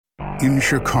In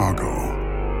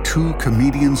Chicago, two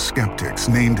comedian skeptics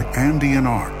named Andy and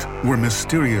Art were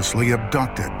mysteriously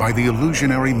abducted by the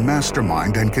illusionary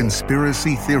mastermind and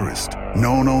conspiracy theorist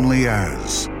known only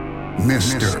as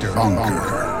Mr.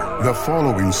 Bunker. The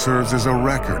following serves as a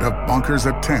record of Bunker's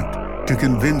attempt to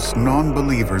convince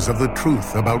non-believers of the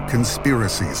truth about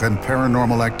conspiracies and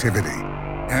paranormal activity.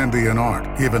 Andy and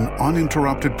Art give an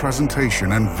uninterrupted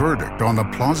presentation and verdict on the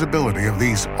plausibility of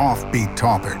these offbeat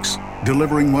topics,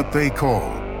 delivering what they call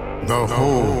the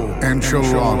whole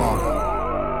enchilada.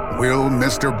 Will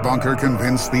Mr. Bunker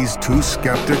convince these two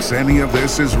skeptics any of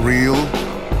this is real?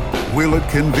 Will it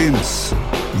convince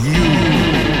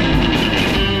you?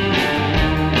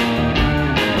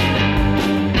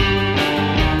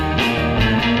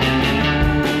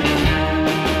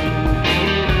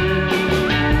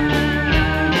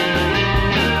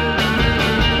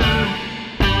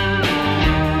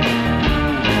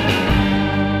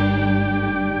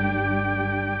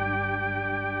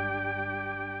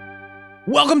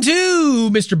 Welcome to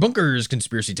Mr. Bunker's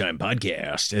Conspiracy Time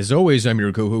Podcast. As always, I'm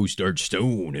your co-host, Art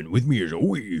Stone, and with me, as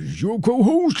always, your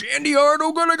co-host, Andy Art.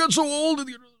 Oh God, I got so old.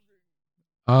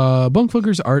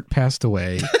 Bunker's Art passed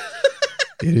away.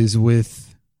 It is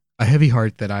with a heavy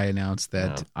heart that I announce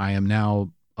that I am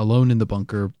now alone in the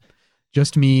bunker,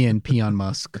 just me and Peon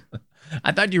Musk.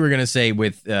 I thought you were going to say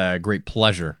with great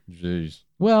pleasure. Jeez.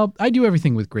 Well, I do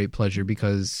everything with great pleasure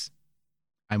because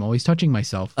I'm always touching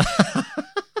myself.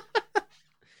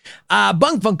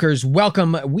 Bunk Funkers,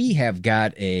 welcome. We have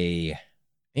got Andy,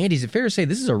 is it fair to say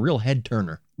this is a real head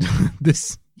turner?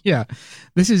 This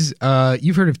is,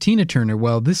 you've heard of Tina Turner.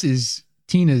 Well, this is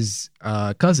Tina's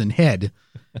cousin, Head.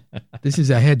 This is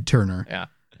a head turner. Yeah.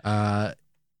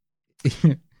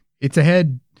 It's a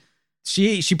head.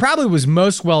 She probably was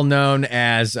most well known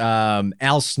as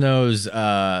Al Snow's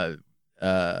item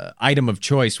of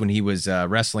choice when he was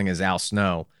wrestling as Al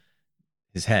Snow.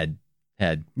 His head.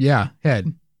 Yeah,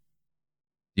 head.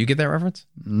 Do you get that reference?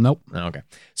 Nope. Oh, okay.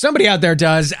 Somebody out there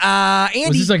does. Andy,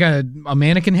 was this like a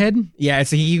mannequin head? Yeah, I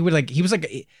think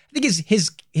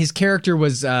his character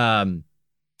was he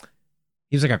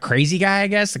was like a crazy guy, I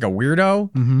guess, like a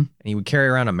weirdo. Mm-hmm. And he would carry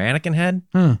around a mannequin head.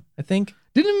 Huh. I think.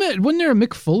 Wasn't there a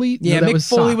Mick Foley? Yeah, no, Mick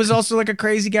Foley was also like a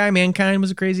crazy guy. Mankind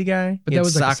was a crazy guy. But that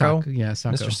was like Sacco. Yeah,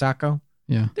 Sacco. Mr. Sacco.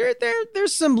 Yeah.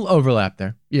 There's some overlap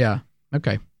there. Yeah.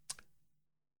 Okay.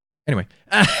 Anyway,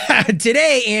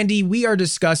 today, Andy, we are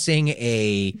discussing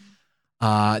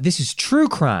this is true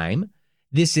crime.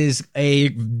 This is a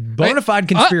bona fide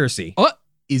conspiracy.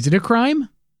 Is it a crime?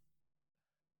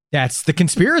 That's the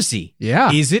conspiracy.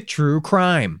 Yeah. Is it true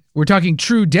crime? We're talking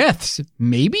true deaths.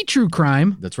 Maybe true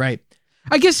crime. That's right.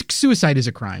 I guess suicide is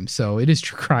a crime, so it is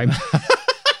true crime.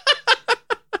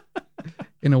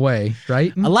 In a way,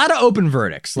 right? A lot of open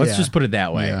verdicts. Let's just put it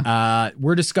that way. Yeah.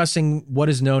 We're discussing what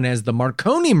is known as the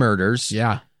Marconi murders.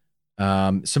 Yeah.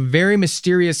 Some very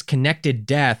mysterious connected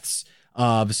deaths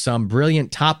of some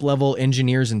brilliant top-level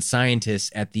engineers and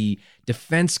scientists at the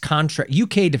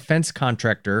UK defense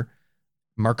contractor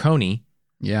Marconi.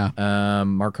 Yeah.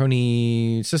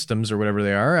 Marconi Systems or whatever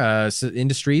they are,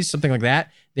 Industries, something like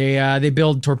that. They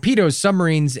build torpedoes,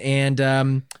 submarines,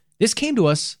 and this came to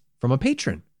us from a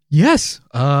patron. Yes.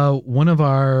 One of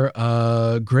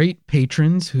our great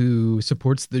patrons who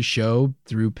supports the show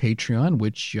through Patreon,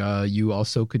 which you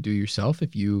also could do yourself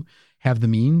if you have the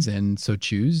means and so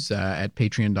choose at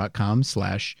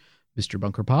patreon.com/Mr.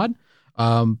 Bunkerpod.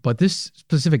 But this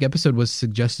specific episode was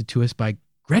suggested to us by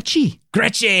Gretchy,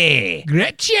 as Thank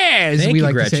we you,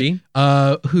 like Gretchy. to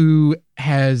say, who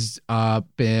has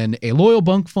been a loyal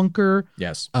bunk funker.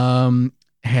 Yes.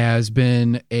 Has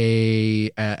been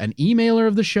an emailer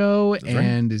of the show. That's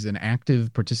and right. Is an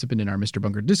active participant in our Mr.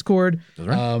 Bunker Discord. That's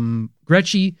right.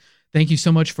 Gretchy, thank you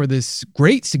so much for this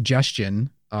great suggestion.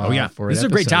 This is a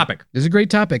great topic. This is a great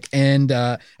topic, and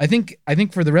I think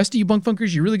for the rest of you bunk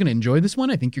funkers, you're really going to enjoy this one.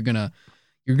 I think you're gonna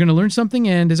learn something,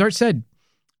 and as Art said,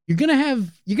 you're gonna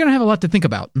have a lot to think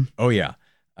about. Oh yeah,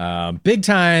 big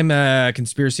time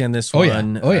conspiracy on this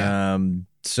one. Oh yeah.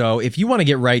 So if you want to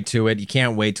get right to it, you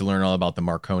can't wait to learn all about the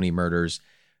Marconi murders.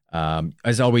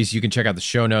 As always, you can check out the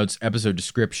show notes, episode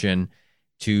description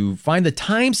to find the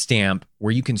timestamp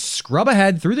where you can scrub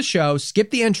ahead through the show,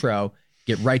 skip the intro,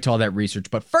 get right to all that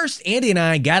research. But first, Andy and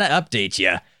I got to update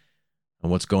you on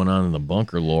what's going on in the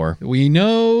bunker lore. We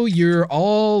know you're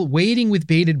all waiting with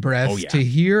bated breath to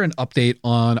hear an update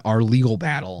on our legal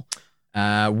battle.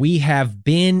 We have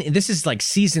this is like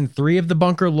season 3 of the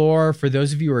bunker lore. For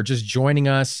those of you who are just joining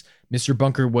us, Mr.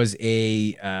 Bunker was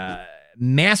a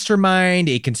mastermind,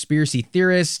 a conspiracy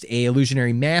theorist, a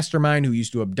illusionary mastermind who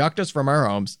used to abduct us from our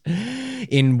homes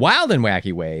in wild and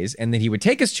wacky ways, and then he would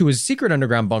take us to his secret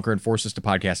underground bunker and force us to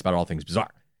podcast about all things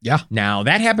bizarre. Yeah. Now,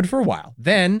 that happened for a while.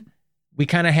 Then we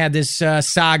kind of had this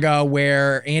saga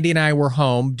where Andy and I were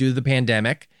home due to the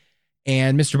pandemic,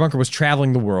 and Mr. Bunker was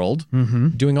traveling the world,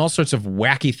 doing all sorts of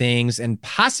wacky things, and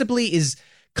possibly is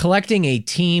collecting a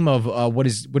team of what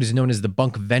is known as the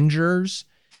Bunk Vengers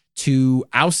to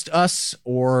oust us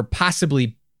or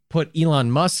possibly put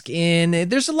Elon Musk in.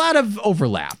 There's a lot of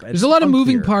overlap. There's a lot of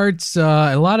moving parts.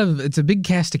 It's a big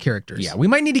cast of characters. Yeah, we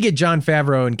might need to get Jon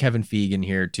Favreau and Kevin Feige in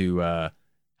here to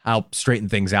help straighten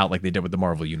things out like they did with the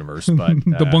Marvel Universe. But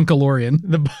the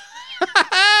Bunkalorian.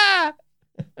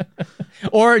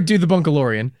 Or do the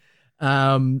Bunkalorian.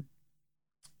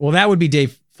 Well, that would be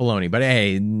Dave Filoni, but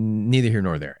hey, neither here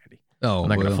nor there, Andy. Oh, I'm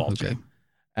not going to fault you.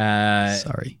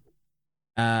 Sorry.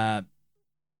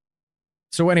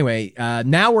 So anyway,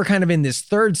 now we're kind of in this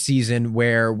third season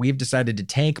where we've decided to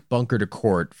take Bunker to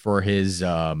court for his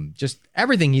just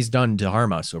everything he's done to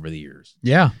harm us over the years.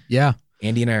 Yeah.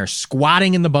 Andy and I are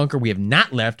squatting in the bunker. We have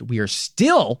not left. We are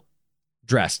still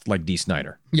dressed like Dee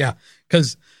Snider. Yeah,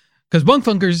 because Bunk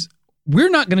Funkers, we're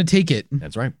not going to take it.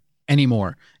 That's right.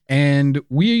 Anymore. And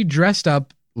we dressed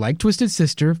up like Twisted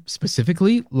Sister,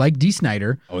 specifically like Dee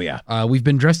Snider. Oh, yeah. We've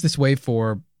been dressed this way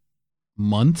for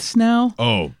months now.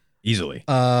 Oh, easily.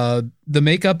 The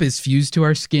makeup is fused to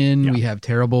our skin. Yeah. We have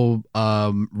terrible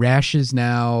rashes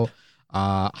now,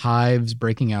 hives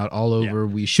breaking out all over.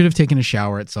 Yeah. We should have taken a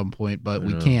shower at some point, but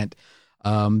we can't.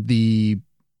 The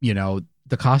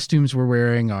costumes we're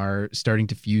wearing are starting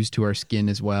to fuse to our skin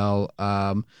as well.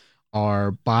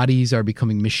 Our bodies are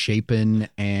becoming misshapen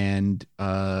and,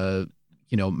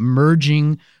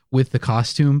 merging with the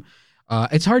costume.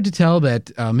 It's hard to tell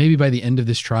that maybe by the end of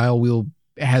this trial,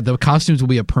 the costumes will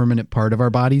be a permanent part of our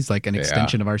bodies, like an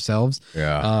extension of ourselves.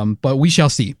 Yeah. But we shall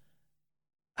see.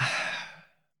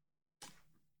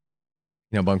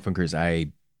 Bunk Funkers, I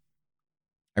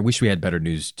wish we had better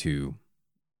news to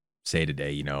say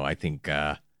today. I think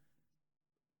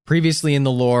previously in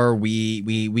the lore,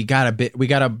 we got a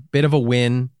bit of a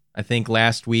win, I think,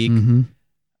 last week.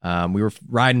 Mm-hmm. We were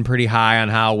riding pretty high on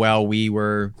how well we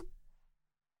were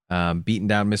beating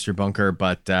down Mr. Bunker,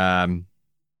 but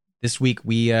this week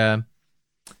we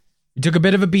took a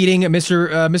bit of a beating.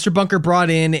 Mr. Bunker brought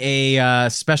in a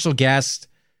special guest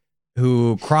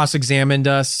who cross-examined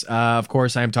us. Of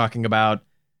course, I'm talking about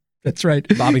that's right,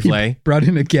 Bobby Flay. He brought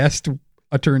in a guest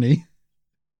attorney,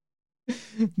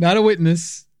 not a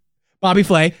witness. Bobby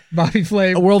Flay,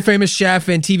 a world-famous chef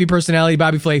and TV personality,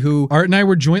 Bobby Flay, who Art and I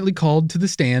were jointly called to the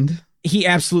stand. He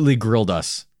absolutely grilled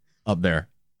us up there.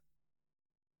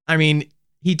 I mean,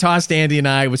 he tossed Andy and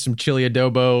I with some chili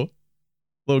adobo,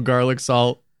 little garlic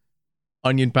salt,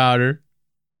 onion powder,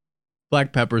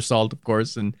 black pepper salt, of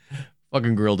course, and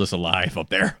fucking grilled us alive up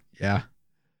there. Yeah.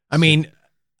 I mean,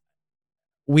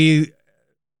 we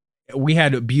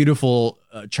had beautiful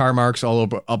char marks all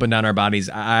over, up and down our bodies.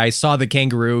 I saw the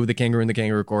kangaroo in the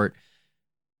kangaroo court,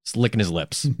 just licking his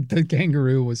lips. The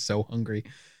kangaroo was so hungry.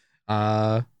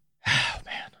 Oh,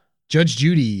 man. Judge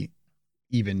Judy,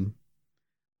 even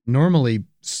normally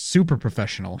super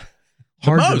professional,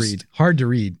 hard to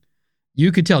read.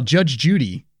 You could tell Judge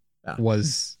Judy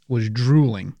was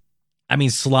drooling. I mean,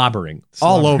 slobbering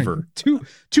all over.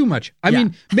 Too much. I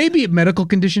mean, maybe a medical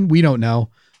condition. We don't know.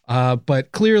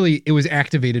 But clearly it was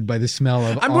activated by the smell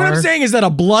of What I'm saying is that a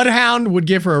bloodhound would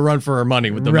give her a run for her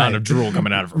money with the amount of drool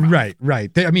coming out of her mouth.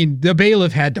 Right. I mean, the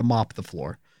bailiff had to mop the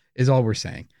floor is all we're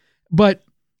saying. But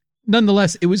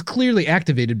nonetheless, it was clearly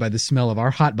activated by the smell of our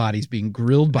hot bodies being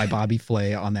grilled by Bobby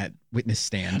Flay on that witness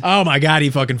stand. Oh my God, he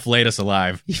fucking flayed us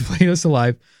alive. It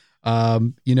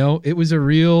was a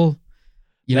real...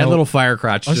 that little fire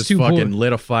crotch just fucking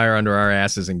lit a fire under our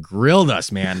asses and grilled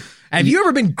us, man. Have you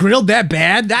ever been grilled that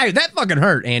bad? That fucking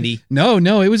hurt, Andy. No,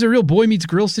 it was a real boy meets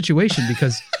grill situation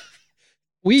because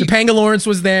Topanga Lawrence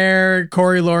was there.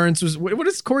 Corey Lawrence was... What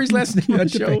is Corey's last name on the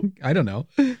show? I don't know.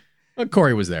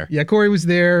 Corey was there. Yeah, Corey was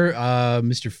there.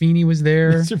 Mr. Feeney was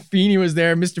there. Mr. Feeney was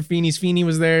there. Mr. Feeney's Feeney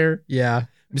was there. Yeah.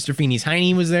 Mr. Feeney's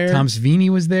Heine was there. Tom Sveeney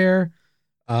was there.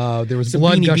 There was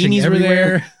blood Beanie gushing Beanies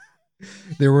everywhere.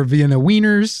 There were Vienna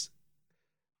wieners.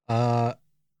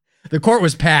 The court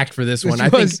was packed for this one. I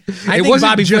think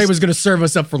Bobby Flay was going to serve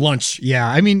us up for lunch. Yeah,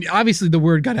 I mean, obviously the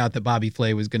word got out that Bobby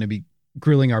Flay was going to be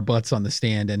grilling our butts on the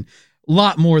stand, and a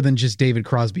lot more than just David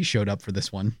Crosby showed up for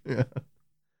this one. Yeah.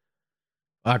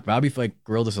 Fuck, Bobby Flay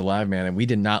grilled us alive, man, and we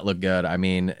did not look good. I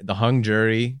mean, the hung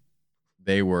jury,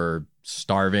 they were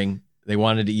starving. They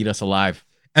wanted to eat us alive.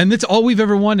 And that's all we've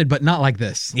ever wanted, but not like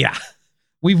this. Yeah.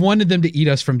 We've wanted them to eat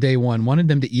us from day one, wanted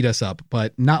them to eat us up,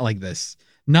 but not like this.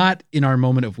 Not in our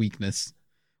moment of weakness.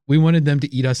 We wanted them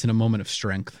to eat us in a moment of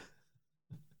strength.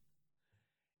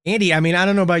 Andy, I mean, I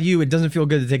don't know about you. It doesn't feel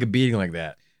good to take a beating like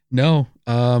that. No.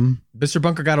 Mr.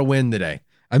 Bunker got a win today.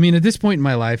 I mean, at this point in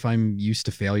my life, I'm used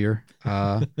to failure.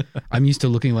 I'm used to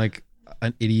looking like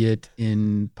an idiot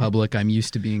in public. I'm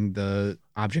used to being the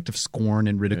object of scorn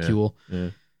and ridicule. Yeah.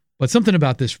 But something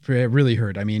about this really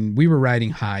hurt. I mean, we were riding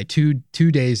high two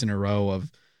days in a row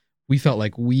of, we felt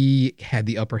like we had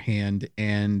the upper hand,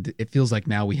 and it feels like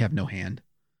now we have no hand.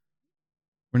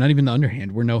 We're not even the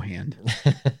underhand. We're no hand.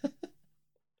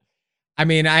 I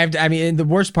mean, the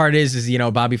worst part is, you know,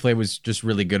 Bobby Flay was just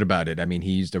really good about it. I mean,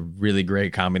 he used a really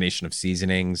great combination of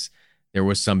seasonings. There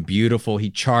was some beautiful, he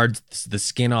charred the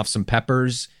skin off some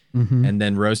peppers and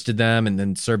then roasted them and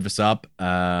then served us up.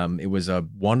 It was a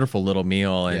wonderful little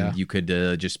meal, and you could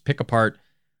just pick apart.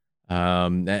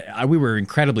 We were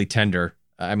incredibly tender.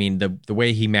 I mean, the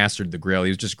way he mastered the grill, he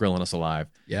was just grilling us alive.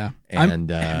 Yeah. And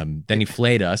then he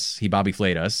flayed us. He Bobby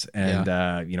flayed us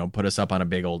and, you know, put us up on a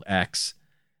big old X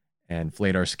and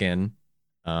flayed our skin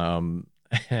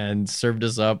and served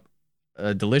us up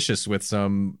delicious with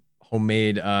some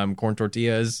homemade corn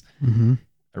tortillas,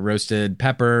 roasted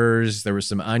peppers. There were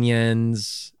some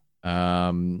onions, you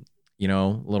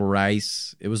know, a little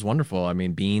rice. It was wonderful. I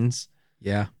mean, beans.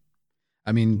 Yeah.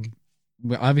 I mean,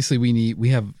 obviously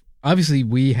we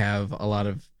have a lot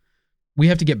of, we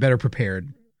have to get better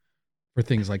prepared for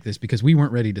things like this because we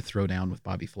weren't ready to throw down with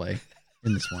Bobby Flay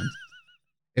in this one.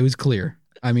 It was clear.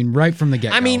 I mean, right from the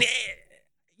get-go. I mean,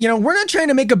 you know, we're not trying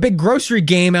to make a big grocery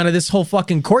game out of this whole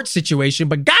fucking court situation,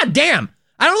 but goddamn,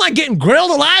 I don't like getting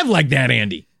grilled alive like that,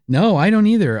 Andy. No, I don't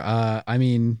either. I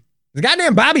mean, the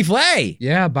goddamn Bobby Flay.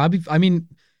 Yeah, Bobby. I mean,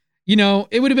 you know,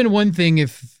 it would have been one thing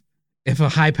if a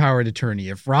high-powered attorney,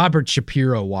 if Robert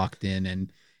Shapiro walked in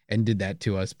and did that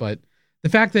to us, but the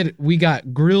fact that we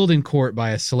got grilled in court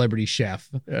by a celebrity chef,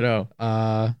 I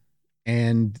know,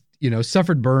 and you know,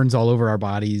 suffered burns all over our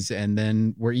bodies, and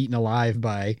then we're eaten alive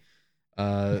by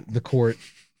the court,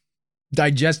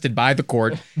 digested by the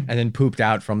court, and then pooped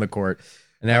out from the court.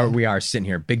 And now we are sitting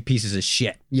here, big pieces of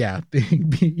shit. Yeah,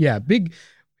 big.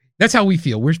 That's how we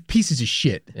feel. We're pieces of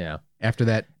shit. Yeah. After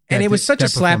that. And it was such a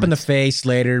slap in the face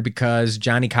later because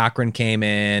Johnny Cochran came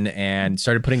in and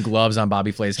started putting gloves on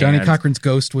Bobby Flay's hands. Johnny Cochran's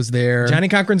ghost was there. Johnny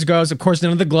Cochran's ghost. Of course,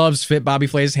 none of the gloves fit Bobby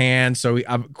Flay's hands. So,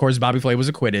 of course, Bobby Flay was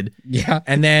acquitted. Yeah.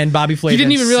 And then Bobby Flay he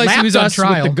didn't even realize he was on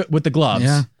trial with the gloves.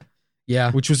 Yeah.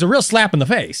 Yeah. Which was a real slap in the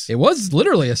face. It was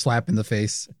literally a slap in the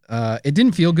face. It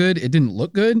didn't feel good. It didn't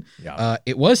look good. Yeah.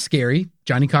 It was scary.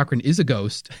 Johnny Cochran is a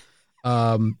ghost.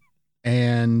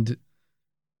 And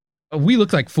we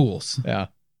looked like fools. Yeah.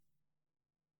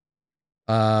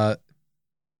 I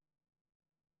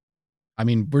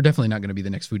mean, we're definitely not going to be the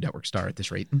next Food Network star at this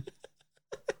rate,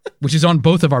 which is on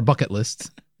both of our bucket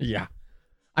lists. Yeah.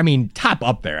 I mean, top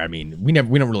up there. I mean, we don't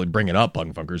really bring it up,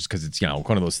 Punk Funkers, because it's, you know,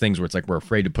 one of those things where it's like we're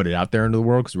afraid to put it out there into the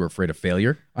world because we're afraid of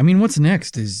failure. I mean, what's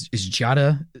next? Is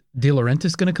Giada De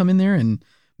Laurentiis going to come in there and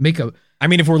make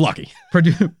if we're lucky,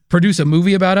 produce a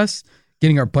movie about us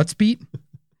getting our butts beat?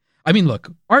 I mean,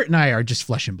 look, Art and I are just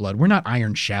flesh and blood. We're not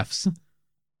Iron Chefs.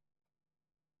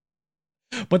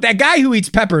 But that guy who eats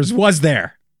peppers was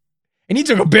there. And he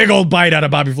took a big old bite out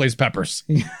of Bobby Flay's peppers.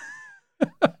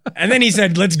 And then he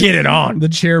said, let's get it on. The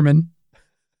chairman.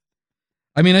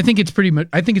 I mean, I think it's pretty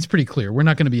clear. We're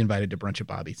not going to be invited to brunch at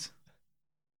Bobby's.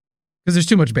 Because there's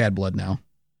too much bad blood now.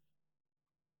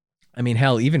 I mean,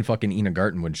 hell, even fucking Ina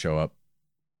Garten would show up.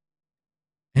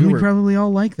 And we probably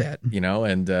all like that. You know,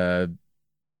 and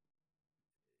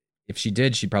if she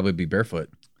did, she'd probably be barefoot.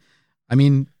 I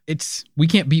mean, we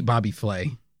can't beat Bobby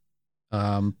Flay.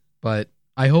 But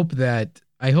I hope that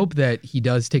he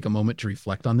does take a moment to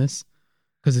reflect on this,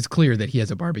 because it's clear that he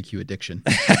has a barbecue addiction.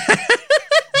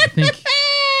 I think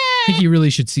he really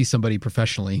should see somebody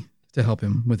professionally to help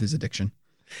him with his addiction.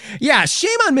 Yeah,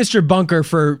 shame on Mr. Bunker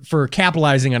for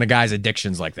capitalizing on a guy's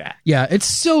addictions like that. Yeah, it's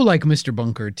so like Mr.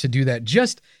 Bunker to do that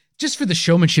just for the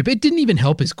showmanship. It didn't even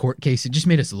help his court case. It just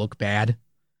made us look bad.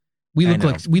 We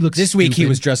look this stupid. Week he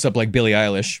was dressed up like Billie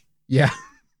Eilish. Yeah.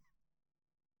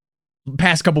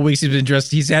 Past couple weeks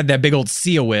he's had that big old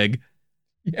seal wig.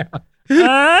 Yeah.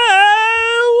 I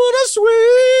wanna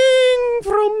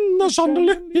swing from the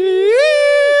chandelier.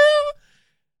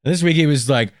 This week he was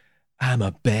like, I'm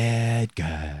a bad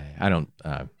guy. I know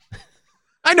a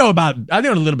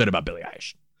little bit about Billie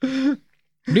Eilish. But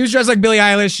he was dressed like Billie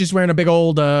Eilish. She's wearing a big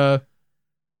old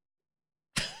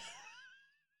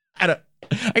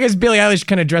I guess Billie Eilish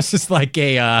kind of dresses like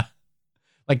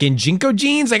in Jinko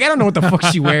jeans. Like, I don't know what the fuck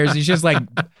she wears. She's just like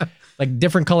like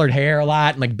different colored hair a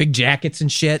lot and like big jackets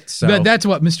and shit. So But that's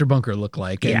what Mr. Bunker looked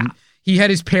like. And Yeah. he had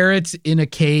his parrots in a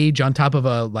cage on top of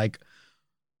a like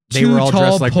they were all too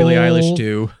dressed tall like Billie pole. Eilish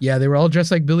too. Yeah, they were all dressed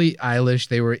like Billie Eilish.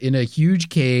 They were in a huge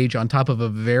cage on top of a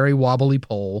very wobbly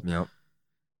pole. Yep.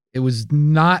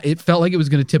 It felt like it was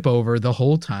going to tip over the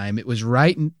whole time. It was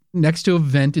right next to a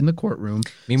vent in the courtroom.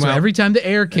 Meanwhile, So every time the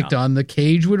air kicked on, the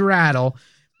cage would rattle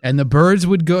and the birds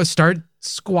would start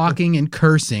squawking and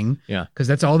cursing. Yeah. Because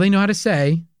that's all they know how to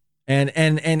say. And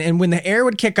when the air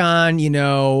would kick on,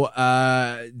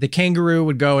 the kangaroo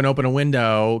would go and open a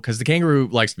window because the kangaroo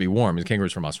likes to be warm. The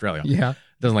kangaroo's from Australia. Yeah.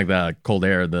 Doesn't like the cold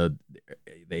air, the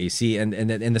AC, and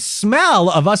the smell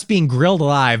of us being grilled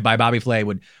alive by Bobby Flay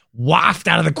would waft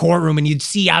out of the courtroom, and you'd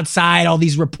see outside all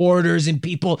these reporters and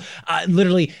people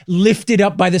literally lifted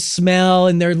up by the smell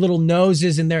and their little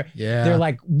noses, and they're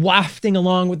like wafting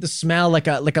along with the smell like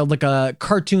a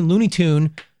cartoon Looney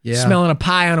Tune. Yeah. Smelling a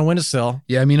pie on a windowsill.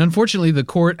 Yeah, I mean, unfortunately, the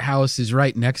courthouse is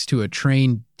right next to a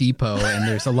train depot, and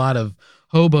there's a lot of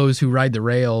hobos who ride the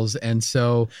rails, and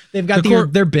so they've got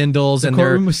their bindles and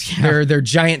their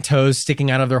giant toes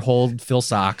sticking out of their Phil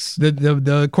socks.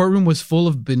 The courtroom was full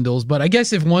of bindles, but I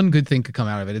guess if one good thing could come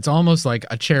out of it, it's almost like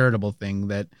a charitable thing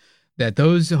that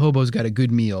those hobos got a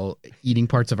good meal eating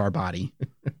parts of our body.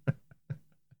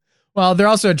 Well, they're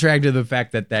also attracted to the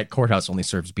fact that courthouse only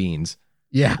serves beans.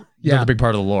 Yeah. That's a big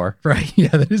part of the lore. Right. Yeah,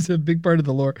 that is a big part of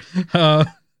the lore.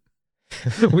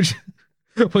 Which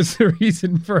was the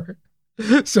reason for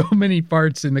so many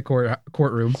farts in the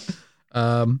courtroom.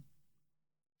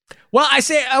 Well,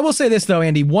 I will say this though,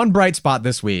 Andy, one bright spot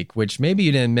this week, which maybe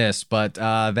you didn't miss, but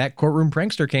that courtroom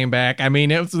prankster came back. I mean,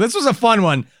 this was a fun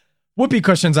one. Whoopee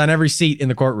cushions on every seat in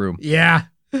the courtroom. Yeah.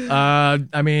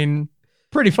 I mean,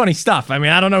 pretty funny stuff. I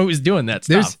mean, I don't know who's doing that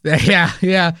stuff. Yeah.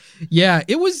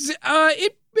 It was,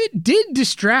 it did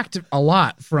distract a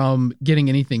lot from getting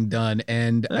anything done.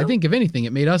 And I think if anything,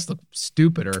 it made us look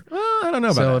stupider. I don't know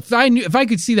about that. If I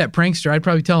could see that prankster, I'd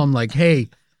probably tell him like, hey,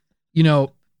 the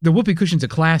whoopee cushion's a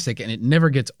classic and it never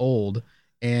gets old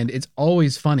and it's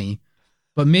always funny,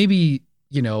 but maybe,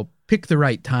 pick the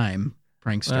right time,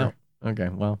 prankster. Okay.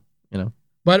 Well,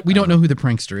 But we don't know who the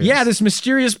prankster is. Yeah, this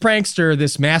mysterious prankster,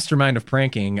 this mastermind of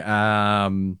pranking.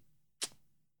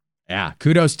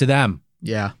 Kudos to them.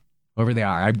 Yeah. Whoever they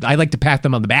are. I like to pat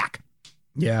them on the back.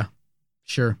 Yeah,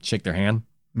 sure. Shake their hand.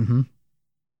 Mm-hmm.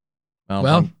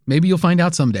 Well, maybe you'll find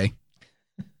out someday.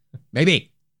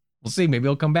 Maybe. We'll see. Maybe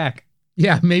he'll come back.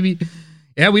 Yeah, maybe.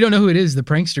 Yeah, we don't know who it is. The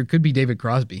prankster could be David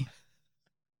Crosby.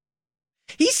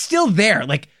 He's still there.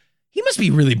 Like, he must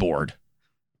be really bored.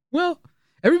 Well,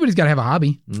 everybody's got to have a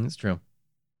hobby. That's true.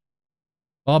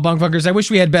 Well, bunkfuckers, I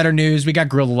wish we had better news. We got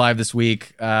grilled alive this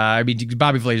week.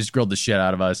 Bobby Flay just grilled the shit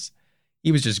out of us.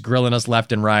 He was just grilling us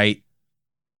left and right.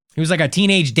 He was like a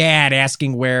teenage dad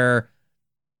asking where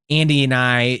Andy and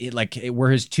I,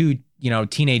 we're his two,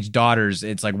 teenage daughters.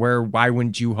 It's like, why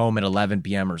wouldn't you home at 11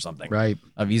 p.m. or something? Right.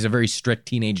 He's a very strict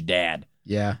teenage dad.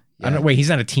 Yeah. Wait, he's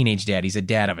not a teenage dad. He's a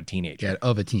dad of a teenager. Dad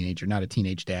of a teenager, not a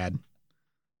teenage dad.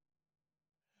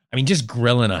 I mean, just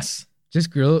grilling us. Just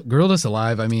grilled us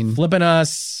alive. I mean, flipping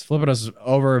us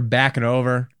over, back and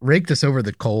over. Raked us over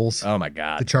the coals. Oh, my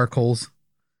God. The charcoals.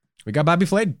 We got Bobby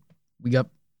Flay. When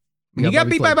you got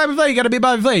beat by Bobby Flay, you got to be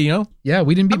Bobby Flay, Yeah,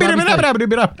 we didn't beat Bobby Flay.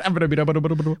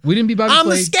 We didn't beat Bobby Flay. I'm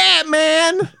the scat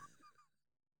man.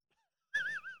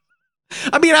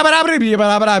 I beat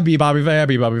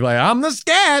Bobby Flay. I'm the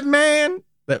scat man.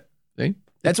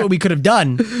 That's what we could have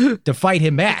done to fight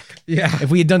him back. Yeah.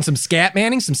 If we had done some scat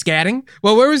manning, some scatting.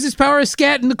 Well, where was this power of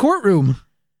scat in the courtroom?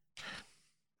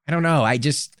 I don't know.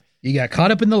 You got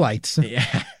caught up in the lights.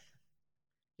 Yeah.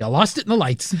 You lost it in the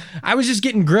lights. I was just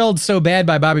getting grilled so bad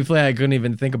by Bobby Flay, I couldn't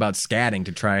even think about scatting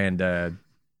to try and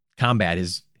combat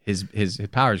his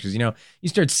powers. Because, you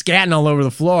start scatting all over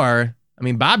the floor. I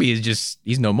mean, Bobby is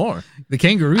he's no more. The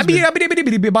kangaroo's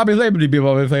Bobby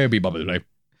Flay.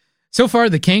 So far,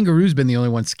 the kangaroo's been the only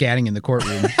one scatting in the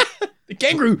courtroom. The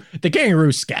kangaroo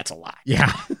scats a lot.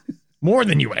 Yeah. More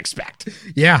than you would expect.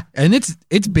 Yeah. And it's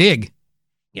big.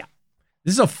 Yeah.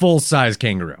 This is a full-size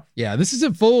kangaroo. Yeah. This is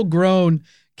a full-grown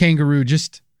kangaroo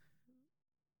just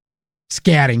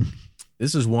scatting.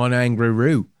 This is one angry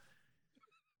roo.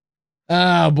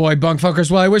 Oh boy, bunkfuckers.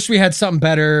 Well, I wish we had something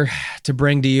better to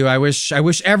bring to you. I wish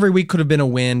every week could have been a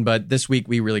win, but this week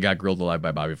we really got grilled alive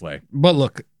by Bobby Flay. But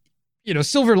look,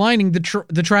 silver lining, the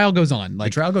trial goes on. The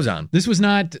trial goes on. This was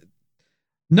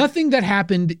nothing that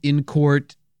happened in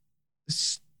court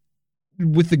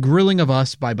with the grilling of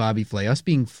us by Bobby Flay, us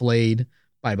being flayed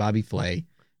by Bobby Flay,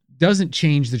 doesn't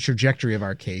change the trajectory of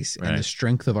our case and the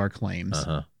strength of our claims.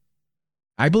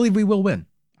 I believe we will win.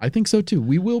 I think so too.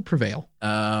 We will prevail.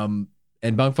 And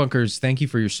Bunk Funkers, thank you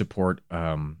for your support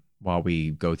while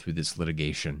we go through this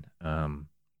litigation.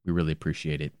 We really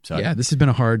appreciate it. So yeah, this has been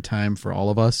a hard time for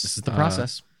all of us. this is the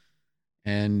process.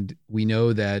 And we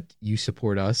know that you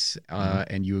support us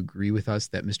and you agree with us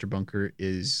that Mr. Bunker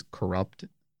is corrupt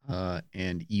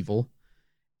and evil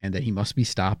and that he must be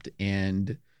stopped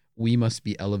and we must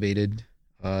be elevated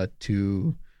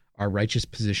to our righteous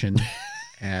position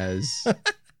as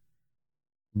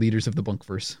leaders of the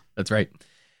Bunkverse. That's right.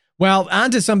 Well, on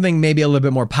to something maybe a little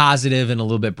bit more positive and a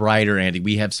little bit brighter, Andy.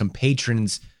 We have some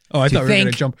patrons. Oh, I thought we were going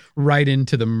thank. to jump right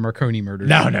into the Marconi murders.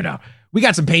 No. We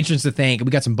got some patrons to thank, and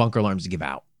we got some bunker alarms to give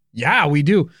out. Yeah, we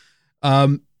do.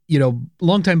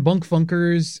 Longtime Bunk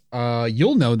Funkers,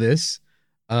 you'll know this.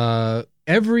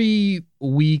 Every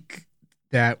week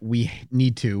that we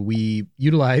need to, we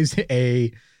utilize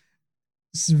a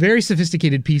very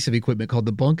sophisticated piece of equipment called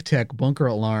the Bunk Tech Bunker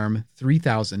Alarm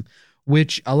 3000,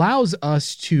 which allows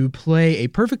us to play a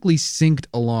perfectly synced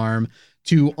alarm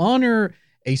to honor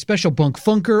a special Bunk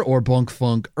Funker or Bunk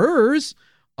Funkers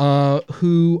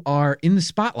who are in the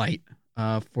spotlight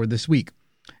for this week.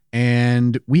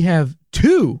 And we have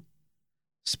 2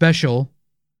 special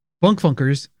Bunk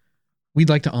Funkers we'd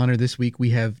like to honor this week. We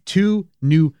have 2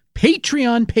 new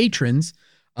Patreon patrons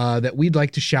that we'd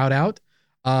like to shout out.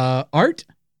 Art?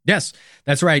 Yes,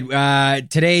 that's right.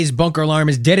 Today's bunker alarm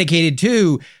is dedicated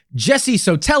to Jesse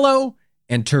Sotelo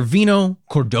and Tervino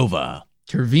Cordova.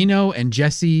 Tervino and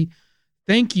Jesse,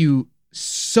 thank you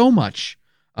so much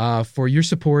for your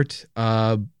support.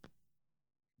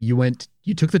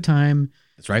 You took the time.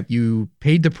 That's right. You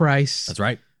paid the price. That's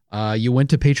right. You went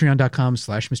to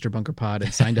patreon.com/Mr. Bunkerpod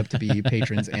and signed up to be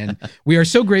patrons. And we are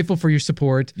so grateful for your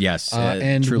support. Yes.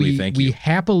 And truly, thank you. We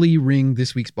happily ring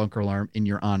this week's bunker alarm in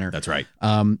your honor. That's right.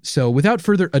 So without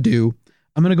further ado,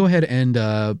 I'm going to go ahead and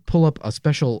pull up a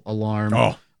special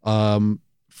alarm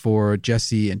for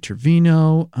Jesse and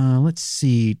Tervino. Let's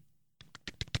see.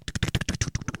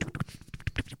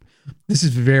 This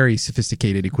is very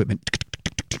sophisticated equipment.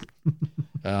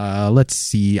 Let's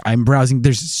see. I'm browsing.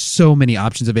 There's so many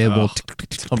options available.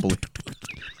 It's unbelievable.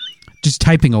 Just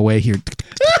typing away here.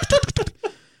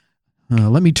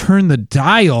 Let me turn the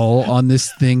dial on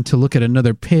this thing to look at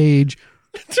another page.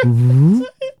 Oh.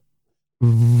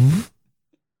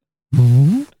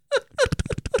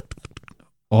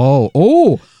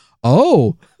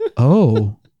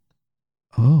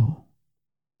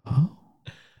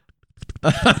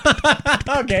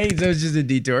 Okay, so it's just a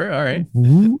detour. All right.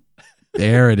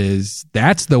 There it is.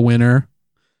 That's the winner.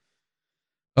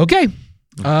 Okay.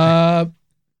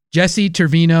 Jesse,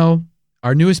 Tervino,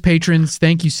 our newest patrons,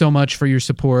 thank you so much for your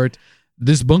support.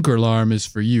 This bunker alarm is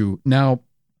for you. Now,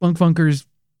 Bunk Funkers,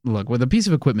 look, with a piece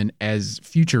of equipment as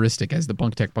futuristic as the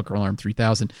Bunk Tech Bunker Alarm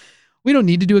 3000, we don't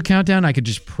need to do a countdown. I could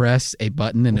just press a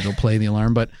button and it'll play the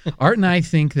alarm. But Art and I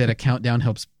think that a countdown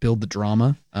helps build the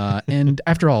drama. And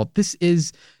after all, this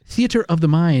is theater of the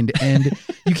mind. And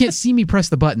you can't see me press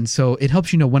the button. So it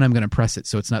helps you know when I'm going to press it.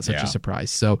 So it's not such a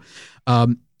surprise. So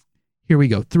here we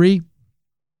go. 3,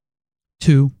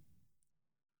 2,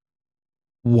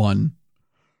 1.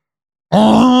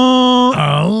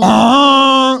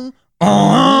 Wow.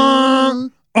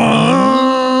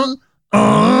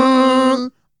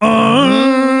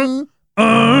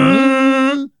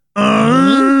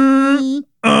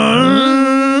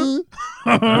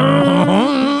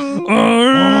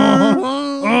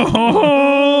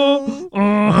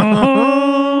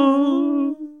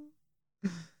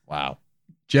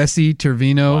 Jesse,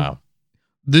 Tervino. Wow.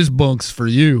 This bunk's for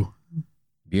you.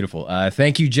 Beautiful.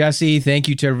 Thank you, Jesse. Thank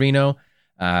you, Tervino.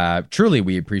 Truly,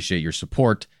 we appreciate your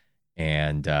support.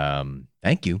 And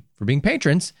thank you for being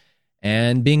patrons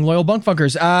and being loyal Bunk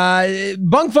Funkers.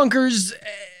 Bunk Funkers,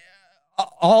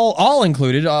 all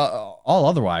included, all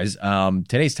otherwise.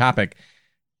 Today's topic,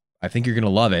 I think you're going to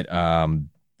love it.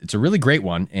 It's a really great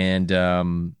one. And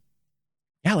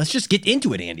yeah, let's just get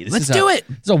into it, Andy. Let's do it.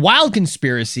 It's a wild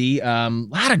conspiracy. A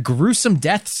lot of gruesome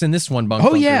deaths in this one, Bunk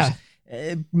Funkers. Yeah.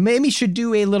 Maybe should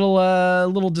do a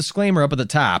little disclaimer up at the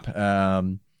top. A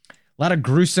lot of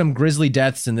gruesome, grisly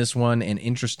deaths in this one, and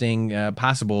interesting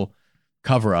possible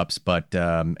cover-ups, but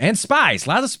and spies. A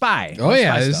lot of spy. Oh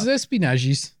yeah, this is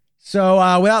espionages.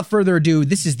 So without further ado,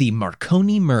 this is the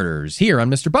Marconi murders here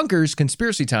on Mr. Bunker's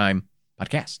Conspiracy Time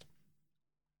podcast.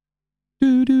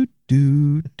 Do do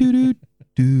do do do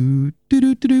do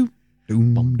do do do.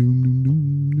 Doom doom doom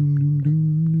doom doom doom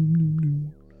doom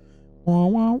doom. Wah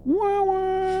wah wah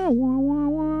wah wah wah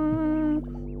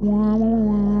wah wah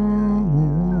wah.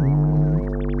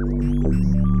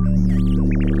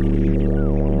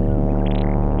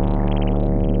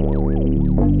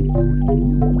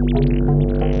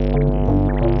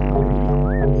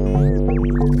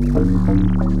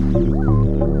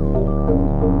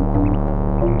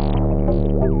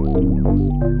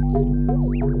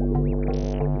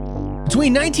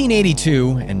 Between 1982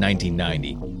 and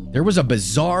 1990, there was a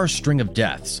bizarre string of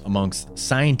deaths amongst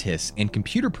scientists and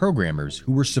computer programmers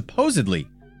who were supposedly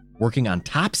working on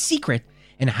top secret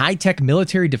and high-tech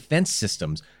military defense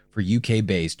systems for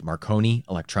UK-based Marconi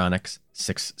Electronics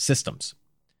 6 systems.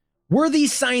 Were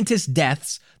these scientists'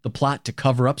 deaths the plot to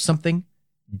cover up something?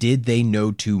 Did they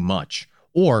know too much?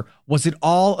 Or was it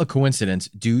all a coincidence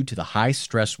due to the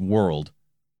high-stress world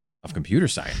of computer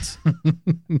science?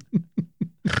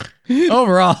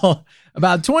 Overall,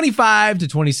 about 25 to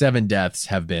 27 deaths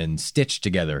have been stitched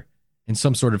together in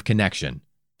some sort of connection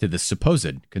to the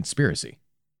supposed conspiracy.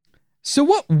 So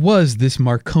what was this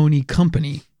Marconi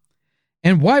company?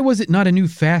 And why was it not a new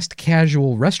fast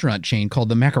casual restaurant chain called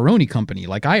the Macaroni Company,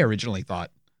 like I originally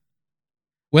thought?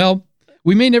 Well,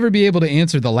 we may never be able to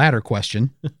answer the latter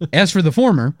question. As for the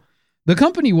former, the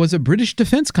company was a British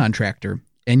defense contractor.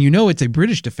 And you know it's a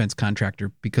British defense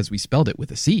contractor because we spelled it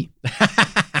with a C.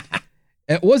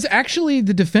 It was actually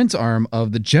the defense arm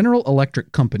of the General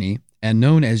Electric Company and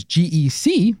known as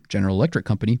GEC, General Electric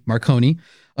Company, Marconi,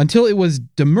 until it was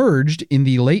demerged in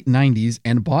the late 90s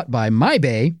and bought by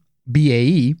MyBay,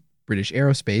 BAE, British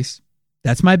Aerospace.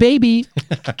 That's my baby.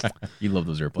 You love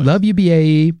those airplanes. Love you,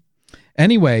 BAE.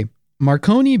 Anyway,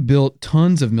 Marconi built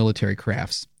tons of military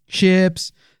crafts,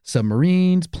 ships,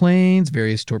 submarines, planes,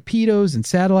 various torpedoes and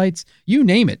satellites, you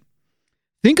name it.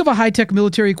 Think of a high-tech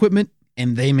military equipment,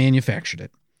 and they manufactured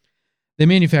it. They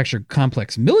manufactured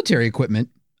complex military equipment.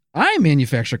 I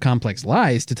manufacture complex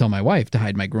lies to tell my wife to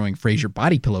hide my growing Fraser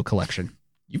body pillow collection.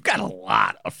 You've got a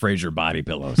lot of Fraser body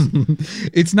pillows.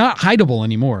 It's not hideable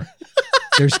anymore.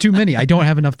 There's too many. I don't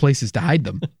have enough places to hide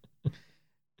them.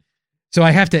 So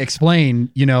I have to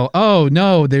explain, oh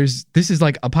no, this is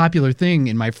like a popular thing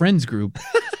in my friends group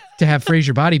to have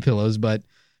Fraser body pillows, but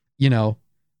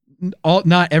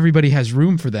not everybody has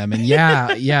room for them. And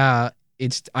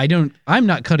I'm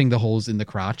not cutting the holes in the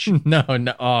crotch. No.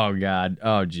 Oh God.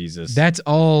 Oh Jesus. That's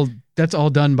all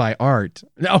done by art.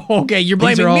 No, okay, you're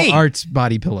blaming These are all me. Art's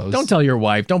body pillows. Don't tell your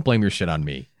wife. Don't blame your shit on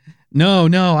me. No,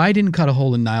 I didn't cut a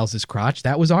hole in Niles' crotch.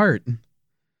 That was art.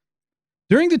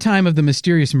 During the time of the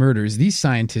mysterious murders, these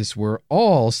scientists were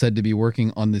all said to be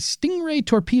working on the Stingray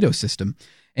torpedo system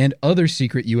and other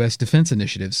secret U.S. defense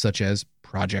initiatives such as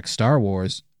Project Star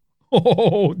Wars.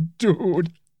 Oh,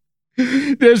 dude.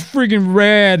 That's freaking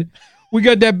rad. We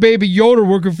got that Baby Yoda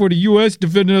working for the U.S.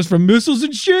 defending us from missiles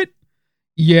and shit.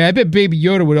 Yeah, I bet Baby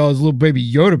Yoda with all his little Baby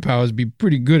Yoda powers be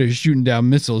pretty good at shooting down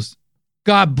missiles.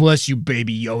 God bless you,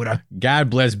 Baby Yoda. God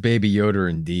bless Baby Yoda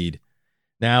indeed.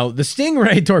 Now, the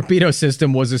Stingray torpedo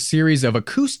system was a series of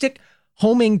acoustic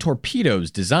homing torpedoes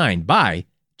designed by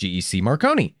GEC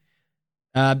Marconi.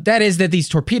 That is that these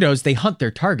torpedoes, they hunt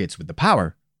their targets with the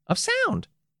power of sound.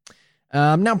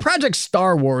 Now, Project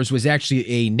Star Wars was actually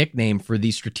a nickname for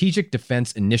the Strategic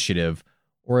Defense Initiative,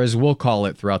 or as we'll call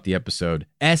it throughout the episode,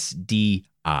 SDI.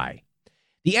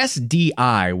 The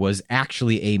SDI was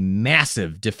actually a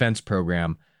massive defense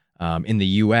program in the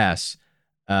U.S.,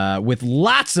 with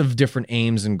lots of different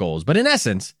aims and goals. But in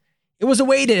essence, it was a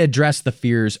way to address the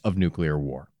fears of nuclear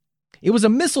war. It was a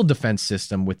missile defense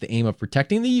system with the aim of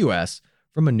protecting the U.S.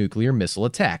 from a nuclear missile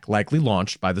attack, likely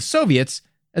launched by the Soviets,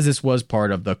 as this was part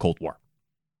of the Cold War.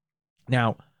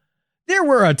 Now, there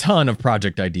were a ton of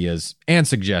project ideas and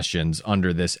suggestions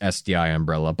under this SDI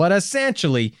umbrella, but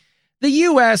essentially, the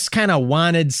U.S. kind of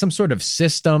wanted some sort of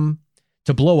system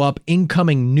to blow up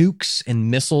incoming nukes and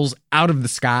missiles out of the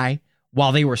sky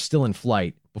while they were still in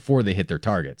flight before they hit their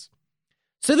targets.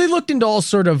 So they looked into all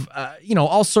sorts of,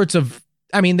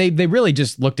 they really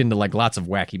just looked into like lots of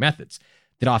wacky methods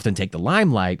that often take the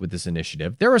limelight with this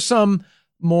initiative. There are some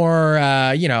more,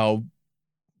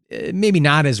 maybe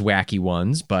not as wacky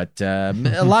ones, but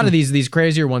a lot of these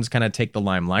crazier ones kind of take the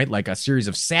limelight, like a series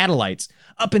of satellites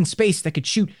up in space that could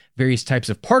shoot various types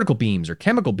of particle beams or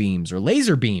chemical beams or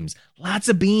laser beams. Lots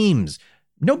of beams.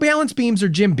 No balance beams or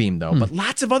Jim beam, though, but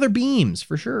lots of other beams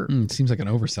for sure. Seems like an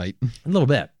oversight. A little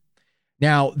bit.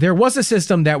 Now, there was a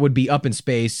system that would be up in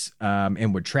space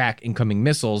and would track incoming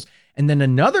missiles, and then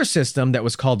another system that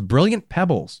was called Brilliant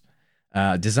Pebbles,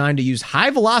 designed to use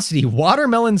high-velocity,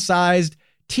 watermelon-sized,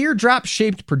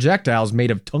 teardrop-shaped projectiles made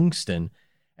of tungsten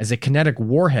as a kinetic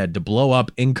warhead to blow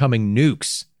up incoming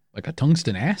nukes. Like a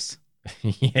tungsten ass?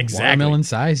 Yeah, exactly.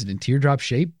 Watermelon-sized and teardrop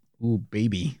shape? Ooh,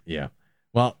 baby. Yeah.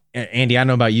 Well, Andy, I don't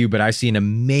know about you, but I see an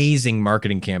amazing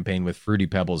marketing campaign with Fruity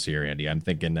Pebbles here, Andy. I'm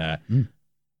thinking,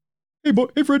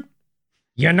 Hey, Fred.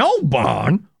 You know,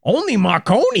 Bon, only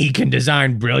Marconi can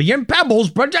design Brilliant Pebbles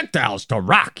projectiles to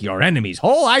rock your enemy's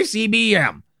whole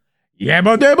ICBM.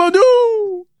 Yabba dabba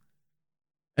doo!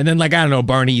 And then, like, I don't know,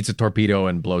 Barney eats a torpedo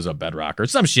and blows up Bedrock or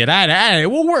some shit.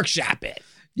 We'll workshop it.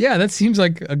 Yeah, that seems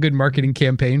like a good marketing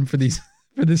campaign for this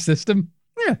system.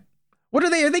 Yeah. What are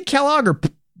they? Are they Kellogg or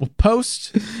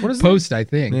Post? What is Post, I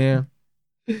think. Yeah.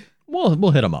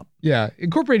 We'll hit them up. Yeah,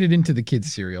 incorporated into the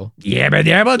kids' cereal. Yabba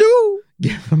dabba doo.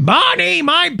 Barney,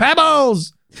 my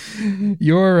pebbles.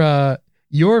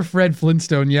 Your Fred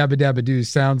Flintstone Yabba Dabba Doo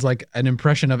sounds like an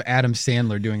impression of Adam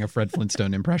Sandler doing a Fred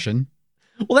Flintstone impression.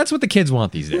 Well, that's what the kids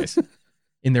want these days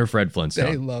in their Fred Flintstone.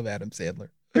 They love Adam Sandler.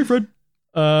 Hey, Fred.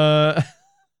 But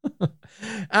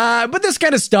this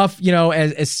kind of stuff, you know,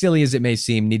 as silly as it may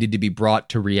seem, needed to be brought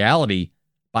to reality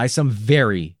by some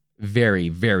very, very,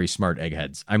 very smart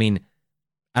eggheads. I mean,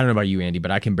 I don't know about you, Andy,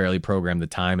 but I can barely program the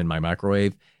time in my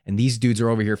microwave. And these dudes are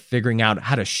over here figuring out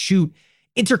how to shoot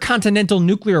intercontinental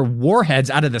nuclear warheads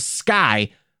out of the sky,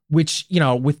 which, you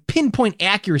know, with pinpoint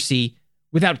accuracy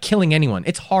without killing anyone.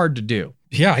 It's hard to do.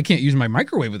 Yeah, I can't use my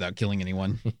microwave without killing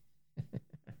anyone.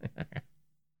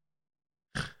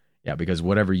 Yeah, because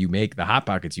whatever you make, the Hot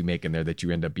Pockets you make in there that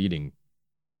you end up eating,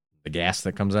 the gas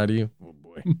that comes out of you, oh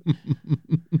boy.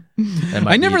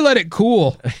 I never let it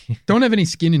cool. Don't have any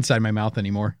skin inside my mouth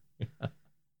anymore.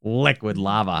 Liquid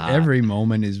lava hot. Every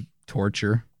moment is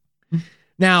torture.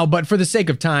 Now, but for the sake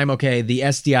of time, okay, the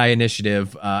SDI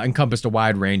initiative encompassed a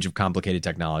wide range of complicated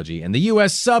technology, and the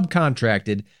U.S.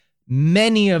 subcontracted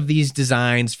many of these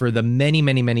designs for the many,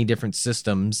 many, many different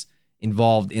systems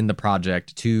involved in the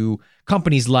project to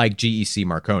companies like GEC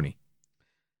Marconi.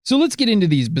 So let's get into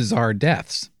these bizarre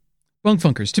deaths.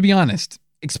 Bunkfunkers, to be honest,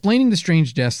 explaining the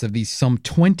strange deaths of these some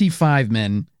 25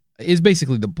 men is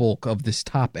basically the bulk of this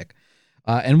topic.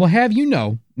 And we'll have you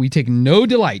know, we take no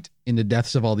delight in the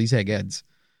deaths of all these eggheads.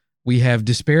 We have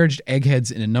disparaged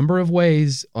eggheads in a number of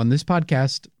ways on this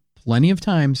podcast plenty of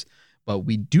times, but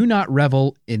we do not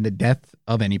revel in the death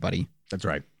of anybody. That's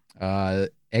right.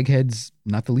 Eggheads,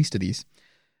 not the least of these.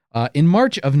 In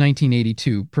March of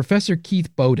 1982, Professor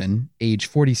Keith Bowden, age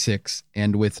 46,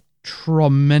 and with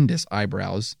tremendous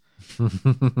eyebrows,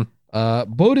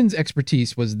 Bowden's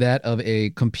expertise was that of a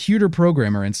computer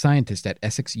programmer and scientist at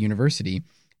Essex University,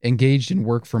 engaged in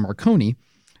work for Marconi,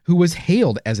 who was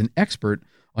hailed as an expert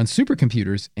on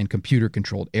supercomputers and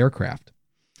computer-controlled aircraft.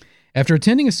 After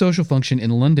attending a social function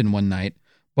in London one night,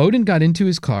 Bowden got into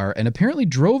his car and apparently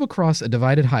drove across a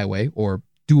divided highway, or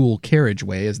dual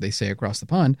carriageway, as they say across the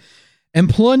pond, and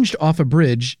plunged off a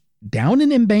bridge, down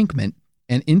an embankment,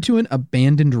 and into an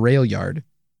abandoned rail yard.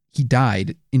 He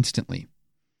died instantly.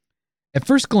 At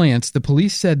first glance, the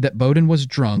police said that Bowden was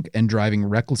drunk and driving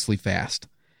recklessly fast.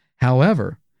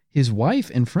 However, his wife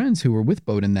and friends who were with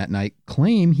Bowden that night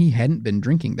claim he hadn't been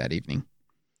drinking that evening.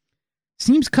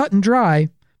 Seems cut and dry,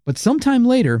 but sometime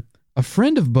later, a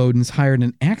friend of Bowden's hired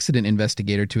an accident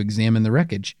investigator to examine the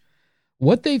wreckage.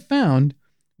 What they found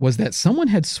was that someone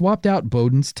had swapped out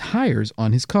Bowden's tires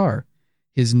on his car.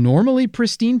 His normally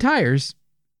pristine tires,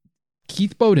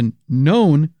 Keith Bowden,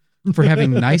 known for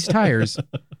having nice tires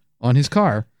on his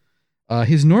car,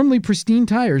 his normally pristine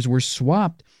tires were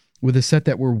swapped with a set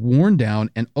that were worn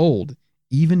down and old,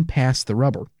 even past the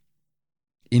rubber.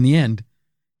 In the end,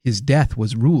 his death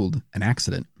was ruled an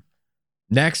accident.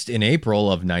 Next, in April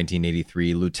of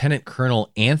 1983, Lieutenant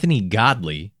Colonel Anthony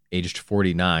Godley, aged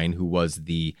 49, who was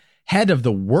the head of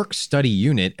the work study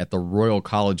unit at the Royal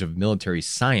College of Military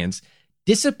Science,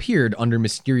 disappeared under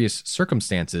mysterious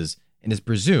circumstances and is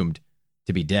presumed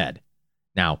to be dead.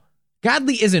 Now,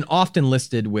 Godley isn't often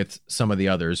listed with some of the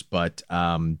others, but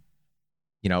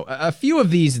you know, a few of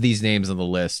these names on the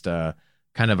list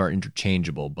kind of are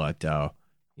interchangeable, but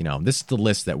you know, this is the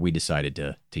list that we decided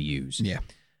to use. Yeah.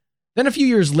 Then a few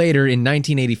years later, in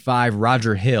 1985,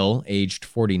 Roger Hill, aged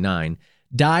 49,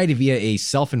 died via a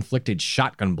self-inflicted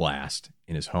shotgun blast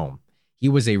in his home. He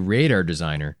was a radar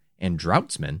designer and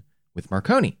draughtsman with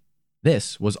Marconi.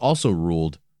 This was also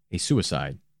ruled a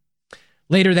suicide.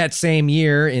 Later that same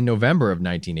year, in November of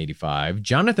 1985,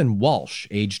 Jonathan Walsh,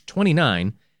 aged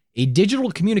 29, a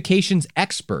digital communications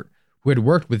expert who had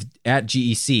worked at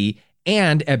GEC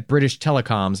and at British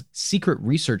Telecom's Secret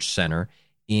Research Center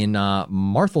in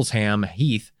Marthelsham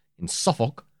Heath in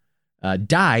Suffolk,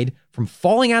 died from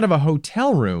falling out of a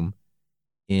hotel room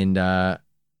in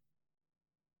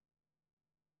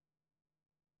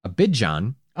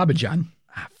Abidjan,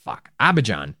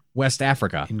 West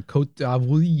Africa. In Côte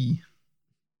d'Ivoire.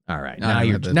 All right, now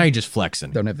you're just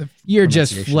flexing. Don't have the. You're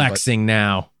just flexing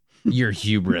now. Your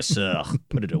hubris. Ugh,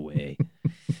 put it away.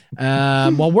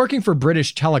 While working for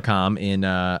British Telecom in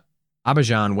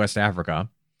Abidjan, West Africa,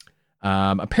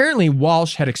 apparently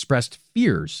Walsh had expressed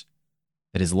fears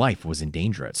that his life was in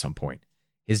danger at some point.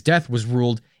 His death was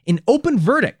ruled an open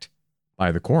verdict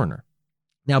by the coroner.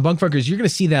 Now, bunkfuckers, you're going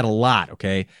to see that a lot,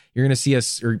 okay? You're going to see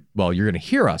us, you're going to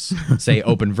hear us say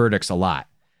open verdicts a lot.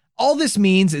 All this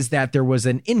means is that there was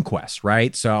an inquest,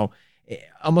 right? So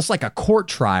almost like a court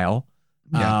trial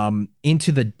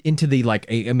into the like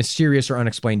a mysterious or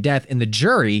unexplained death. And the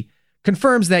jury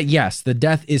confirms that, yes, the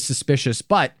death is suspicious,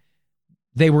 but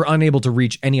they were unable to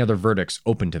reach any other verdicts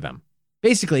open to them.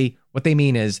 Basically, what they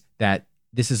mean is that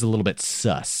this is a little bit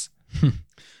sus.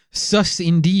 Sus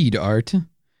indeed, Art.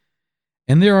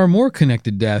 And there are more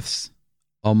connected deaths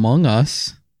among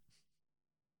us.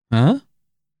 Huh?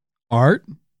 Art?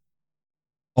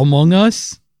 Among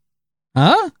Us?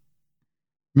 Huh?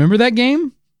 Remember that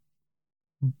game?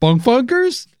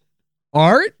 Bunkfunkers?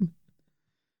 Art?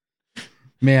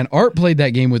 Man, Art played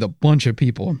that game with a bunch of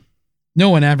people. No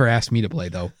one ever asked me to play,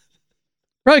 though.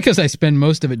 Probably because I spend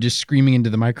most of it just screaming into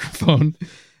the microphone.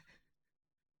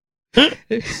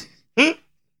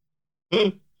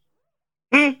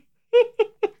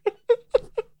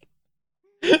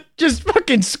 Just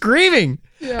fucking screaming.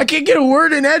 Yeah. I can't get a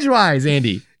word in edgewise,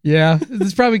 Andy. Yeah,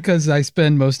 it's probably because I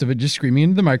spend most of it just screaming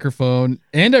into the microphone,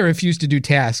 and I refuse to do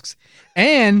tasks.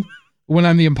 And when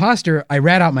I'm the imposter, I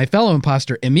rat out my fellow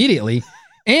imposter immediately,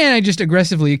 and I just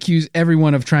aggressively accuse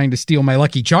everyone of trying to steal my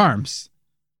Lucky Charms.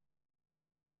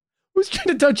 Who's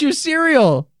trying to touch your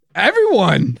cereal?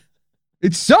 Everyone.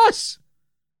 It's sus.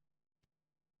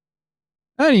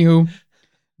 Anywho,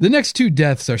 the next two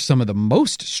deaths are some of the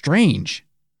most strange.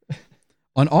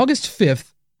 On August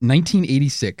 5th,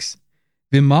 1986,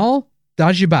 Vimal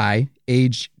Dajibai,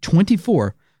 aged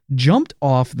 24, jumped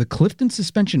off the Clifton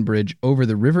Suspension Bridge over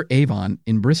the River Avon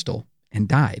in Bristol and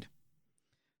died.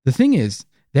 The thing is,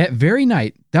 that very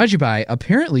night, Dajibai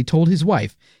apparently told his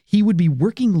wife he would be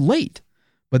working late,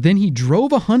 but then he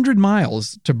drove 100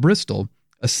 miles to Bristol,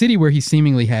 a city where he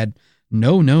seemingly had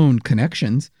no known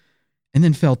connections, and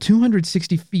then fell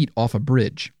 260 feet off a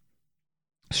bridge.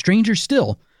 Stranger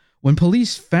still, when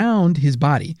police found his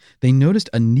body, they noticed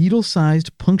a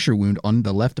needle-sized puncture wound on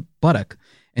the left buttock,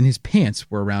 and his pants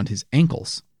were around his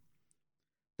ankles.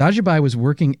 Dajibai was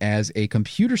working as a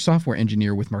computer software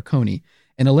engineer with Marconi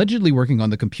and allegedly working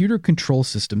on the computer control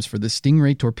systems for the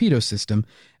Stingray torpedo system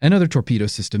and other torpedo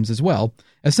systems as well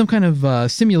as some kind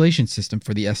of simulation system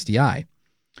for the SDI.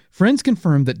 Friends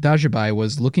confirmed that Dajibai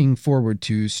was looking forward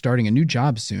to starting a new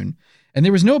job soon, and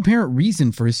there was no apparent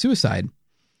reason for his suicide.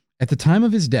 At the time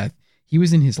of his death, he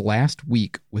was in his last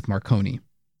week with Marconi.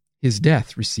 His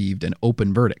death received an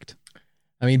open verdict.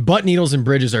 I mean, butt needles and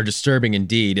bridges are disturbing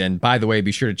indeed. And by the way,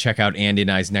 be sure to check out Andy and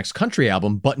I's next country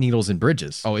album, Butt Needles and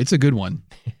Bridges. Oh, it's a good one.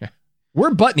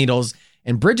 We're Butt Needles,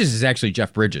 and Bridges is actually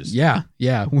Jeff Bridges. Yeah.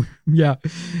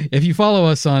 If you follow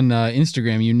us on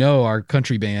Instagram, you know our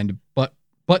country band,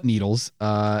 Butt Needles,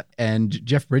 and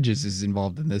Jeff Bridges is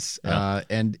involved in this. Yeah.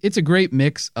 And it's a great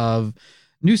mix of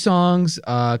new songs,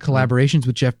 collaborations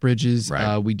with Jeff Bridges.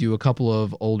 Right. We do a couple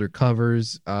of older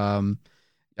covers.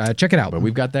 Check it out. But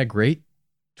we've got that great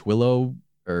Twillo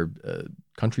or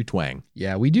country twang.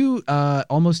 Yeah, we do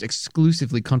almost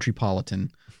exclusively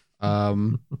countrypolitan.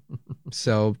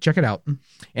 So check it out.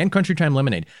 And Country Time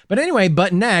Lemonade. But anyway, the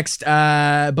next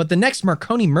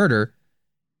Marconi murder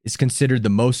is considered the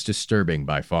most disturbing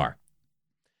by far.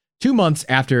 2 months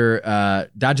after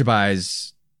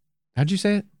Dajibai's, how'd you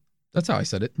say it? That's how I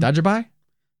said it. Dajibai?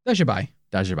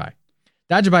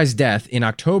 Dajibai's death in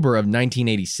October of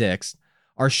 1986,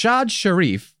 Arshad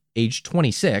Sharif, age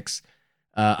 26,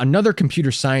 another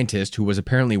computer scientist who was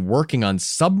apparently working on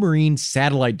submarine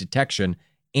satellite detection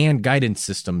and guidance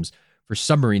systems for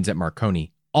submarines at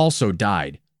Marconi, also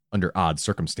died under odd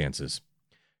circumstances.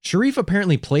 Sharif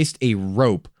apparently placed a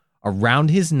rope around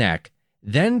his neck,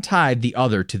 then tied the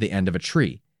other to the end of a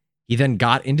tree. He then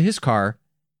got into his car,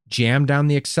 jammed down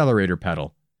the accelerator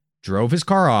pedal, drove his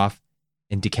car off,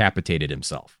 and decapitated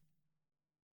himself.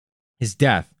 His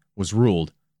death was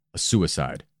ruled a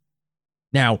suicide.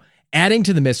 Now, adding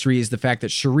to the mystery is the fact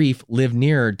that Sharif lived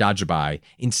near Dajibai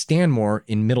in Stanmore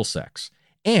in Middlesex,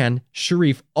 and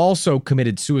Sharif also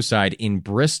committed suicide in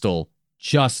Bristol,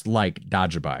 just like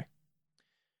Dajibai.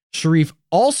 Sharif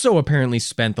also apparently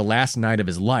spent the last night of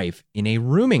his life in a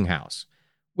rooming house,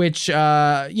 which, is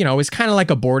kind of like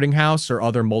a boarding house or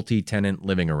other multi-tenant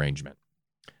living arrangement.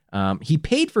 He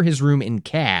paid for his room in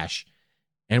cash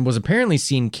and was apparently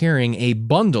seen carrying a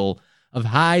bundle of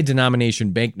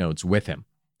high-denomination banknotes with him.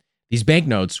 These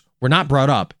banknotes were not brought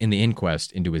up in the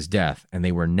inquest into his death, and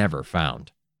they were never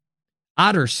found.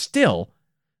 Odder still,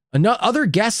 other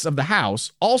guests of the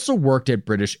house also worked at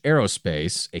British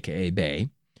Aerospace, aka BAE,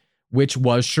 which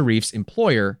was Sharif's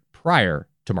employer prior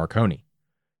to Marconi.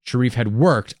 Sharif had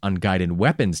worked on guided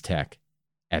weapons tech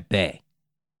at BAE.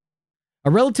 A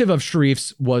relative of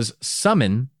Sharif's was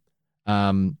summoned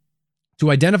to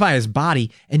identify his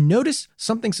body and noticed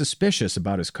something suspicious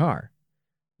about his car.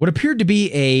 What appeared to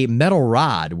be a metal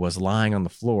rod was lying on the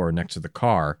floor next to the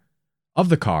car,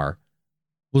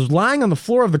 was lying on the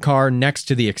floor of the car next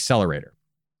to the accelerator.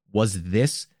 Was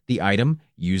this the item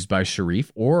used by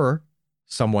Sharif or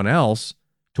someone else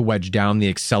to wedge down the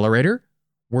accelerator?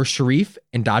 Were Sharif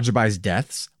and Dajabai's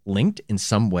deaths linked in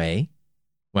some way?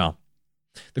 Well,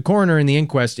 the coroner in the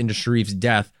inquest into Sharif's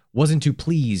death wasn't too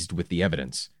pleased with the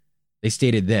evidence. They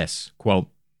stated this, quote,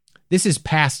 "This is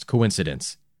past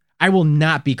coincidence. I will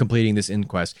not be completing this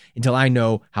inquest until I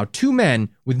know how two men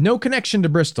with no connection to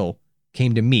Bristol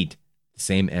came to meet the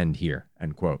same end here,"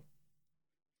 end quote.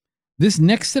 This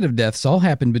next set of deaths all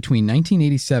happened between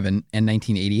 1987 and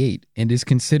 1988 and is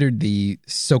considered the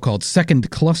so-called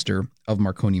second cluster of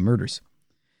Marconi murders.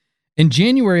 In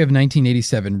January of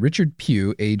 1987, Richard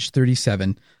Pugh, age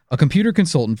 37, a computer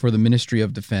consultant for the Ministry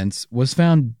of Defense, was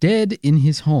found dead in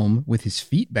his home with his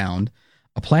feet bound,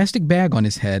 a plastic bag on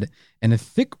his head, and a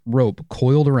thick rope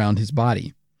coiled around his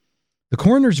body. The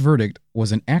coroner's verdict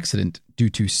was an accident due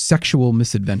to sexual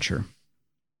misadventure.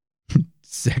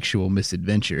 Sexual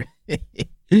misadventure.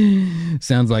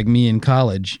 Sounds like me in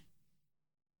college.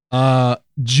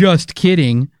 Just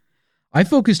kidding. I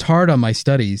focused hard on my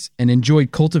studies and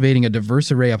enjoyed cultivating a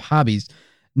diverse array of hobbies,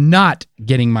 not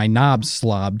getting my knobs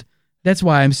slobbed. That's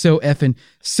why I'm so effing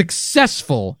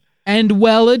successful and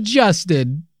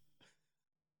well-adjusted.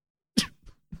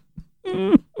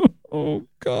 Oh,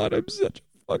 God, I'm such a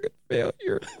fucking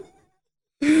failure.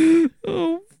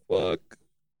 Oh, fuck.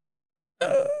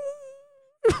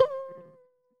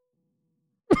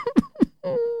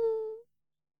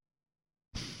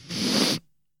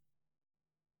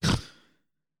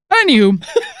 Anywho,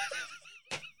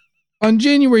 on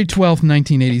January 12th,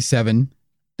 1987,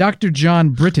 Dr. John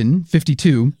Britton,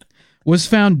 52, was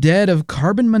found dead of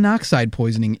carbon monoxide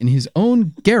poisoning in his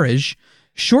own garage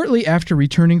shortly after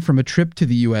returning from a trip to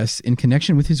the U.S. in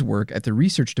connection with his work at the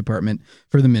research department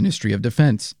for the Ministry of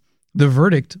Defense. The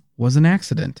verdict was an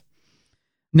accident.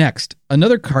 Next,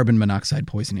 another carbon monoxide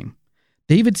poisoning.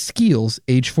 David Skeels,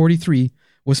 age 43,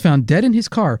 was found dead in his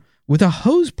car with a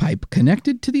hose pipe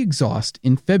connected to the exhaust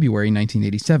in February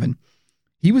 1987.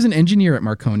 He was an engineer at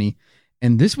Marconi,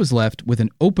 and this was left with an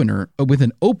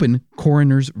open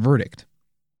coroner's verdict.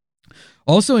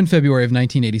 Also in February of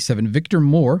 1987, Victor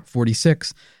Moore,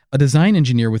 46, a design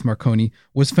engineer with Marconi,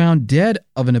 was found dead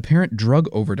of an apparent drug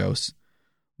overdose.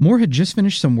 Moore had just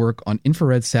finished some work on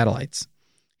infrared satellites.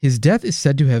 His death is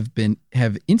said to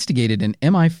have instigated an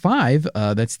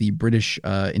MI5, that's the British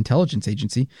intelligence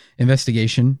agency,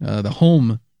 investigation, the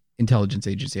home intelligence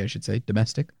agency, I should say,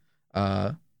 domestic.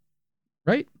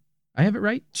 Right? I have it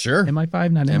right? Sure.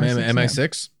 MI5, not MI6.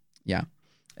 MI6? Yeah.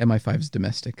 MI5 is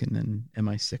domestic, and then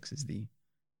MI6 is the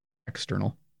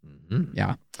external. Mm-hmm.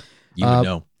 Yeah. You would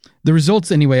know. The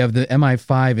results, anyway, of the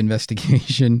MI5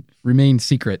 investigation remain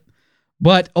secret.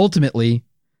 But ultimately,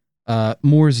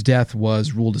 Moore's death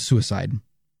was ruled a suicide.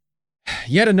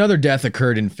 Yet another death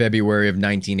occurred in February of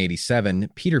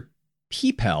 1987. Peter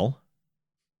Peepel,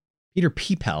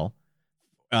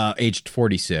 aged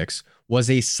 46, was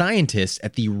a scientist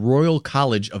at the Royal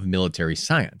College of Military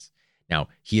Science. Now,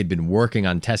 he had been working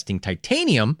on testing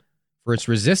titanium for its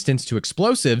resistance to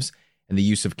explosives and the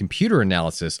use of computer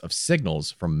analysis of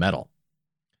signals from metal.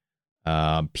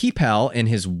 Peepel and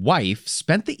his wife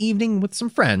spent the evening with some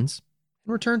friends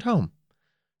and returned home.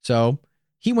 So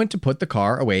he went to put the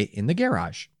car away in the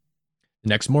garage. The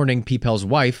next morning, Peepel's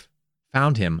wife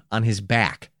found him on his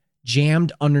back,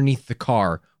 jammed underneath the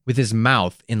car with his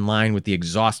mouth in line with the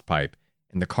exhaust pipe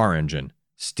and the car engine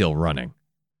still running.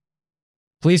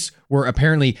 Police were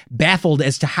apparently baffled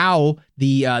as to how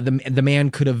the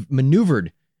man could have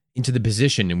maneuvered into the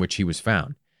position in which he was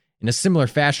found. In a similar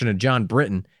fashion to John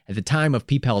Britton, at the time of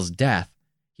Peepel's death,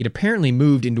 he'd apparently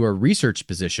moved into a research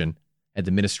position at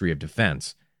the Ministry of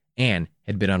Defense and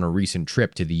had been on a recent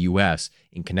trip to the U.S.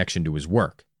 in connection to his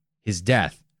work. His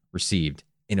death received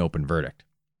an open verdict.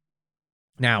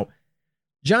 Now,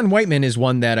 John Whiteman is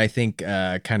one that I think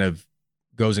kind of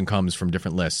goes and comes from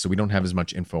different lists, so we don't have as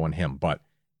much info on him, but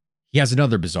he has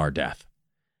another bizarre death.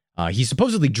 He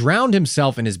supposedly drowned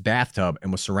himself in his bathtub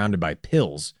and was surrounded by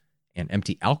pills and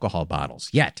empty alcohol bottles.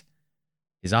 Yet,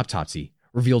 his autopsy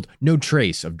revealed no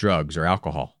trace of drugs or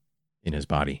alcohol in his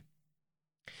body.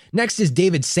 Next is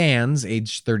David Sands,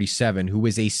 age 37, who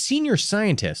is a senior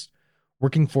scientist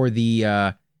working for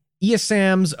the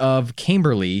ESAMs of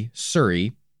Camberley,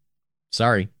 Surrey.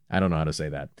 Sorry, I don't know how to say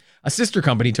that. A sister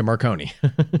company to Marconi,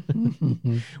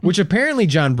 which apparently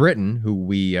John Britton, who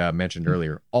we mentioned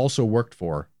earlier, also worked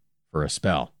for for a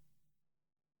spell.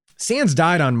 Sands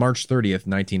died on March 30th,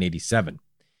 1987.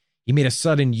 He made a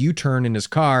sudden U-turn in his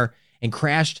car and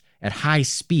crashed at high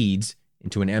speeds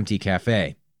into an empty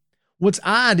cafe. What's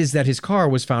odd is that his car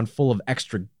was found full of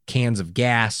extra cans of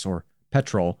gas or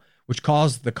petrol, which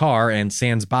caused the car and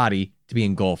Sands' body to be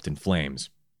engulfed in flames.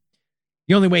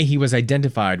 The only way he was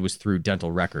identified was through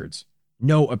dental records.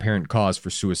 No apparent cause for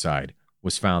suicide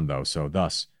was found, though, so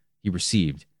thus he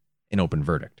received an open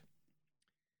verdict.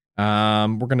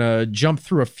 We're going to jump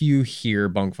through a few here,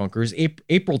 Bunk Funkers.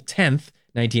 April 10th,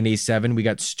 1987, we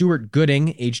got Stuart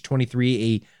Gooding, age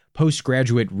 23, a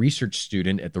postgraduate research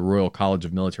student at the Royal College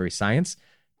of Military Science,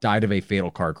 died of a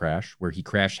fatal car crash where he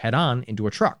crashed head-on into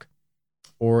a truck.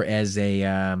 Or as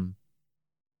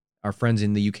our friends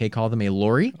in the UK call them, a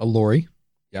lorry. A lorry,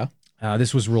 yeah.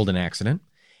 This was ruled an accident.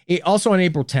 Also on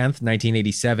April 10th,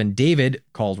 1987, David,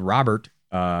 called Robert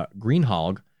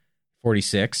Greenhalgh,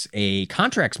 46, a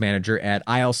contracts manager at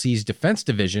ILC's Defense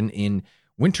Division in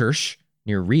Wintersh,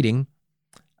 near Reading,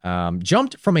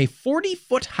 jumped from a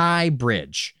 40-foot-high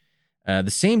bridge the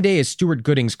same day as Stuart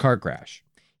Gooding's car crash.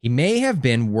 He may have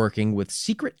been working with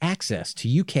secret access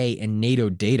to UK and NATO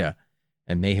data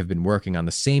and may have been working on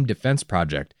the same defense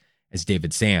project as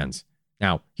David Sands.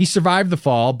 Now, he survived the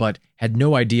fall, but had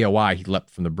no idea why he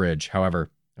leapt from the bridge. However,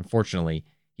 unfortunately,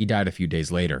 he died a few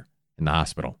days later in the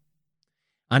hospital.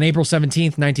 On April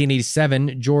 17th,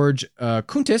 1987, George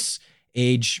Kuntis,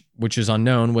 age which is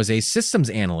unknown, was a systems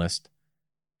analyst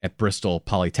at Bristol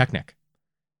Polytechnic.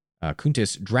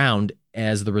 Kuntis drowned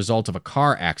as the result of a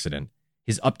car accident,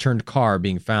 his upturned car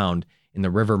being found in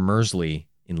the River Mersey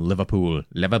in Liverpool.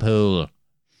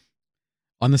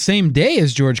 On the same day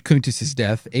as George Kuntis'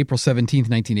 death, April 17th,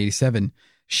 1987,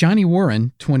 Shani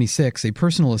Warren, 26, a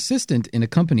personal assistant in a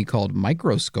company called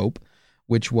Microscope,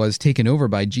 which was taken over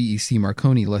by GEC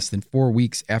Marconi less than 4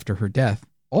 weeks after her death,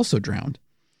 also drowned.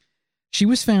 She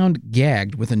was found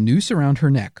gagged with a noose around her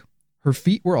neck. Her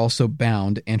feet were also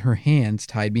bound and her hands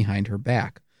tied behind her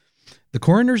back. The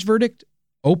coroner's verdict?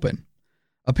 Open.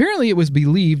 Apparently, it was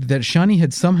believed that Shani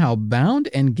had somehow bound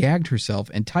and gagged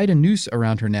herself and tied a noose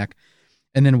around her neck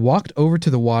and then walked over to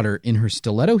the water in her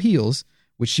stiletto heels,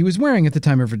 which she was wearing at the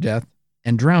time of her death,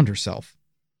 and drowned herself.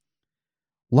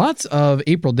 Lots of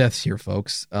April deaths here,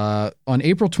 folks. On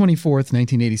April 24th,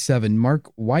 1987,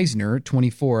 Mark Weisner,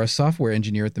 24, a software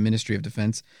engineer at the Ministry of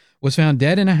Defense, was found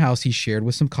dead in a house he shared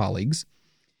with some colleagues.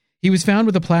 He was found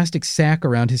with a plastic sack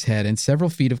around his head and several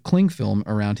feet of cling film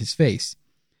around his face.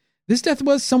 This death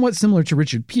was somewhat similar to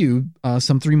Richard Pugh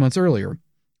some 3 months earlier.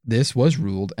 This was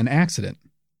ruled an accident.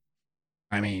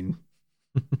 I mean,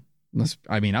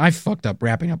 I've fucked up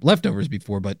wrapping up leftovers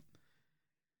before, but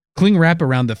cling wrap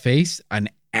around the face, an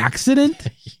accident?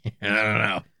 I don't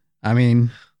know. I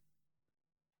mean,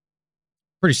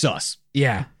 pretty sus.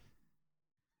 Yeah.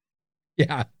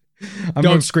 Yeah.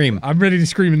 Don't scream. I'm ready to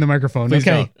scream in the microphone. Please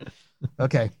okay.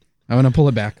 Okay. I'm going to pull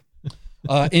it back.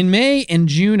 In May and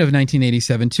June of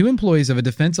 1987, 2 employees of a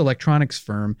defense electronics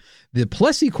firm, the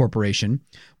Plessey Corporation,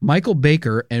 Michael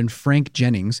Baker and Frank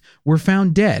Jennings, were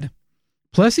found dead.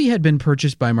 Plessey had been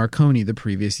purchased by Marconi the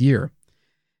previous year.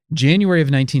 January of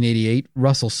 1988,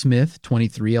 Russell Smith,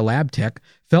 23, a lab tech,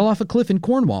 fell off a cliff in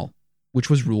Cornwall, which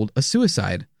was ruled a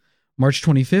suicide. March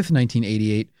 25th,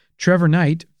 1988, Trevor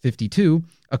Knight, 52,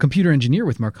 a computer engineer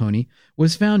with Marconi,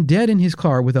 was found dead in his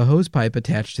car with a hose pipe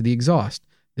attached to the exhaust.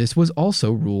 This was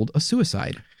also ruled a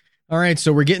suicide. All right,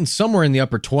 so we're getting somewhere in the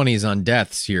upper 20s on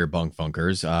deaths here, Bunk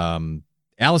Funkers.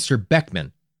 Alistair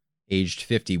Beckman, aged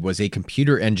 50, was a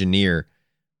computer engineer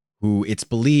who it's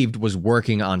believed was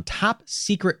working on top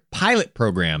secret pilot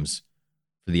programs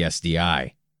for the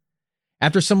SDI.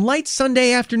 After some light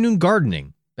Sunday afternoon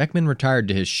gardening, Beckman retired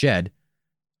to his shed,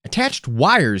 attached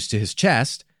wires to his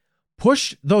chest,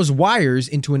 pushed those wires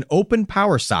into an open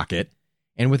power socket,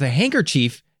 and with a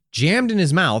handkerchief jammed in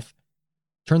his mouth,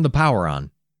 turned the power on.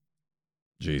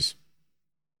 Jeez.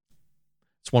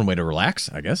 It's one way to relax,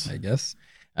 I guess.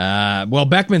 Well,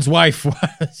 Beckman's wife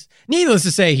was, needless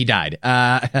to say, he died.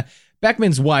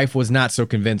 Beckman's wife was not so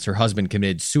convinced her husband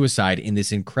committed suicide in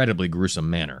this incredibly gruesome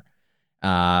manner.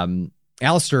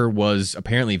 Alistair was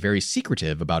apparently very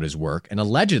secretive about his work, and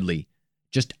allegedly,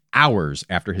 just hours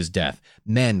after his death,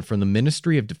 men from the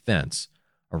Ministry of Defense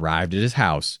arrived at his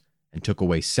house and took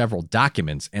away several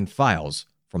documents and files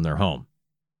from their home.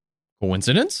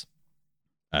 Coincidence?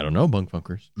 I don't know, Bunk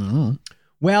Funkers. Mm-hmm.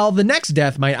 Well, the next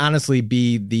death might honestly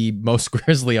be the most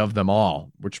grisly of them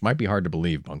all, which might be hard to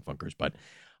believe, Bunk Funkers. But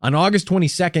on August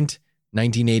 22nd,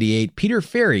 1988, Peter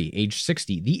Ferry, age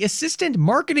 60, the assistant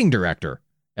marketing director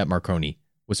at Marconi,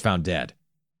 was found dead.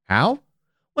 How?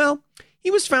 Well,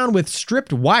 he was found with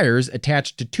stripped wires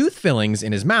attached to tooth fillings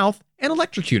in his mouth and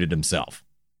electrocuted himself.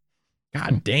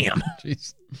 God damn.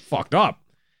 Jeez. Fucked up.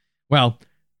 Well,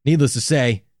 needless to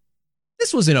say,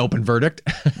 this was an open verdict.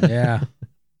 Yeah.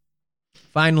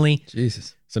 Finally,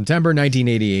 Jesus. September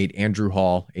 1988, Andrew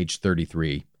Hall, age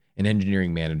 33, an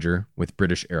engineering manager with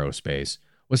British Aerospace,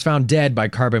 was found dead by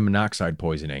carbon monoxide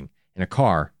poisoning in a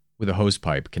car with a hose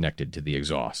pipe connected to the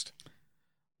exhaust.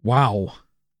 Wow.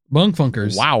 Bunk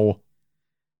funkers. Wow.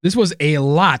 This was a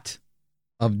lot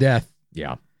of death.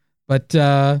 Yeah. But,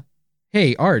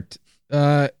 hey, Art,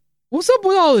 what's up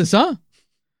with all this, huh?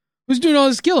 Who's doing all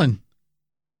this killing?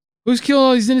 Who's killing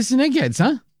all these innocent eggheads,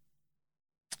 huh?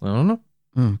 I don't know.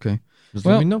 Oh, okay. Just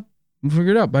Well, let me know. We'll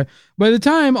figure it out. By the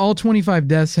time all 25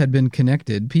 deaths had been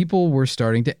connected, people were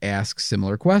starting to ask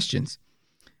similar questions.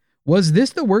 Was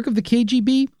this the work of the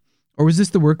KGB? Or was this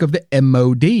the work of the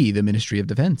MOD, the Ministry of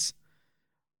Defense?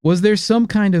 Was there some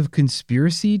kind of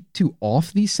conspiracy to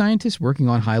off these scientists working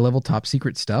on high-level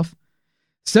top-secret stuff?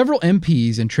 Several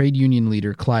MPs and trade union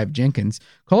leader Clive Jenkins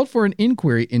called for an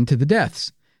inquiry into the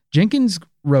deaths. Jenkins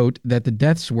wrote that the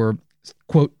deaths were,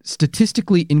 quote,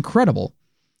 statistically incredible,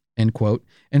 end quote,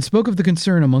 and spoke of the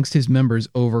concern amongst his members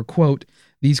over, quote,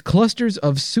 these clusters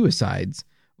of suicides,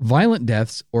 violent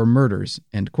deaths, or murders,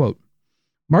 end quote.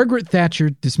 Margaret Thatcher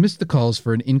dismissed the calls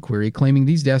for an inquiry, claiming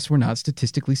these deaths were not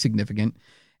statistically significant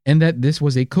and that this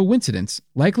was a coincidence,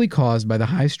 likely caused by the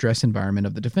high-stress environment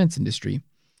of the defense industry.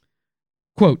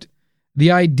 Quote,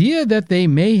 the idea that they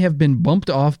may have been bumped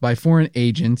off by foreign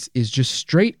agents is just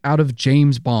straight out of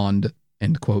James Bond,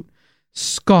 end quote,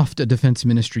 scoffed a defense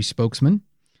ministry spokesman.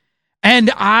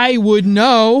 And I would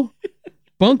know.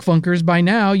 Bunk funkers, by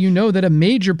now you know that a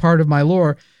major part of my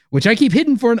lore, which I keep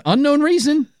hidden for an unknown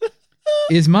reason,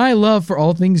 is my love for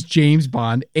all things James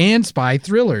Bond and spy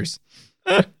thrillers.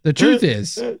 The truth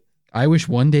is, I wish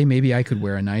one day maybe I could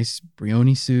wear a nice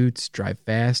Brioni suits, drive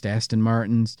fast Aston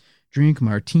Martins, drink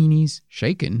martinis,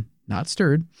 shaken, not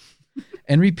stirred,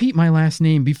 and repeat my last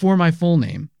name before my full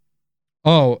name.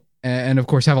 Oh, and of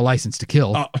course have a license to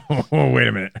kill. Oh, wait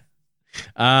a minute.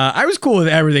 I was cool with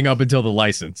everything up until the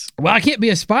license. Well, I can't be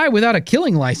a spy without a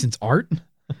killing license, Art.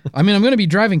 I mean, I'm going to be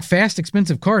driving fast,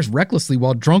 expensive cars recklessly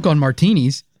while drunk on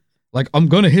martinis. Like, I'm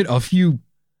going to hit a few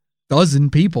dozen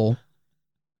people.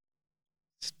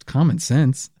 It's common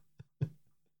sense.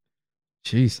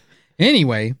 Jeez.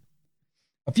 Anyway,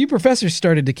 a few professors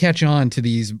started to catch on to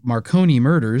these Marconi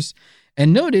murders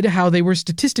and noted how they were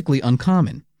statistically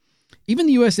uncommon. Even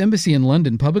the U.S. Embassy in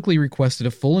London publicly requested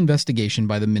a full investigation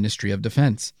by the Ministry of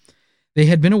Defense. They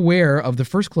had been aware of the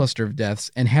first cluster of deaths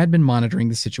and had been monitoring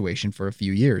the situation for a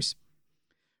few years.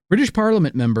 British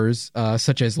Parliament members,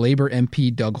 such as Labour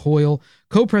MP Doug Hoyle,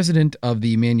 co-president of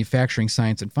the Manufacturing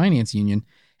Science and Finance Union,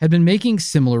 had been making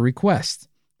similar requests,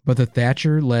 but the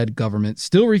Thatcher-led government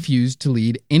still refused to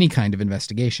lead any kind of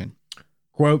investigation.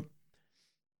 Quote,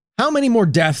 how many more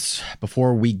deaths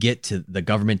before we get to the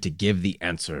government to give the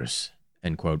answers?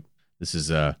 End quote. This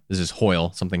is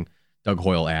Hoyle, something Doug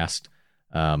Hoyle asked.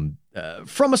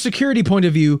 From a security point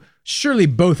of view, surely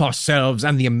both ourselves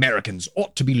and the Americans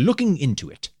ought to be looking into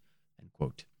it. End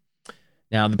quote.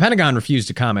 Now, the Pentagon refused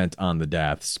to comment on the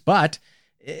deaths, but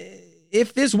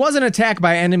if this was an attack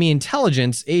by enemy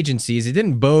intelligence agencies, it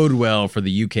didn't bode well for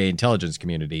the UK intelligence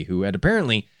community, who had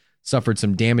apparently suffered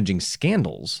some damaging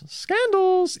scandals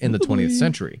in the 20th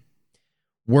century.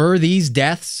 Were these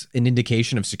deaths an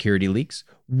indication of security leaks?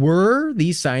 Were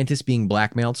these scientists being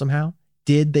blackmailed somehow?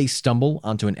 Did they stumble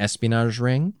onto an espionage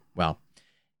ring? Well,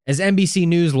 as NBC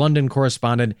News London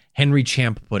correspondent Henry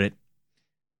Champ put it,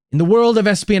 in the world of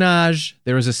espionage,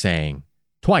 there is a saying,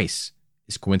 twice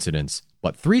is coincidence,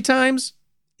 but 3 times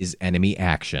is enemy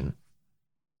action.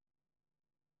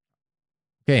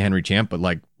 Okay, Henry Champ, but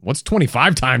like, what's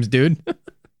 25 times, dude?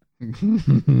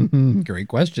 Great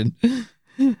question.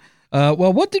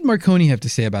 Well, what did Marconi have to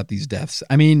say about these deaths?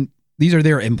 I mean, these are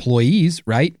their employees,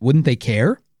 right? Wouldn't they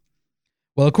care?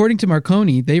 Well, according to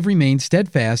Marconi, they've remained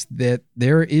steadfast that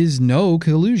there is no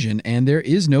collusion and there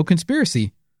is no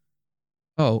conspiracy.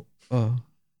 Oh,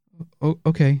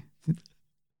 okay.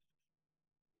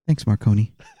 Thanks,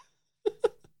 Marconi.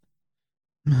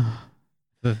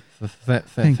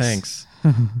 Thanks.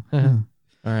 All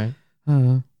right.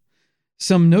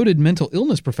 Some noted mental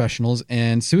illness professionals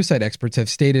and suicide experts have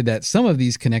stated that some of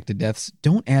these connected deaths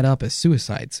don't add up as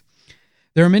suicides.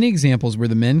 There are many examples where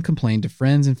the men complained to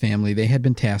friends and family they had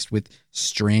been tasked with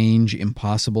strange,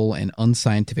 impossible, and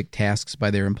unscientific tasks by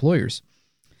their employers.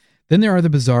 Then there are the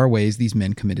bizarre ways these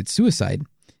men committed suicide.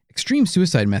 Extreme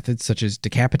suicide methods, such as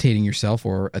decapitating yourself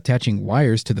or attaching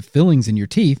wires to the fillings in your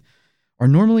teeth, are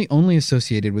normally only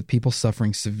associated with people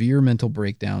suffering severe mental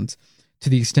breakdowns to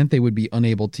the extent they would be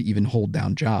unable to even hold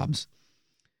down jobs.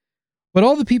 But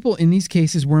all the people in these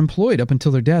cases were employed up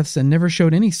until their deaths and never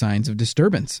showed any signs of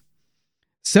disturbance.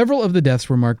 Several of the deaths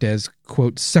were marked as,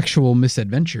 quote, sexual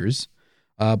misadventures,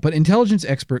 but intelligence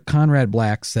expert Conrad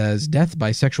Black says death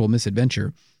by sexual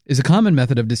misadventure is a common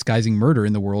method of disguising murder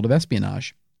in the world of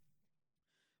espionage.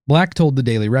 Black told the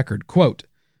Daily Record, quote,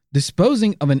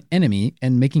 disposing of an enemy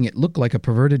and making it look like a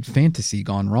perverted fantasy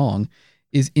gone wrong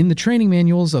is in the training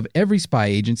manuals of every spy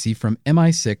agency from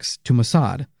MI6 to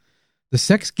Mossad. The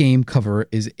sex game cover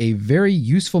is a very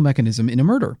useful mechanism in a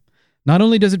murder. Not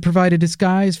only does it provide a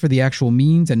disguise for the actual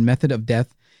means and method of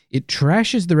death, it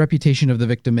trashes the reputation of the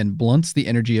victim and blunts the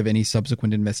energy of any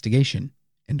subsequent investigation.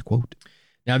 End quote.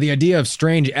 Now, the idea of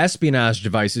strange espionage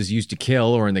devices used to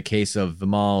kill, or in the case of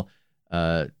Vimal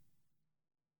Dajabai,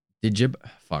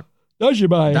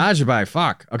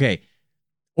 fuck. Okay.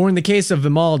 Or in the case of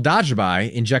Vimal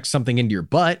Dajabai, inject something into your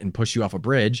butt and push you off a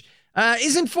bridge,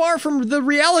 isn't far from the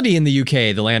reality in the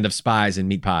UK, the land of spies and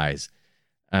meat pies.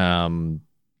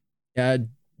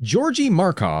 Georgy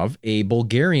Markov, a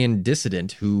Bulgarian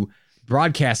dissident who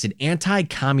broadcasted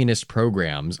anti-communist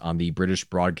programs on the British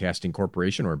Broadcasting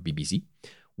Corporation, or BBC,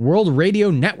 World Radio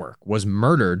Network, was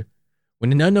murdered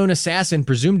when an unknown assassin,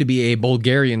 presumed to be a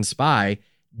Bulgarian spy,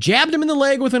 jabbed him in the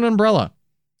leg with an umbrella.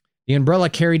 The umbrella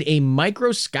carried a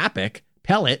microscopic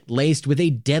pellet laced with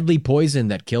a deadly poison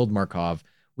that killed Markov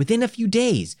within a few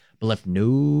days, but left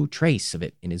no trace of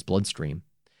it in his bloodstream.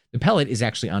 The pellet is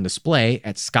actually on display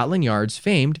at Scotland Yard's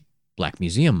famed Black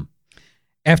Museum.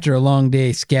 After a long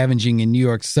day scavenging in New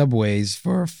York subways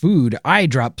for food, I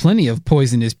dropped plenty of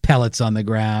poisonous pellets on the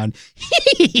ground.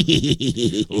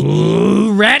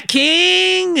 Ooh, Rat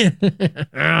King! Look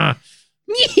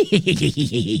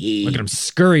at him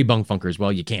scurry, bunkfunkers.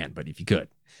 Well, you can't, but if you could.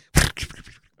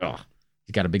 Oh,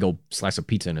 he's got a big old slice of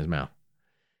pizza in his mouth.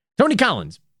 Tony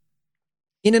Collins,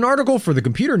 in an article for the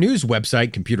computer news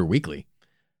website Computer Weekly,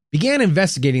 began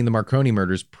investigating the Marconi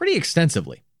murders pretty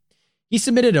extensively. He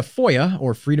submitted a FOIA,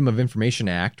 or Freedom of Information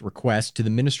Act, request to the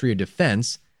Ministry of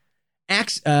Defense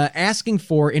asking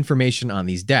for information on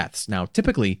these deaths. Now,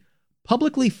 typically,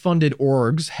 publicly funded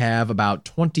orgs have about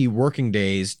 20 working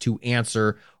days to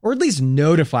answer or at least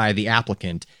notify the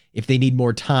applicant if they need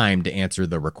more time to answer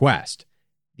the request.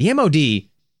 The MOD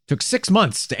took 6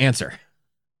 months to answer.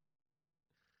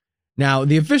 Now,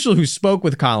 the official who spoke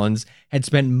with Collins had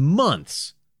spent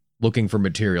months looking for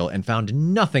material and found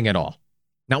nothing at all.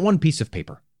 Not one piece of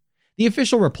paper. The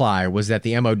official reply was that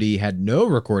the MOD had no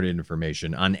recorded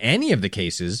information on any of the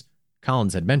cases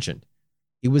Collins had mentioned.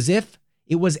 It was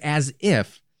as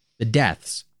if the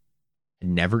deaths had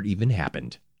never even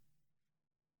happened.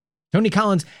 Tony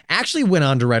Collins actually went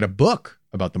on to write a book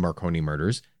about the Marconi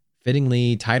murders,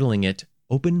 fittingly titling it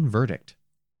Open Verdict.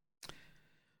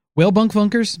 Well,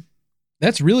 bunkfunkers,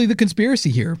 that's really the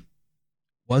conspiracy here.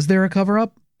 Was there a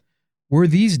cover-up? Were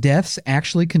these deaths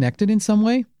actually connected in some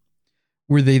way?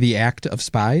 Were they the act of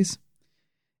spies?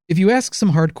 If you ask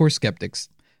some hardcore skeptics,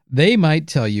 they might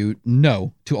tell you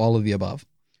no to all of the above.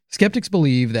 Skeptics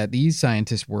believe that these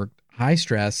scientists worked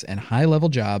high-stress and high-level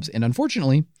jobs, and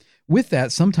unfortunately, with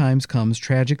that sometimes comes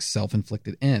tragic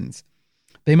self-inflicted ends.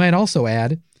 They might also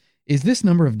add, is this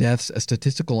number of deaths a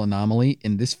statistical anomaly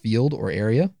in this field or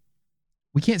area?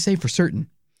 We can't say for certain.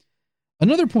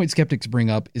 Another point skeptics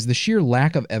bring up is the sheer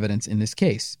lack of evidence in this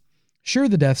case. Sure,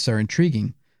 the deaths are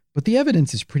intriguing, but the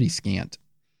evidence is pretty scant.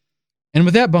 And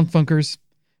with that, bunkfunkers,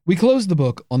 we close the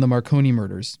book on the Marconi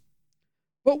murders.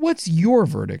 But what's your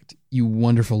verdict, you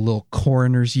wonderful little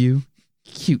coroners, you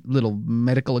cute little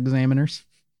medical examiners?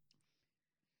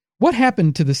 What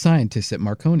happened to the scientists at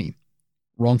Marconi?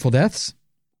 Wrongful deaths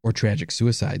or tragic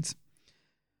suicides?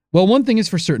 Well, one thing is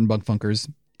for certain, bunkfunkers,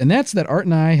 and that's that Art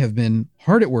and I have been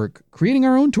hard at work creating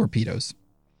our own torpedoes.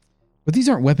 But these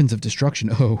aren't weapons of destruction.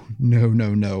 Oh,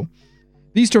 no.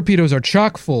 These torpedoes are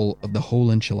chock full of the whole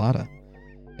enchilada.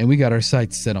 And we got our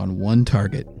sights set on one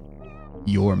target.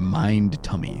 Your mind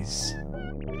tummies.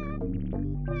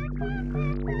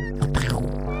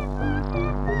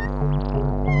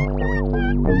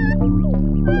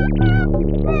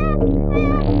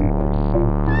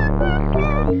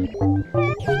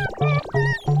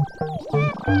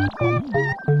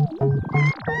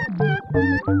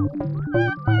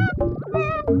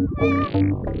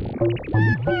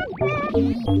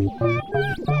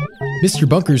 Mr.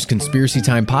 Bunker's Conspiracy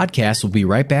Time podcast will be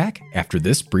right back after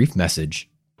this brief message.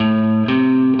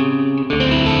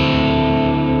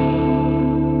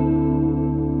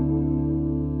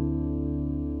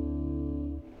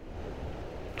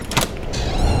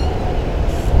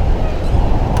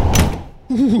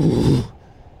 Ooh,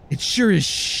 it sure is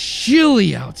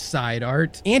chilly outside,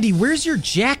 Art. Andy, where's your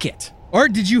jacket?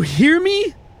 Art, did you hear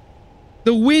me?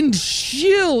 The wind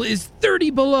chill is 30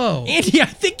 below. Andy, I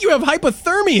think you have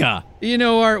hypothermia. You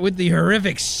know, Art, with the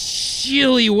horrific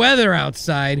chilly weather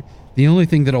outside, the only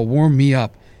thing that'll warm me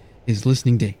up is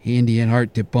listening to Andy and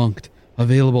Art Debunked,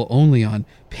 available only on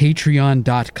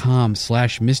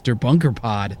patreon.com/Mr.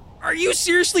 Bunkerpod. Are you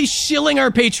seriously shilling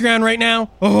our Patreon right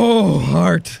now? Oh,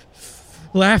 Art.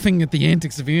 Laughing at the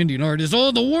antics of Andy and Art is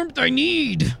all the warmth I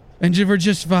need. And for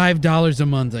just $5 a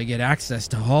month, I get access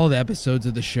to all the episodes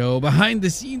of the show,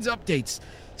 behind-the-scenes updates,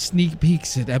 sneak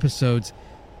peeks at episodes,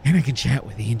 and I can chat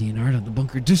with Andy and Art on the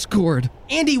Bunker Discord.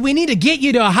 Andy, we need to get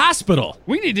you to a hospital.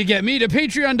 We need to get me to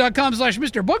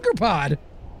patreon.com/Mr. Bunkerpod.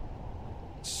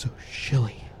 It's so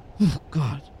chilly. Oh,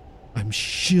 God. I'm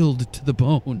chilled to the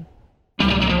bone.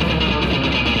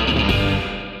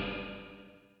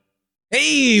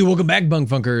 Hey, welcome back, Bunk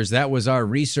Funkers. That was our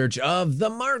research of the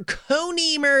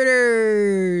Marconi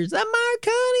murders. The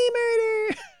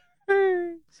Marconi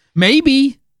murder.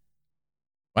 Maybe.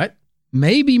 What?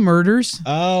 Maybe murders.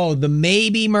 Oh, the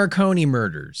maybe Marconi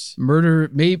murders.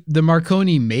 The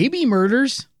Marconi maybe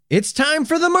murders. It's time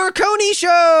for the Marconi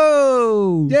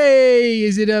Show. Yay!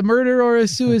 Is it a murder or a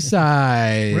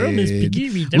suicide? Well, Miss Piggy,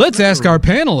 we don't Let's know. ask our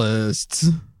panelists.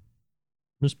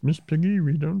 Miss Piggy,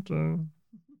 we don't know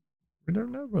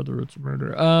whether it's a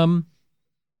murder.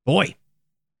 Boy,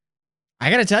 I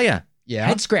gotta tell you, Yeah.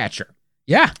 head scratcher,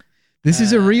 Yeah. This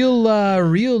is a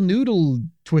real noodle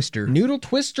twister. noodle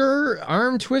twister,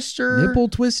 arm twister, Nipple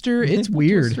twister. It's nipple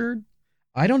weird. twister,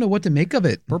 I don't know what to make of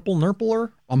it. purple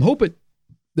nurpler. I'm hoping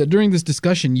that during this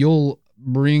discussion, you'll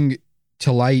bring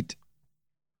to light,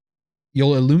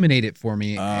 you'll illuminate it for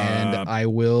me, and I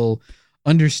will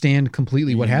understand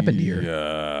completely what happened here.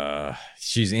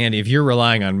 She's Andy. If you're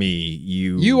relying on me,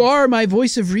 You are my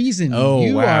voice of reason. Oh,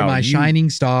 you wow. are my shining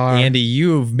star. Andy,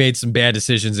 you've made some bad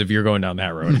decisions if you're going down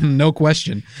that road. No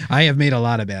question. I have made a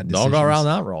lot of bad decisions. Don't go around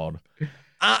that road.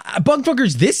 Bunk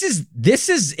Funkers, this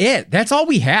is it. That's all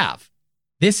we have.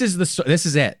 This is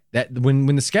it. That when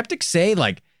the skeptics say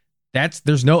like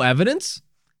there's no evidence,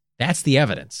 that's the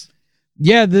evidence.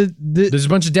 Yeah, There's a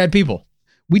bunch of dead people.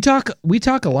 we talk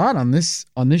a lot on this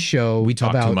show. We talk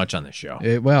about, too much on this show.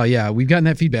 Well, yeah, we've gotten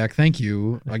that feedback. Thank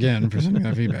you again for sending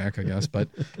that feedback, I guess. But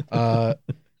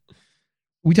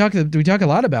we talk a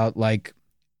lot about like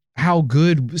how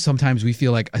good sometimes we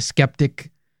feel like a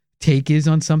skeptic take is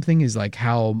on something, is like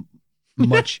how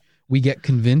much we get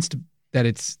convinced that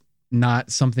it's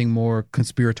not something more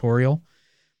conspiratorial.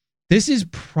 This is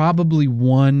probably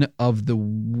one of the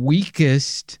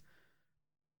weakest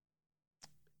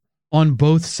on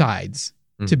both sides,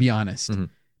 to be honest. Mhm.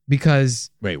 Because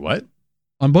Wait, what?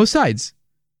 on both sides,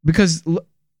 because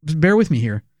bear with me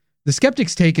here. The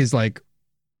skeptic's take is like,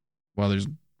 well, there's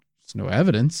no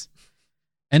evidence,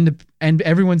 and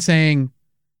everyone's saying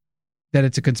that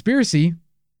it's a conspiracy.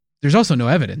 There's also no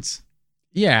evidence.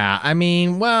 Yeah, I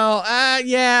mean, well,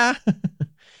 yeah.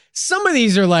 Some of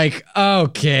these are like,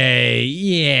 okay,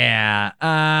 yeah.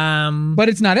 But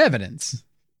it's not evidence.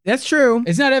 That's true.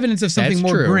 It's not evidence of something That's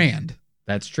more true. grand.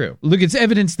 That's true. Look, it's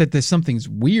evidence that there's something's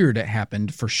weird that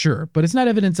happened for sure, but it's not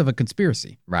evidence of a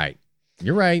conspiracy. Right.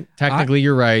 You're right. Technically,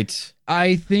 you're right.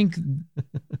 I think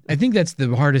that's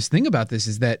the hardest thing about this,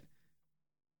 is that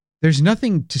there's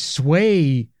nothing to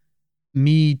sway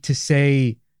me to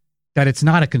say that it's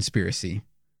not a conspiracy.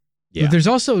 Yeah. But there's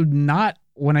also not,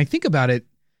 when I think about it,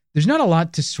 there's not a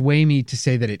lot to sway me to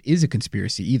say that it is a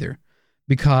conspiracy either,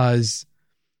 because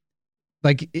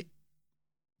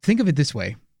think of it this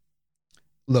way.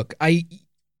 Look,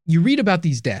 you read about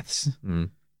these deaths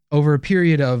over a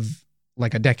period of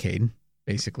like a decade,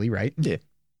 basically, right? Yeah.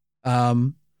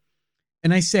 And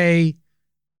I say,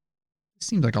 it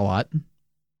seems like a lot,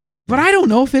 but I don't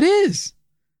know if it is.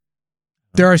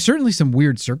 There are certainly some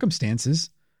weird circumstances.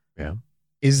 Yeah.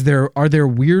 Are there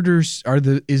weirder, is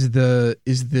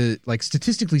the like,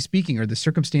 statistically speaking, are the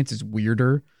circumstances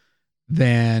weirder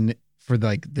than for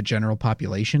like the general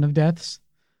population of deaths?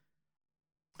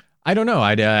 I don't know.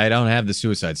 I don't have the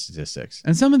suicide statistics.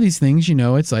 And some of these things, you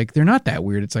know, it's like, they're not that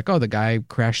weird. It's like, oh, the guy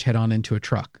crashed head on into a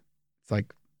truck. It's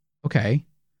like, okay,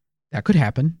 that could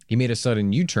happen. He made a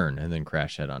sudden U-turn and then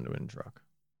crashed head onto a truck.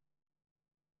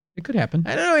 It could happen.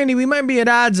 I don't know, Andy. We might be at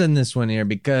odds on this one here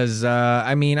because,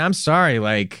 I mean, I'm sorry.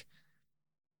 Like,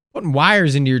 putting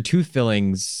wires into your tooth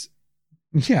fillings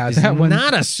Yeah, is that one.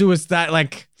 not a suicide.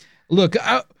 Like, Look,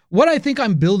 what I think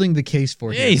I'm building the case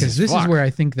for here, because Jesus this fuck. is where I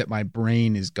think that my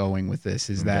brain is going with this,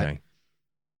 is that okay.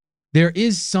 there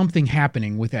is something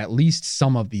happening with at least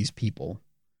some of these people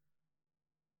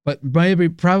but maybe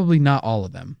probably not all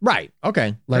of them. Right.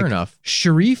 Okay. Like Fair enough.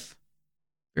 Sharif,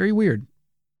 very weird.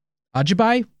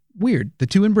 Ajibai, weird. The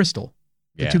two in Bristol,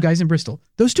 the two guys in Bristol,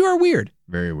 those two are weird.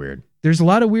 Very weird. There's a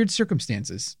lot of weird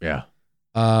circumstances. Yeah.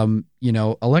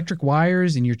 Electric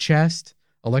wires in your chest,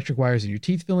 electric wires in your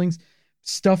teeth fillings,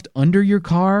 stuffed under your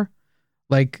car.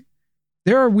 Like,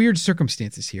 there are weird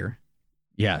circumstances here.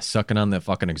 Yeah. Sucking on the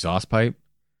fucking exhaust pipe.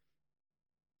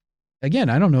 Again,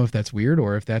 I don't know if that's weird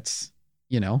or if that's,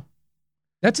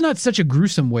 that's not such a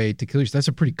gruesome way to kill yourself. That's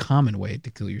a pretty common way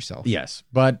to kill yourself. Yes.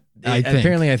 But I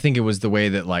think it was the way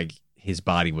that, like, his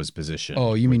body was positioned.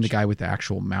 Oh, you mean the guy with the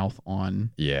actual mouth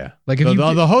on? Yeah. Like, if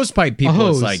the hose pipe people,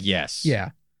 hose, it's like, yes.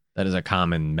 Yeah. That is a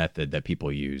common method that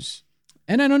people use.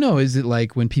 And I don't know, is it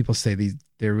like when people say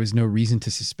there was no reason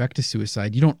to suspect a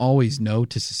suicide, you don't always know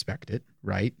to suspect it,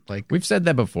 right? Like, We've said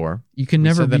that before. You can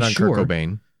never be that on sure. Kurt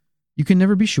Cobain. You can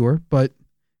never be sure, but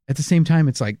at the same time,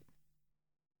 it's like,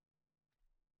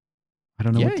 I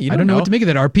don't know. Yeah, I don't know what to make of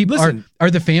that. Are people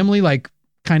are the family like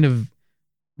kind of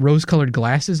rose-colored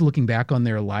glasses looking back on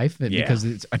their life because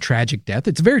it's a tragic death?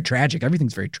 It's very tragic.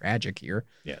 Everything's very tragic here.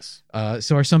 Yes.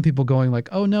 So are some people going like,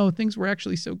 oh no, things were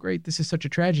actually so great. This is such a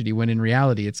tragedy. When in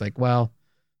reality, it's like, well,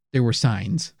 there were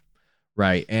signs.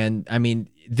 Right. And I mean,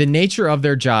 the nature of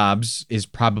their jobs is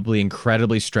probably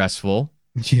incredibly stressful.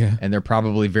 Yeah. And they're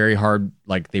probably very hard.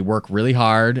 Like, they work really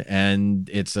hard and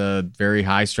it's a very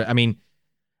high stress. I mean,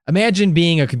 imagine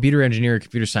being a computer engineer or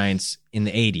computer science in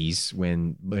the 80s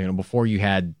when, before you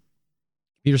had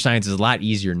computer science is a lot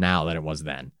easier now than it was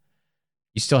then.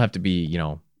 You still have to be,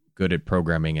 good at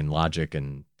programming and logic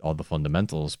and all the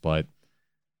fundamentals, but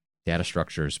data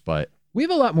structures, but we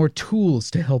have a lot more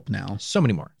tools to help now. So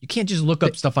many more. You can't just look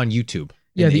up stuff on YouTube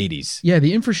in the 80s. Yeah,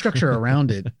 the infrastructure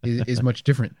around it is much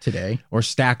different today. Or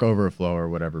Stack Overflow or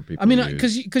whatever people use.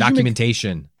 Because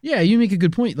documentation. You make a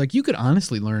good point. Like, you could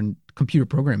honestly learn computer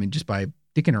programming just by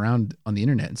dicking around on the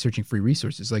internet and searching free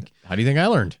resources. Like, how do you think I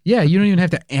learned? Yeah, you don't even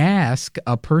have to ask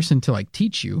a person to like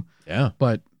teach you. Yeah.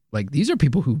 But like, these are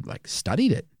people who like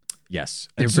studied it. Yes.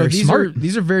 They're very smart.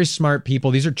 These are very smart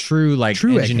people. These are true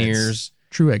engineers.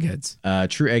 True eggheads.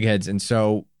 True eggheads. And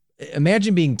so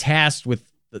imagine being tasked with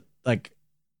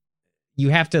you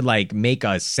have to like make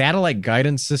a satellite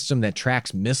guidance system that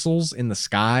tracks missiles in the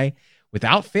sky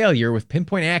without failure with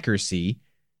pinpoint accuracy,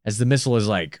 as the missile is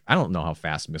like, I don't know how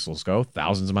fast missiles go,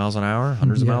 thousands of miles an hour,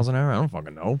 hundreds of miles an hour. I don't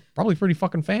fucking know. Probably pretty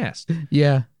fucking fast.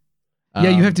 Yeah. Yeah.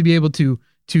 You have to be able to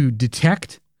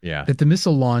detect that the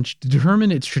missile launched,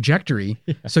 determine its trajectory.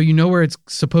 So you know where it's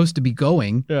supposed to be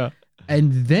going. Yeah.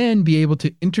 And then be able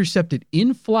to intercept it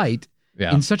in flight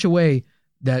in such a way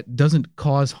that doesn't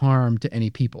cause harm to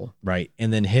any people. Right.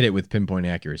 And then hit it with pinpoint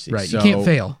accuracy. Right. So, you can't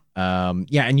fail.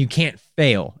 And you can't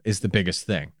fail is the biggest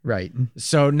thing. Right.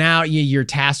 So now you're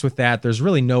tasked with that. There's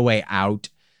really no way out.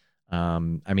 I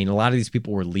mean, a lot of these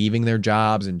people were leaving their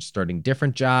jobs and starting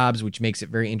different jobs, which makes it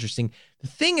very interesting. The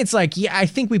thing, it's like, I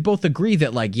think we both agree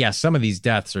that, like, some of these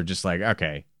deaths are just like,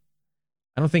 okay,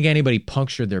 I don't think anybody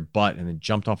punctured their butt and then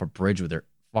jumped off a bridge with their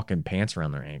fucking pants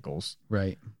around their ankles.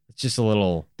 Right. It's just a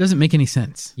little... Doesn't make any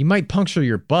sense. You might puncture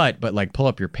your butt, but like pull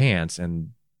up your pants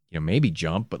and, maybe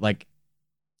jump, but like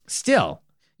still.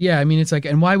 Yeah. I mean, it's like,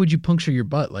 and why would you puncture your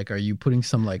butt? Like, are you putting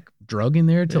some like drug in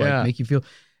there to like make you feel...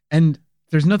 And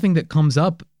there's nothing that comes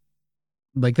up.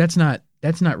 Like, that's not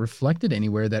reflected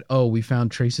anywhere that, oh, we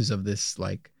found traces of this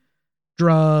like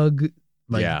drug,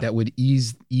 like that would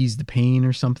ease the pain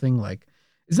or something. Like,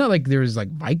 it's not like there's like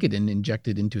Vicodin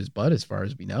injected into his butt as far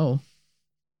as we know.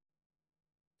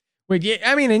 Wait, yeah,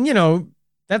 I mean, and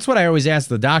that's what I always ask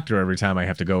the doctor every time I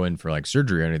have to go in for like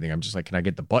surgery or anything. I'm just like, can I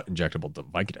get the butt injectable to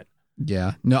Vicodin?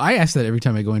 Yeah. No, I ask that every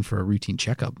time I go in for a routine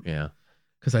checkup. Yeah.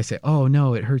 Because I say, oh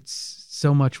no, it hurts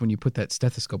so much when you put that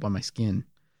stethoscope on my skin.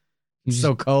 It's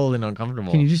so cold and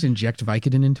uncomfortable. Can you just inject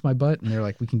Vicodin into my butt? And they're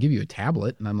like, we can give you a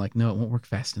tablet. And I'm like, no, it won't work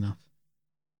fast enough.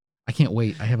 I can't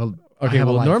wait. I have a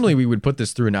normally we would put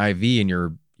this through an IV in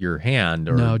your hand.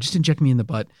 Or... No, just inject me in the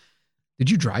butt. Did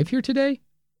you drive here today?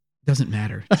 Doesn't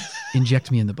matter.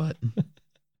 Inject me in the butt.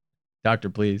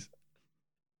 Doctor, please.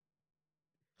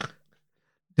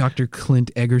 Dr.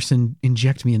 Clint Eggerson,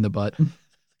 inject me in the butt.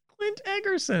 Clint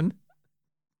Eggerson.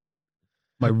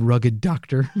 My rugged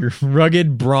doctor. Your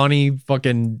rugged, brawny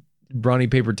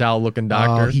paper towel looking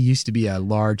doctor. Oh, he used to be a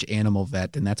large animal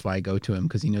vet, and that's why I go to him,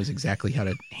 because he knows exactly how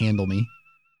to handle me.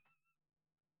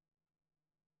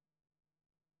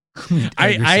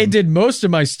 I did most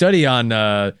of my study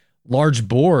on large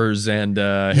boars and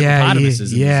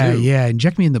hippopotamuses in the zoo. Yeah.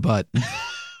 Inject me in the butt.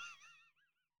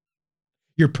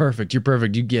 You're perfect. You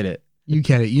get it. You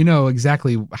get it. You know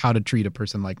exactly how to treat a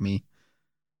person like me.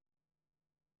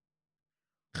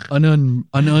 an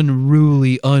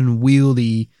unruly,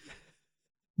 unwieldy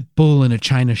bull in a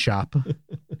china shop.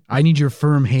 I need your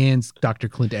firm hands, Dr.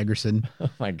 Clint Eggerson. Oh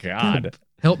my God.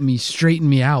 Help me straighten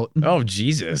me out. Oh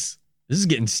Jesus. This is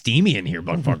getting steamy in here,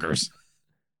 bugfuckers.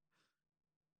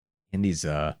 Indy's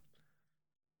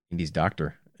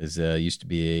doctor is used to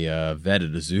be a vet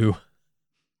at a zoo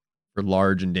for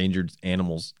large endangered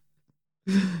animals.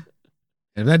 If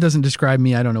that doesn't describe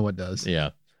me, I don't know what does. Yeah.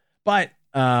 What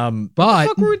the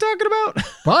fuck were we talking about?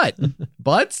 But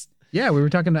Butts? yeah, we were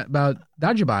talking about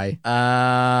Dajibai.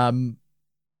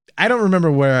 I don't remember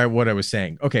what I was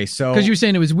saying. Okay, so Because you were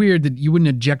saying it was weird that you wouldn't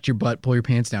eject your butt, pull your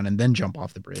pants down, and then jump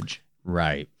off the bridge.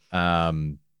 right.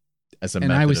 As a And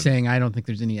method I was of- saying I don't think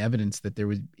there's any evidence that there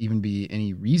would even be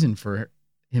any reason for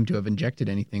him to have injected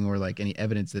anything, or like any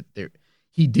evidence that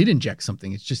he did inject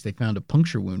something. It's just they found a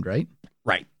puncture wound, right?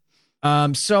 right.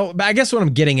 So but I guess what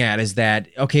I'm getting at is that,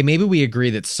 okay, maybe we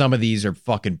agree that some of these are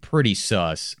fucking pretty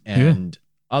sus and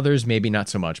others maybe not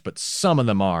so much, but some of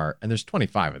them are, and there's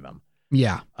 25 of them.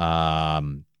 Yeah.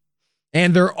 And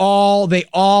they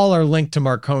all are linked to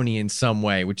Marconi in some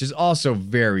way, which is also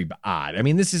very odd. I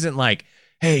mean, this isn't like,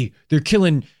 hey, they're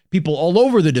killing people all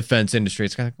over the defense industry.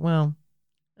 It's kind of, well,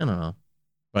 I don't know.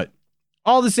 But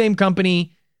all the same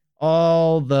company,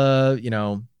 all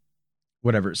the,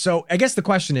 whatever. So I guess the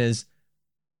question is,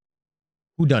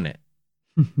 who done it?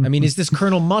 I mean, is this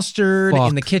Colonel Mustard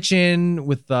in the kitchen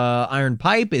with the iron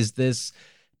pipe? Is this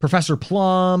Professor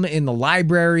Plum in the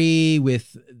library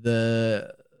with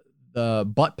the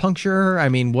butt puncture? I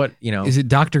mean, what, Is it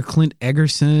Dr. Clint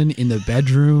Eggerson in the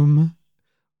bedroom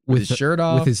with his shirt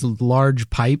off? with his large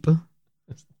pipe?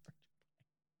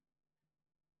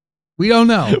 We don't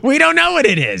know. We don't know what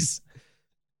it is.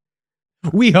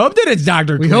 We hope that it's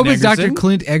Dr. We Clint hope it's Dr. Eggerson.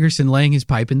 Clint Eggerson laying his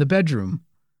pipe in the bedroom.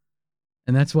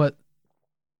 And that's what.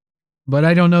 But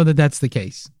I don't know that that's the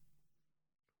case.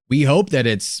 We hope that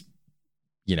it's,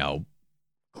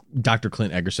 Dr.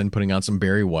 Clint Eggerson putting on some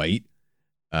Barry White,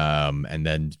 and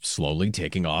then slowly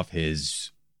taking off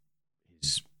his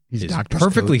doctor's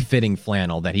perfectly coat. fitting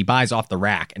flannel that he buys off the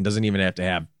rack and doesn't even have to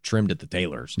have trimmed at the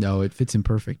tailors. No, it fits him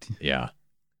perfect. Yeah.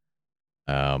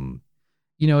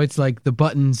 It's like the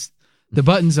buttons. The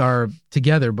buttons are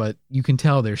together, but you can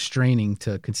tell they're straining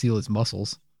to conceal his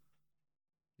muscles.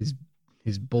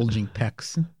 His bulging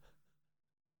pecs.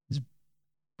 His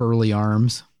burly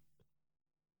arms.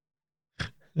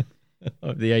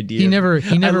 The idea. He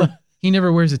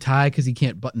never wears a tie because he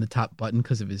can't button the top button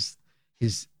because of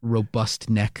his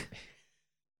robust neck.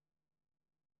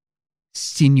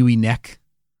 Sinewy neck.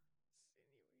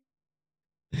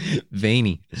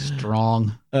 Veiny.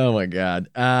 Strong. Oh my God.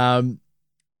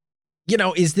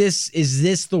 Is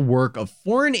this the work of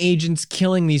foreign agents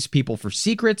killing these people for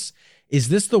secrets? Is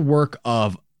this the work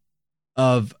of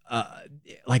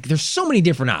there's so many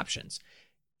different options.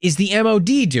 Is the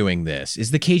MOD doing this?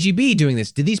 Is the KGB doing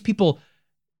this? Did these people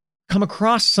come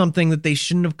across something that they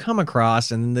shouldn't have come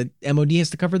across and the MOD has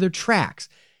to cover their tracks?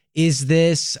 Is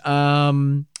this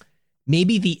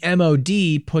maybe the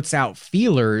MOD puts out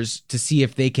feelers to see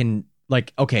if they can,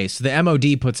 okay, so the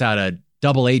MOD puts out a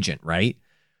double agent, right?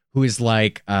 Who is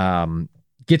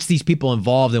gets these people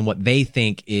involved in what they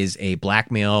think is a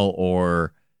blackmail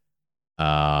or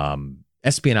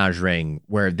espionage ring,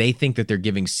 where they think that they're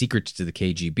giving secrets to the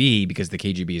KGB because the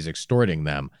KGB is extorting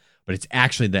them, but it's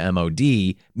actually the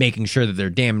MOD making sure that their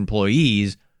damn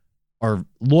employees are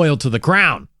loyal to the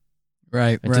crown,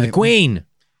 Right. and to the queen.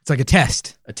 It's like a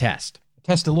test. A test. A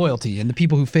test of loyalty, and the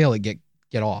people who fail it get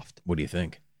offed. What do you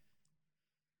think?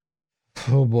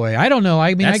 Oh boy, I don't know. I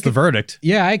mean, That's the verdict.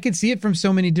 Yeah, I could see it from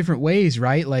so many different ways,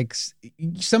 right? Like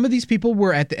some of these people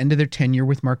were at the end of their tenure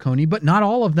with Marconi, but not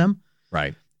all of them,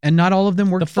 Right. and not all of them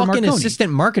worked The for fucking Marconi.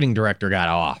 assistant marketing director got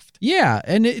offed. Yeah,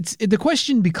 and the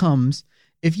question becomes,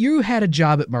 if you had a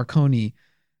job at Marconi,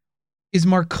 is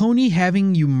Marconi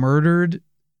having you murdered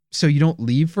so you don't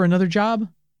leave for another job?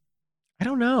 I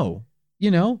don't know.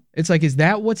 It's like, is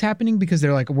that what's happening? Because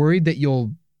they're like worried that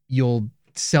you'll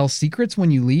sell secrets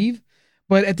when you leave.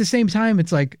 But at the same time,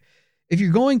 it's like, if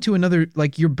you're going to another,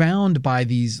 you're bound by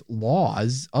these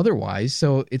laws otherwise.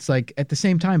 So it's like, at the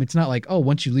same time, it's not like, oh,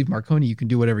 once you leave Marconi, you can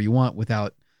do whatever you want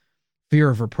without fear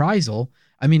of reprisal.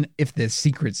 I mean, if the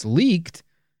secret's leaked,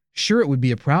 sure, it would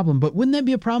be a problem. But wouldn't that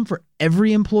be a problem for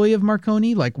every employee of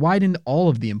Marconi? Why didn't all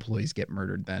of the employees get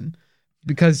murdered then?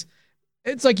 Because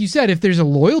it's like you said, if there's a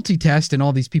loyalty test and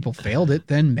all these people failed it,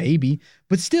 then maybe.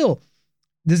 But still,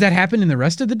 does that happen in the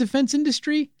rest of the defense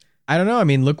industry? I don't know. I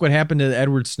mean, look what happened to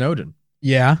Edward Snowden.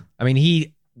 Yeah. I mean,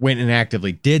 he went and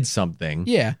actively did something.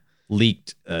 Yeah.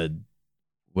 Leaked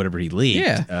whatever he leaked.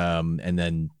 Yeah. And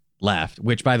then left,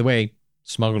 which, by the way,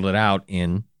 smuggled it out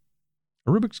in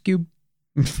a Rubik's Cube.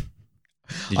 Did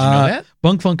you know that?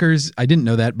 Bunk Funkers, I didn't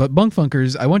know that, but Bunk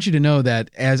Funkers, I want you to know that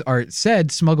as Art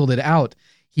said, smuggled it out,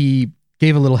 he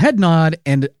gave a little head nod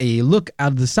and a look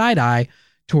out of the side eye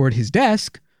toward his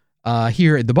desk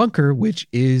here at the bunker, which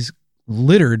is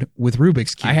littered with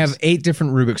Rubik's Cubes. I have 8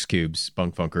 different Rubik's Cubes,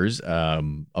 Bunk Funkers,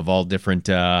 of all different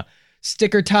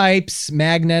sticker types,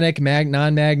 magnetic,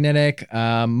 non-magnetic,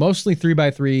 mostly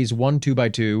 3x3s, 1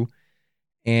 2x2.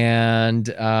 And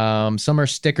some are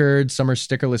stickered, some are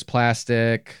stickerless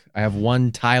plastic. I have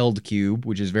 1 tiled cube,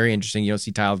 which is very interesting. You don't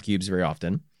see tiled cubes very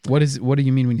often. What do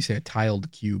you mean when you say a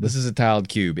tiled cube? This is a tiled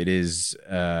cube. It is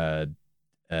these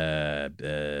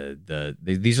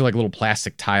are like little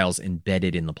plastic tiles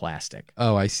embedded in the plastic.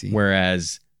 Oh, I see.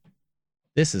 Whereas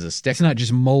this is a sticker. It's not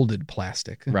just molded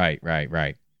plastic. Right.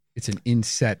 It's an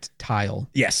inset tile.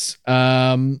 Yes.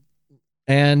 And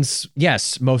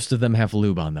yes, most of them have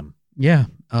lube on them. Yeah.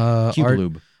 Cube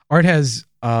lube. Art has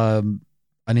an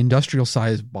industrial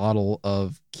sized bottle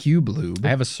of cube lube. I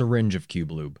have a syringe of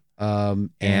cube lube.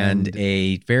 And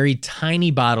a very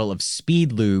tiny bottle of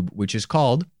speed lube, which is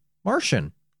called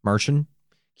Martian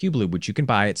Cube Lube, which you can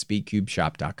buy at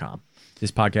speedcubeshop.com.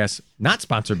 This podcast not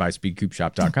sponsored by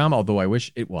speedcubeshop.com, although I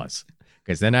wish it was,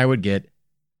 because then I would get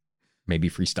maybe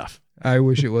free stuff. I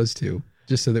wish it was too,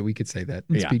 just so that we could say that.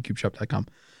 Yeah. Speedcubeshop.com.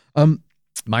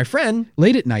 My friend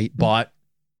Late at night bought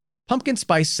pumpkin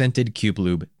spice scented cube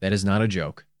lube. That is not a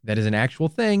joke. That is an actual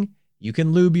thing. You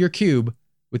can lube your cube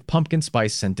with pumpkin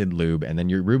spice scented lube, and then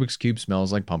your Rubik's Cube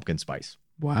smells like pumpkin spice.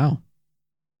 Wow.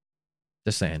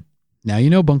 Just saying. Now you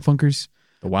know, Bunk Funkers.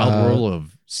 The wild world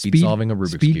of solving a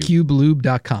Rubik's Cube.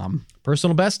 Speedcubelube.com.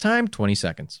 Personal best time, 20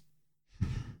 seconds.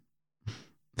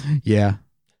 Yeah.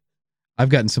 I've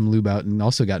gotten some lube out and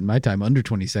also gotten my time under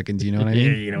 20 seconds. You know what I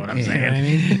mean? You know what I'm You know saying? what I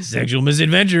mean? Sexual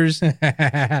misadventures.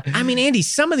 I mean, Andy,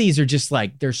 some of these are just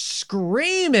like, they're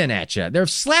screaming at you. They're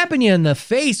slapping you in the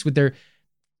face with their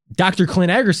Dr.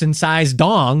 Clint Eggerson sized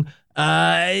dong.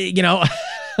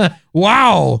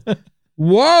 Wow.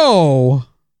 Whoa.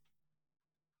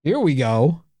 Here we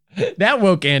go. That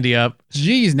woke Andy up.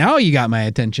 Jeez, now you got my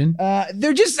attention.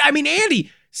 They're just, I mean, Andy,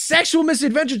 sexual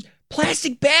misadventures,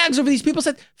 plastic bags over these people's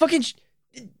heads. Fucking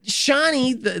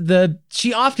Shawnee,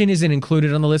 she often isn't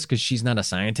included on the list because she's not a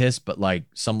scientist, but like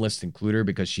some lists include her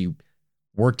because she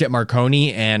worked at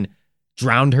Marconi and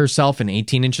drowned herself in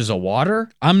 18 inches of water.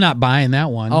 I'm not buying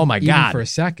that one. Oh my even God. for a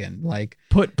second. Like,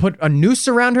 Put a noose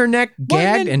around her neck,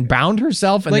 gagged, then- and bound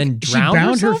herself, and like then she drowned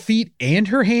bound her herself? feet and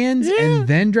her hands Yeah. and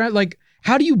then drowned. Like,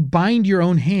 how do you bind your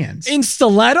own hands? In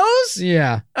stilettos?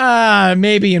 Yeah.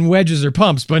 Maybe in wedges or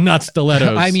pumps, but not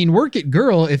stilettos. I mean, work it,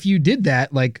 girl. If you did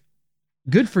that, like,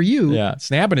 good for you. yeah,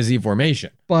 snapping a Z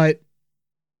formation. But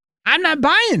I'm not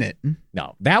buying it.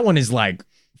 No, that one is like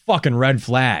fucking red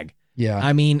flag. Yeah.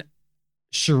 I mean,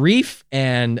 Sharif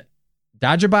and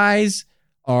Dajabais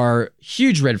are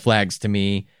huge red flags to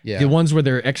me. Yeah. The ones where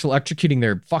they're electrocuting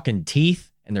their fucking teeth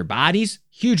and their bodies,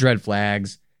 huge red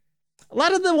flags. A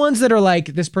lot of the ones that are like,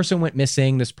 this person went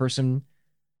missing, this person,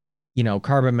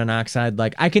 carbon monoxide.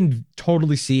 Like, I can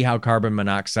totally see how carbon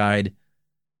monoxide,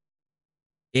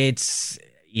 it's,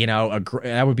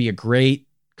 that would be a great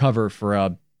cover for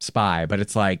a spy, but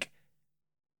it's like,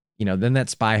 then that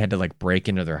spy had to like break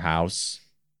into their house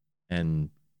and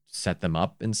set them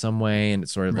up in some way. And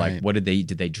it's sort of Right. like,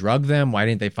 did they drug them? Why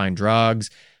didn't they find drugs?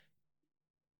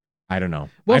 I don't know.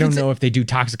 Well, I if don't it's- know if they do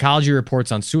toxicology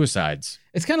reports on suicides.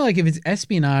 It's kind of like if it's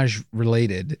espionage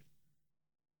related,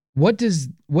 what does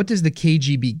the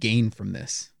KGB gain from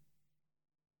this?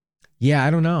 Yeah,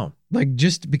 I don't know. Like,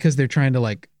 just because they're trying to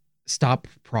like stop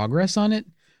progress on it,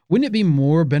 wouldn't it be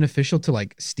more beneficial to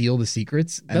like steal the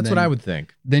secrets? And That's what then- I would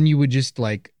think. Then you would just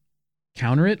like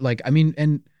counter it. Like, I mean,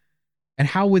 and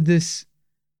how would this?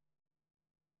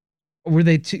 Were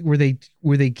they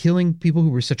killing people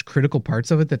who were such critical parts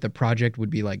of it that the project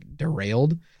would be like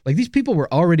derailed? Like, these people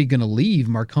were already going to leave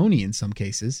Marconi in some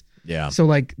cases. Yeah. So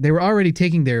like they were already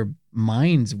taking their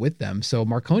minds with them. So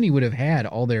Marconi would have had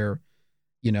all their,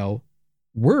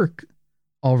 work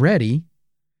already.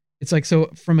 It's like, so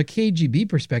from a KGB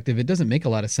perspective, it doesn't make a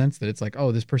lot of sense that it's like,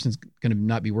 oh, this person's going to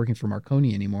not be working for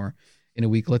Marconi anymore in a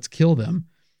week. Let's kill them.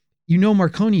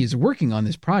 Marconi is working on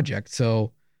this project.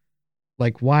 So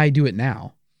like, why do it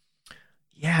now?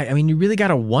 Yeah, I mean, you really got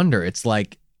to wonder. It's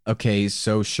like, okay,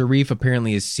 so Sharif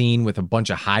apparently is seen with a bunch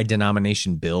of high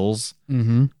denomination bills.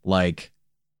 Mm-hmm. Like,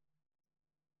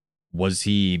 was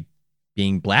he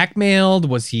being blackmailed?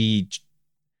 Was he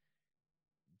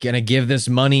going to give this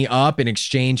money up in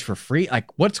exchange for free? Like,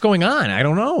 what's going on? I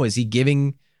don't know. Is he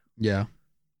giving? Yeah.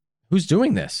 Who's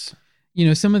doing this?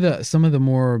 some of the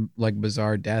more like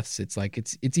bizarre deaths, it's like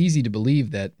it's easy to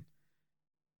believe that,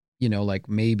 like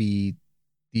maybe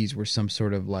these were some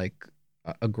sort of like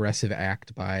aggressive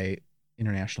act by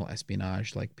international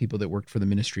espionage, like people that worked for the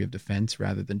Ministry of Defense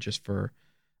rather than just for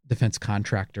defense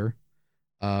contractor.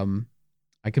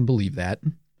 I can believe that.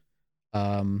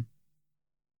 I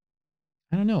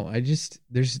don't know.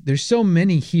 There's so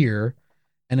many here,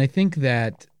 and I think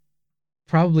that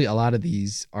probably a lot of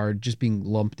these are just being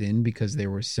lumped in because they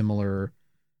were similar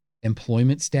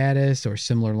employment status or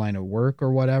similar line of work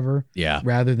or whatever. Yeah.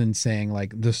 Rather than saying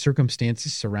like the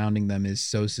circumstances surrounding them is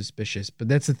so suspicious. But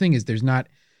that's the thing, is there's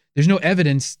no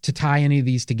evidence to tie any of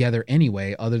these together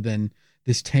anyway, other than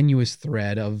this tenuous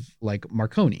thread of like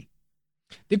Marconi.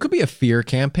 There could be a fear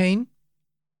campaign.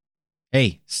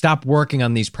 Hey, stop working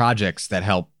on these projects that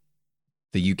help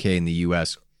the UK and the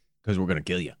US because we're going to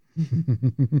kill you.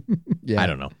 Yeah. I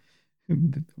don't know.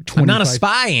 I'm not a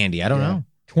spy, Andy. I don't know.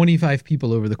 25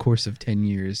 people over the course of 10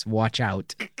 years. Watch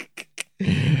out.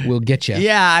 We'll get you.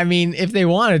 Yeah, I mean, if they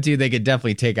wanted to, they could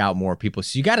definitely take out more people.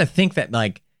 So you got to think that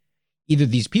like either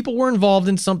these people were involved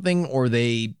in something or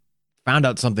they found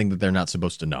out something that they're not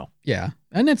supposed to know. Yeah.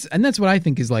 And that's what I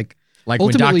think is like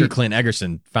when Dr. Clint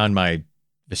Eggerson found my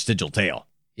vestigial tail.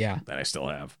 Yeah. That I still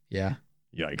have. Yeah.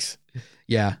 Yikes.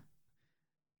 Yeah.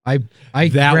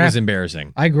 That was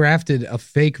embarrassing. I grafted a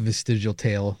fake vestigial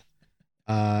tail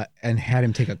and had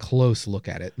him take a close look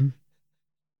at it.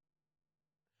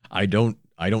 I don't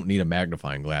need a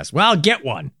magnifying glass. Well, get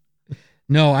one.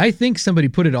 No, I think somebody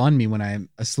put it on me when I'm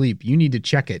asleep. You need to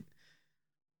check it.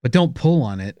 But don't pull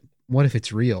on it. What if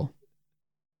it's real?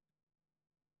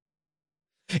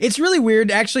 It's really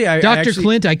weird. Actually, Dr.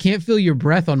 Clint, I can't feel your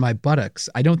breath on my buttocks.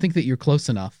 I don't think that you're close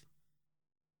enough.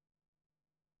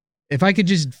 If I could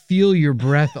just feel your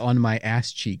breath on my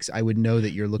ass cheeks, I would know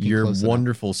that you're looking close enough. Your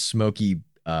wonderful, smoky,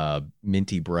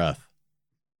 minty breath.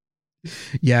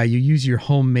 Yeah, you use your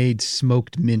homemade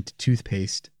smoked mint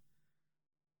toothpaste.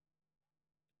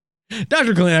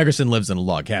 Dr. Clint Eggerson lives in a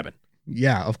log cabin.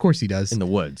 Yeah, of course he does. In the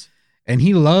woods. And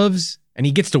he loves... And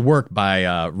he gets to work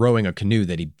by rowing a canoe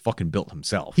that he fucking built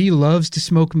himself. He loves to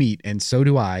smoke meat, and so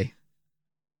do I.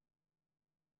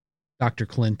 Dr.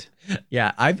 Clint.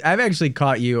 Yeah, I've actually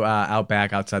caught you out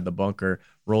back outside the bunker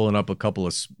rolling up a couple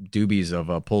of doobies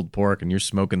of pulled pork, and you're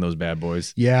smoking those bad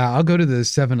boys. Yeah, I'll go to the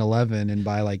 7-Eleven and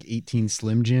buy like 18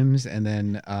 Slim Jims and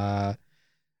then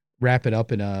wrap it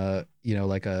up in a,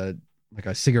 like a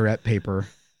cigarette paper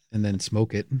and then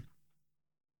smoke it.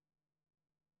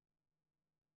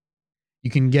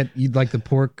 You'd like the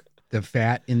pork, the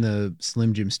fat in the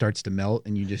Slim Jim starts to melt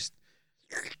and you just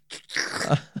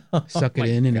suck it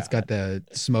in and it's got the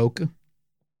smoke.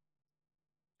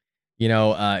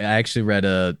 I actually read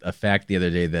a fact the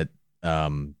other day that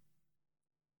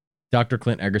Dr.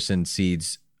 Clint Eggerson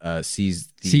sees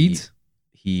seeds.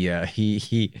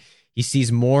 He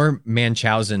sees more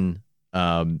Munchausen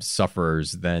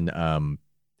sufferers than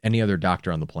any other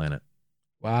doctor on the planet.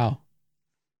 Wow.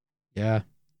 Yeah.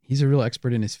 He's a real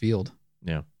expert in his field.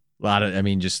 Yeah. But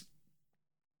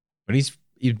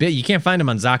you can't find him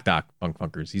on ZocDoc, Bunk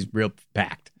Funkers. He's real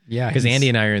packed. Yeah. Because Andy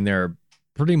and I are in there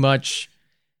pretty much.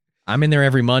 I'm in there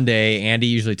every Monday. Andy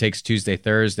usually takes Tuesday,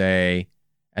 Thursday,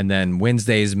 and then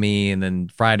Wednesday's me, and then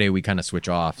Friday we kind of switch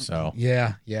off. So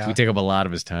yeah. So we take up a lot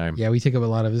of his time. Yeah, we take up a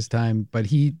lot of his time, but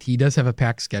he does have a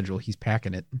packed schedule. He's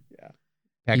packing it. Yeah.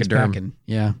 Pachyderm.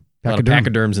 Yeah. A lot of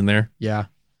pachyderms in there. Yeah.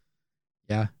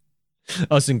 Yeah.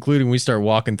 Us including, we start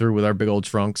walking through with our big old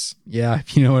trunks. Yeah,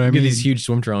 you know what I mean. Get these huge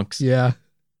swim trunks. Yeah.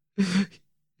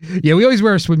 Yeah, we always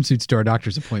wear our swimsuits to our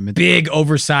doctor's appointments. Big,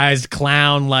 oversized,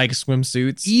 clown-like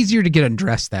swimsuits. Easier to get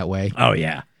undressed that way. Oh,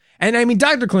 yeah. And I mean,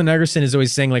 Dr. Clint Eggerson is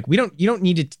always saying, like, you don't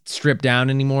need to strip down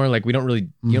anymore. Like, you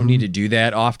don't need to do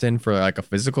that often for like a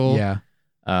physical. Yeah.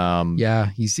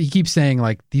 Yeah. He keeps saying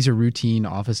like, these are routine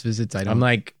office visits. I'm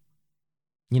like,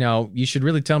 you should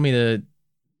really tell me to,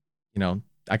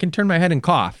 I can turn my head and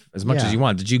cough as much as you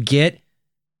want. Did you get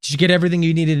everything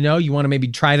you needed to know? You want to maybe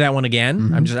try that one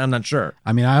again? Mm-hmm. I'm not sure.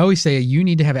 I mean, I always say you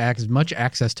need to have as much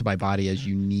access to my body as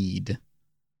you need.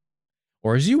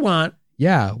 Or as you want.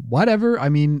 Yeah, whatever. I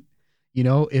mean,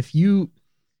 if you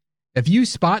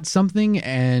spot something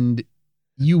and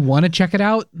you want to check it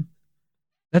out,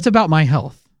 that's about my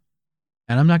health.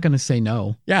 And I'm not going to say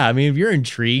no. Yeah, I mean, if you're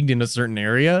intrigued in a certain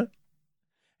area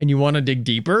and you want to dig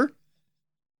deeper,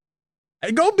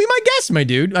 go be my guest, my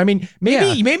dude. I mean,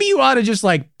 maybe you ought to just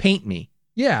like paint me.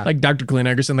 Yeah. Like Dr. Clint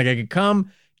Eggerson. Like I could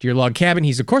come to your log cabin.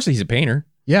 He's a painter.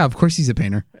 Yeah, of course he's a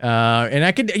painter. And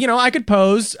I could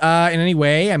pose in any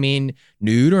way. I mean,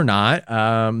 nude or not.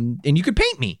 And you could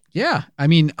paint me. Yeah. I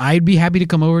mean, I'd be happy to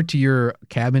come over to your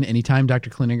cabin anytime, Dr.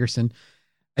 Clint Eggerson.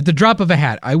 At the drop of a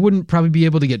hat. I wouldn't probably be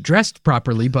able to get dressed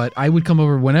properly, but I would come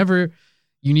over whenever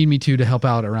you need me to help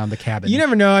out around the cabin. You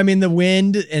never know. I mean, the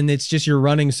wind, and it's just you're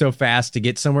running so fast to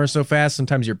get somewhere so fast.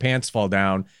 Sometimes your pants fall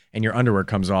down and your underwear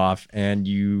comes off and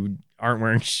you aren't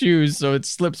wearing shoes, so it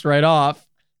slips right off.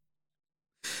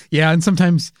 Yeah, and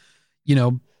sometimes, you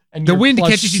know, And the your wind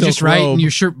plush catches you silk just right robe. and your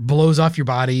shirt blows off your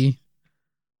body.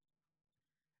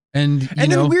 And,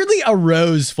 And then weirdly, a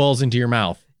rose falls into your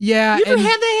mouth. yeah. You ever and,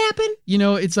 had that happen? you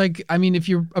know, it's like, I mean, if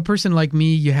you're a person like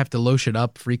me, you have to lotion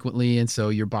up frequently. And so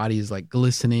your body is like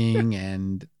glistening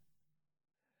and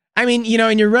I mean, you know,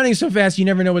 and you're running so fast, you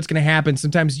never know what's going to happen.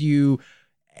 Sometimes you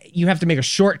have to make a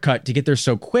shortcut to get there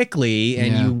so quickly,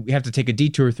 and Yeah. you have to take a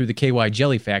detour through the KY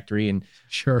jelly factory. And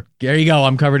sure. there you go.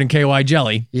 I'm covered in KY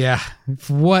jelly. Yeah.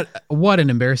 What an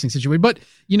embarrassing situation. But,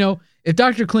 you know, if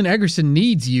Dr. Clint Eggerson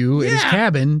needs you in his Yeah.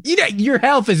 cabin, You know, your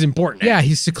health is important. yeah,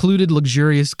 he's secluded,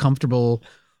 luxurious, comfortable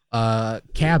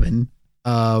cabin.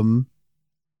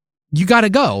 You got to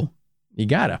go. You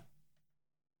gotta.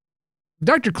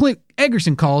 Dr. Clint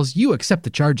Eggerson calls, you accept the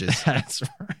charges. That's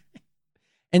right.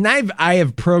 And I've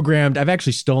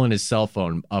actually stolen his cell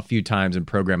phone a few times and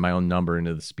programmed my own number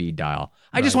into the speed dial.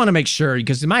 I just Right. want to make sure,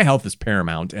 because my health is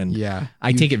paramount, and Yeah.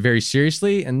 I take it very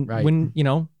seriously. And Right. when, you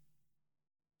know,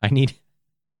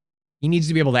 he needs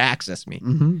to be able to access me.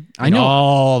 Mhm. I in know.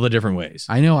 all the different ways.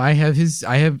 I know. I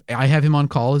have him on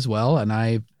call as well, and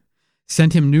I've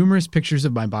sent him numerous pictures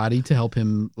of my body to help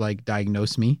him like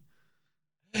diagnose me.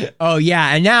 Oh yeah,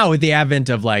 and now with the advent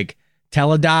of like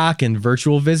teledoc and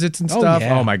virtual visits and Oh, stuff,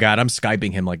 yeah. oh my god, I'm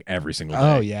Skyping him like every single day.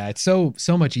 Oh yeah, it's so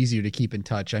much easier to keep in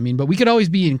touch. I mean, but we could always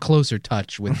be in closer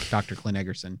touch with Dr. Clint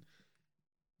Eggerson.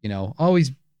 You know,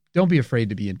 always don't be afraid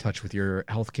to be in touch with your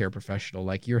healthcare professional.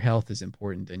 Like your health is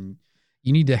important, and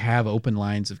you need to have open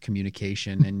lines of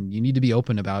communication, and you need to be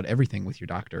open about everything with your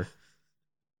doctor.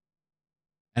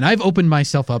 And I've opened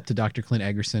myself up to Dr. Clint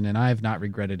Eggerson, and I have not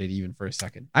regretted it even for a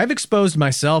second. I've exposed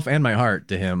myself and my heart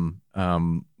to him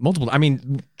multiple. I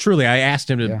mean, truly, I asked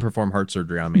him to Yeah. perform heart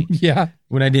surgery on me Yeah,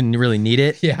 when I didn't really need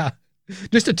it. yeah,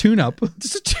 just a tune-up.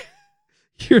 Just a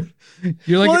You're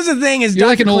like well, that's the thing is, you're Dr.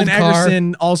 like an old Clint car.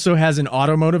 Eggerson also has an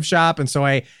automotive shop, and so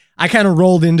I kind of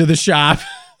rolled into the shop.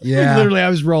 yeah, Literally, I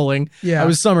was rolling. yeah. I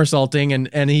was somersaulting,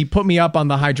 and he put me up on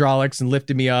the hydraulics and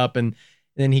lifted me up, and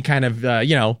then he kind of, I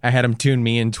had him tune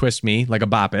me and twist me like a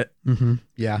bop it.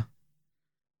 Yeah.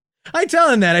 I tell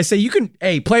him that. I say,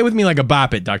 play with me like a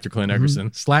bop it, Dr. Clint Eggerson.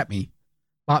 Mhm. Slap me,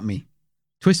 bop me,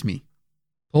 twist me,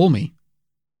 pull me.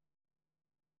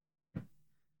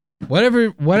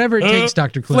 Whatever it takes,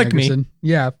 Dr. Clint flick me. Eggerson.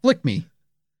 Yeah, flick me.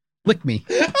 Lick me.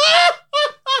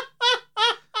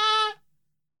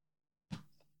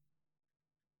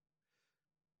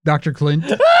 Dr. Clint.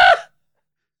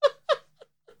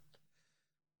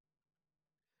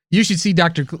 You should see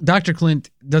Dr. Clint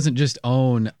doesn't just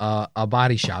own a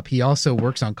body shop. He also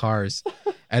works on cars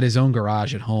at his own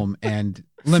garage at home. And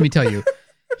let me tell you,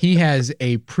 he has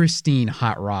a pristine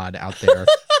hot rod out there.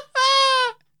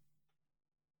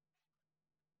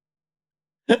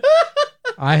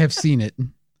 I have seen it,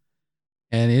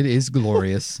 and it is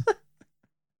glorious.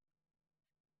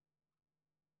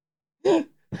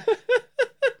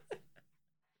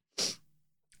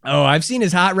 Oh, I've seen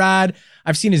his hot rod.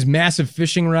 I've seen his massive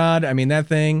fishing rod. I mean, that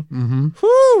thing. Mm-hmm.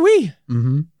 Whoo-wee.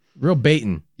 Mm-hmm. Real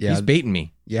baiting. Yeah. He's baiting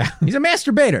me. Yeah. He's a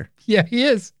masturbator. Yeah, he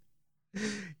is.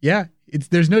 Yeah.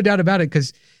 There's no doubt about it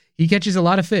because he catches a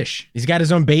lot of fish. He's got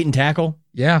his own bait and tackle.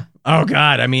 Yeah. Oh,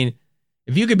 God. I mean,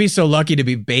 if you could be so lucky to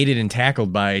be baited and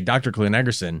tackled by Dr. Clint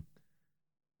Eggerson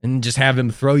and just have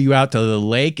him throw you out to the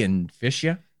lake and fish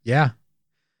you, Yeah.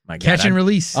 my God. Catch and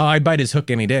release. I'd bite his hook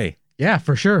any day. Yeah,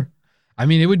 for sure. I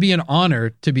mean, it would be an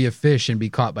honor to be a fish and be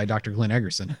caught by Dr. Clint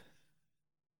Eggerson.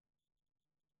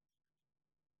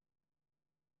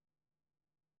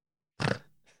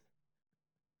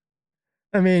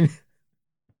 I mean,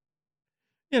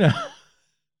 you know.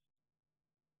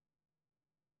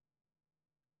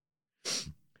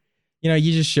 You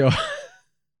just show.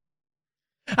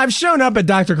 I've shown up at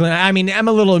Dr. Clint. I mean, I'm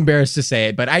a little embarrassed to say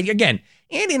it, but Andy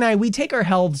and I, we take our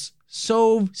healths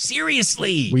so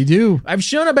seriously. We do. I've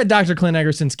shown up at Dr. Clint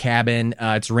Eggerson's cabin.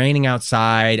 It's raining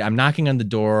outside. I'm knocking on the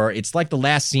door. It's like the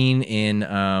last scene in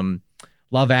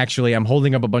Love Actually. I'm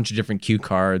holding up a bunch of different cue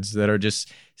cards that are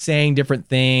just saying different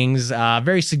things.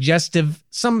 Very suggestive.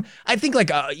 I think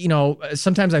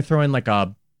sometimes I throw in like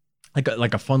a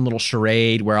fun little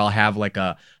charade where I'll have like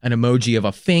an emoji of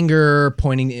a finger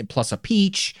pointing plus a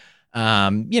peach,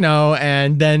 and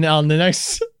then on the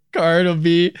next card will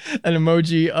be an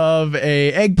emoji of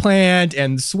a eggplant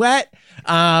and sweat.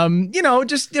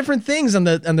 Just different things on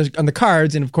the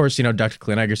cards. And of course, Dr.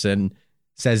 Clint Eggerson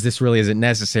says this really isn't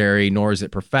necessary, nor is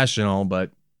it professional,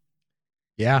 but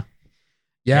Yeah.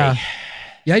 hey.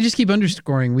 Yeah, I just keep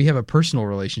underscoring we have a personal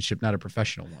relationship, not a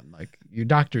professional one. Like your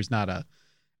doctor's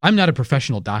I'm not a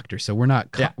professional doctor, so we're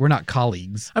not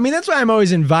colleagues. I mean, that's why I'm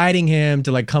always inviting him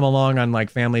to like come along on like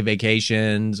family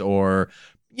vacations or,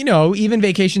 even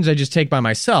vacations I just take by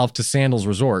myself to Sandals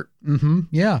Resort. Mm-hmm.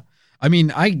 Yeah. I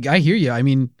mean, I hear you. I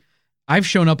mean, I've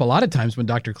shown up a lot of times when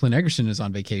Dr. Clint Eggerson is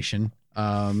on vacation.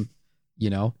 It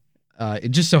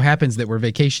just so happens that we're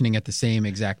vacationing at the same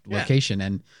exact location,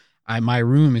 and my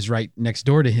room is right next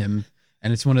door to him,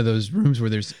 and it's one of those rooms where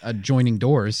there's adjoining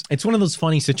doors. It's one of those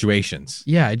funny situations.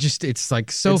 Yeah, it's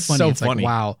like so It's funny. so It's funny. like,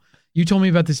 wow, you told me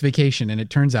about this vacation, and it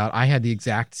turns out I had the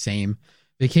exact same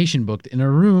vacation booked in a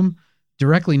room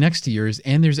directly next to yours,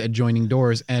 and there's adjoining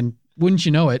doors. And wouldn't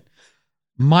you know it,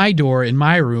 my door in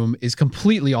my room is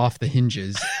completely off the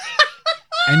hinges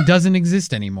and doesn't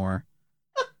exist anymore.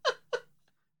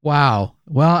 Wow.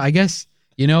 Well, I guess,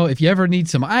 if you ever need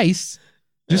some ice,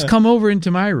 just come over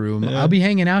into my room. Yeah. I'll be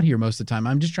hanging out here most of the time.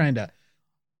 I'm just trying to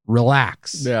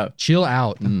relax, chill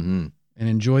out, Mm-hmm. and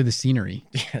enjoy the scenery.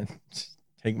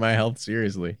 Take my health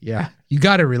seriously. Yeah. You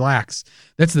got to relax.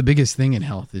 That's the biggest thing in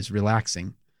health is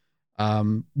relaxing,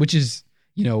 which is,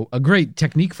 a great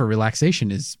technique for relaxation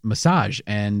is massage.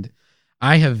 And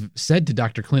I have said to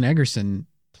Dr. Clint Eggerson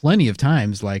plenty of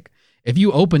times, like, if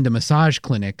you opened a massage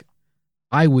clinic,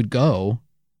 I would go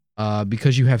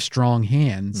because you have strong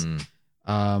hands.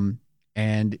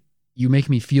 And you make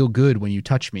me feel good when you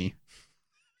touch me.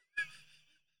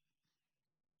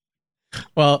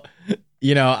 Well,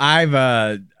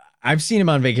 I've seen him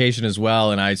on vacation as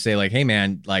well, and I say like, hey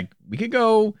man, like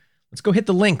let's go hit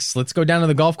the links. Let's go down to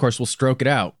the golf course. We'll stroke it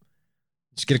out.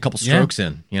 Just get a couple strokes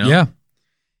in, Yeah.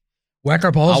 Whack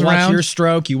our balls I'll around. watch your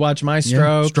stroke. You watch my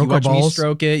stroke. Stroke you our watch me balls.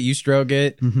 stroke it. You stroke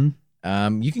it.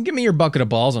 Mm-hmm. You can give me your bucket of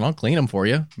balls and I'll clean them for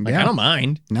you. Like, Yeah. I don't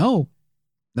mind. No,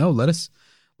 let us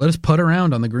putt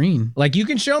around on the green. Like, you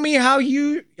can show me how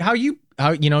you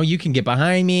can get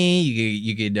behind me.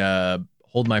 You could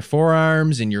hold my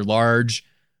forearms in your large,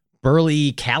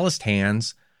 burly, calloused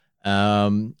hands,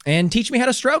 and teach me how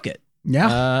to stroke it.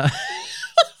 Yeah.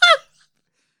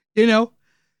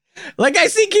 Like I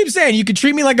keep saying, you could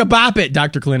treat me like a bop it,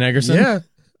 Dr. Clint Eggerson. Yeah.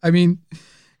 I mean,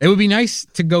 it would be nice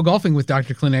to go golfing with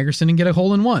Dr. Clint Eggerson and get a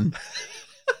hole in one.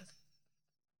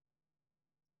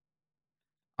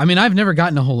 I mean, I've never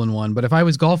gotten a hole in one, but if I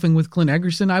was golfing with Clint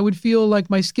Eggerson, I would feel like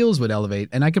my skills would elevate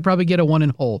and I could probably get a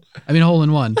hole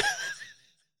in one.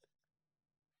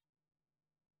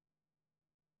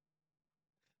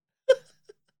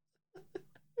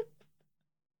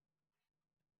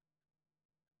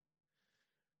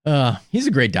 He's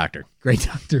a great doctor. Great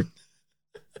doctor.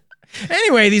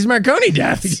 Anyway, these Marconi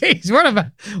deaths. Jeez, what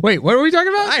are we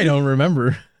talking about? I don't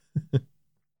remember.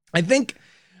 I think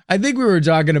we were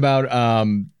talking about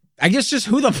I guess just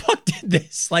who the fuck did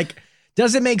this? Like,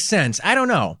 does it make sense? I don't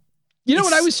know. You know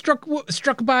what I was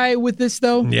struck by with this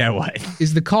though? Yeah, what?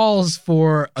 Is the calls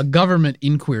for a government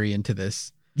inquiry into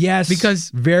this. Yes. Because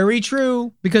very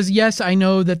true. Because yes, I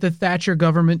know that the Thatcher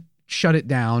government shut it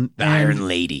down. The Iron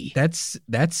Lady. That's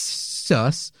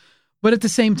sus. But at the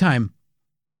same time,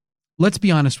 let's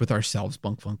be honest with ourselves,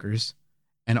 bunk funkers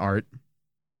and Art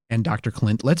and Dr.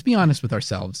 Clint. Let's be honest with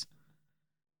ourselves.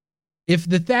 If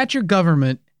the Thatcher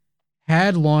government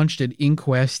had launched an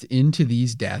inquest into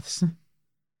these deaths,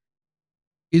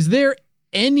 is there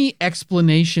any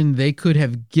explanation they could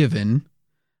have given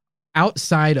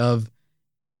outside of,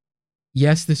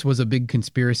 yes, this was a big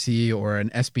conspiracy or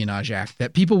an espionage act,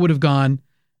 that people would have gone,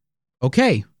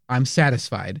 okay, I'm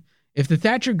satisfied? If the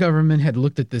Thatcher government had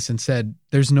looked at this and said,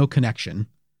 there's no connection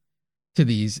to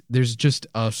these, there's just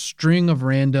a string of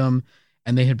random,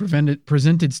 and they had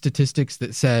presented statistics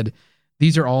that said,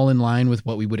 these are all in line with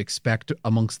what we would expect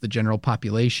amongst the general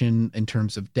population in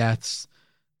terms of deaths,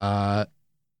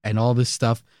 and all this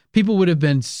stuff, people would have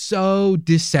been so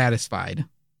dissatisfied.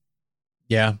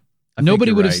 Yeah.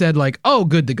 Nobody would have said like, oh,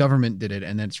 good, the government did it,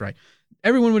 and that's right.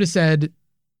 Everyone would have said,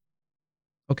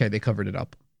 okay, they covered it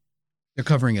up. They're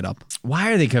covering it up.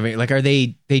 Why are they covering it? Like, are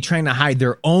they trying to hide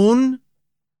their own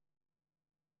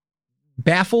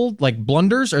baffled, like,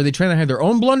 blunders? Are they trying to hide their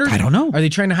own blunders? I don't know. Are they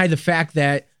trying to hide the fact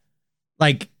that,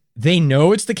 like, they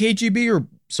know it's the KGB or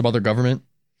some other government?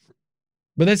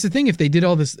 But that's the thing. If they did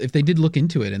all this, if they did look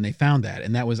into it and they found that,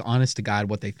 and that was honest to God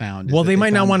what they found. Well, they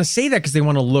might not want to say that because they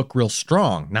want to look real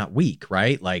strong, not weak,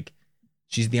 right? Like,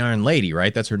 she's the Iron Lady,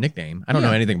 right? That's her nickname. I don't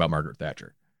know anything about Margaret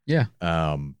Thatcher. Yeah.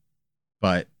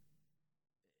 But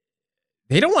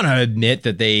They don't want to admit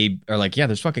that they are like, yeah,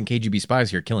 there's fucking KGB spies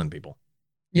here killing people.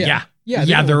 Yeah.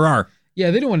 There are.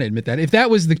 Yeah, they don't want to admit that. If that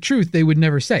was the truth, they would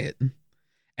never say it.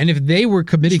 And if they were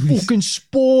committing fucking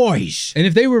spies, and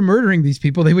if they were murdering these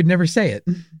people, they would never say it.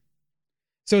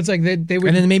 So it's like they would.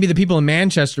 And then maybe the people in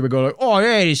Manchester would go like, "Oh,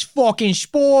 yeah, there's fucking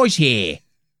spies here."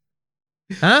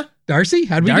 Huh? Darcy,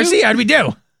 how'd we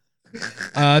do?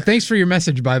 Thanks for your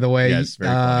message, by the way. Yes,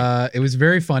 very funny. It was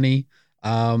very funny.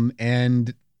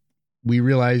 And we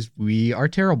realized we are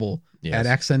terrible at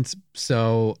accents.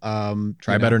 So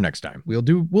try better next time.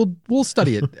 We'll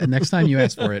study it. And next time you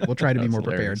ask for it, we'll try to be more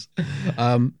prepared.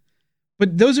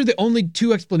 But those are the only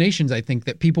two explanations I think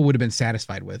that people would have been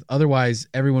satisfied with. Otherwise,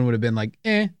 everyone would have been like,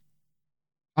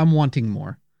 I'm wanting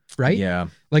more. Right? Yeah.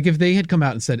 Like if they had come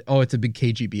out and said, oh, it's a big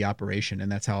KGB operation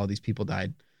and that's how all these people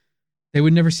died, they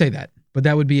would never say that. But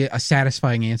that would be a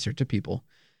satisfying answer to people.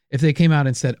 If they came out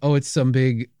and said, oh, it's some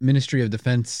big Ministry of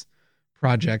Defense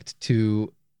project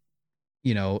to,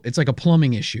 it's like a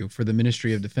plumbing issue for the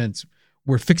Ministry of Defense.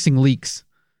 We're fixing leaks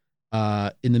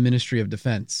in the Ministry of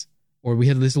Defense. Or we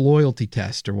had this loyalty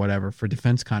test or whatever for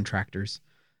defense contractors.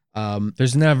 They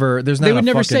would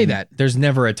never say that. There's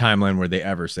never a timeline where they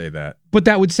ever say that. But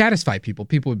that would satisfy people.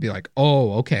 People would be like,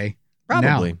 "Oh, okay,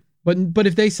 probably." Now. But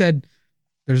if they said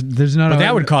there's not,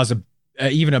 that would cause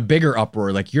even a bigger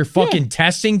uproar. Like you're fucking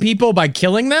testing people by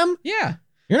killing them. Yeah,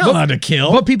 you're not allowed to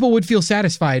kill. But people would feel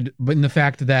satisfied, but in the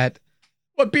fact that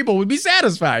people would be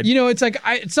satisfied. It's like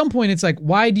at some point, it's like,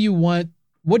 what do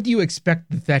you expect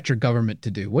the Thatcher government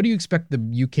to do? What do you expect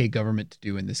the UK government to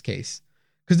do in this case?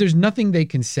 Because there's nothing they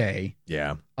can say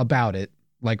about it,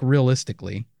 like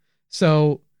realistically.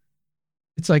 So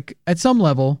it's like at some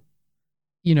level,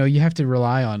 you have to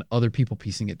rely on other people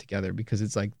piecing it together because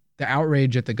it's like the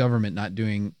outrage at the government not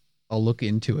doing a look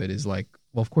into it is like,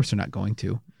 well, of course they're not going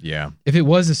to. Yeah. If it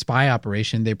was a spy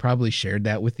operation, they probably shared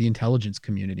that with the intelligence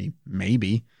community,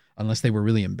 maybe, unless they were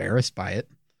really embarrassed by it.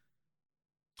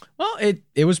 Well,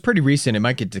 it was pretty recent. It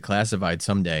might get declassified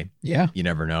someday. Yeah. You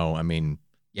never know. I mean,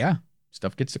 yeah.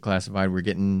 Stuff gets declassified. We're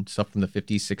getting stuff from the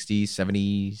 50s, 60s,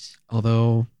 70s.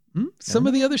 Although some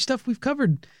of the other stuff we've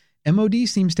covered, MOD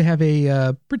seems to have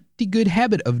a pretty good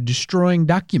habit of destroying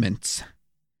documents.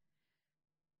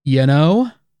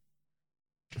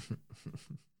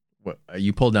 What,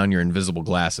 you pulled down your invisible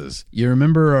glasses. You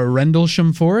remember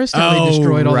Rendlesham Forest? How they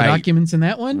destroyed all the documents in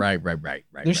that one? Right.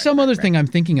 There's some other thing I'm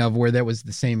thinking of where that was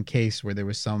the same case where there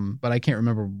was some, but I can't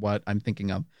remember what I'm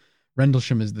thinking of.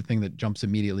 Rendlesham is the thing that jumps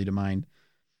immediately to mind.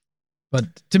 But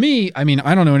to me, I mean,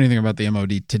 I don't know anything about the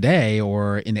MOD today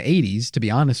or in the 80s, to be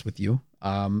honest with you.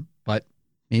 But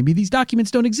maybe these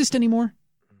documents don't exist anymore.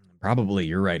 Probably.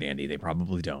 You're right, Andy. They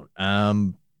probably don't.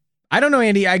 I don't know,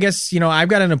 Andy. I guess, I've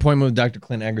got an appointment with Dr.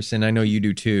 Clint Eggerson. I know you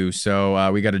do too. So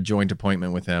we got a joint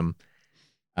appointment with him.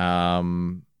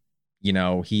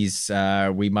 He's,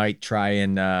 we might try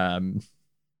and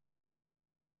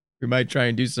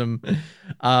do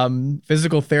some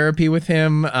physical therapy with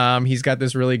him. He's got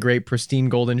this really great pristine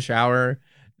golden shower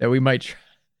that we might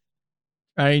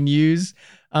try and use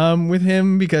with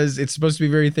him because it's supposed to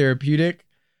be very therapeutic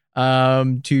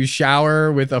to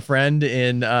shower with a friend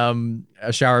in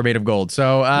a shower made of gold.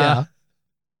 So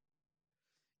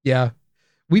yeah.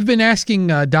 We've been asking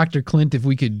Dr. Clint if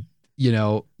we could,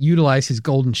 utilize his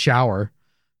golden shower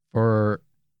for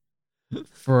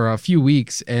a few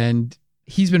weeks, and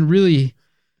he's been you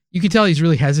can tell he's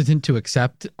really hesitant to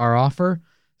accept our offer.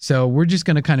 So we're just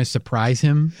going to kind of surprise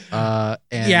him. I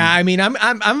mean,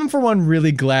 I'm for one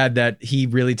really glad that he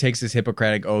really takes his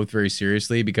Hippocratic oath very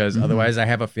seriously because otherwise I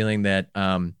have a feeling that,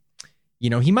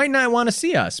 he might not want to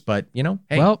see us, but hey.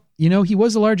 Well, he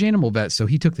was a large animal vet. So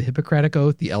he took the Hippocratic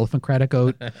oath, the Elephantocratic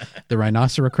oath, the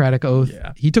Rhinocerocratic oath.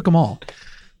 Yeah. He took them all.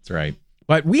 That's right.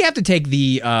 But we have to take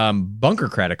the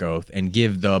Bunkercratic oath and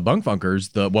give the bunk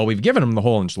funkers we've given them the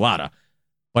whole enchilada.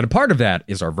 But a part of that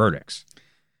is our verdicts.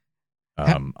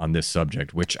 On this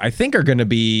subject, which I think are going to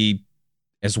be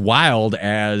as wild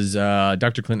as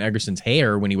Dr. Clint Eggerson's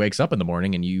hair when he wakes up in the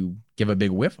morning and you give a big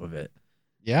whiff of it.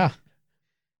 Yeah.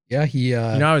 Yeah, he...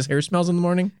 how his hair smells in the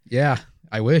morning? Yeah,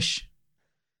 I wish.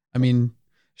 I mean,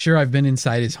 sure, I've been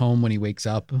inside his home when he wakes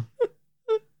up.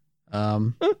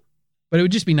 But it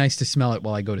would just be nice to smell it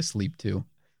while I go to sleep, too.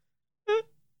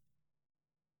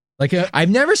 Like I've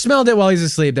never smelled it while he's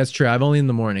asleep. That's true. I've only in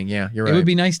the morning. Yeah, you're right. It would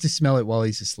be nice to smell it while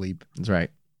he's asleep. That's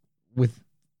right. With,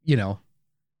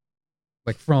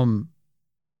 like from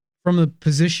the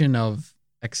position of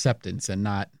acceptance and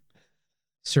not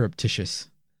surreptitious.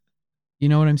 You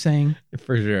know what I'm saying?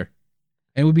 For sure.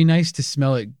 And it would be nice to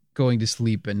smell it going to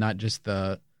sleep and not just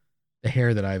the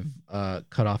hair that I've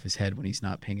cut off his head when he's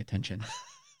not paying attention.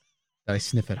 that I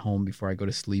sniff at home before I go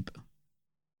to sleep.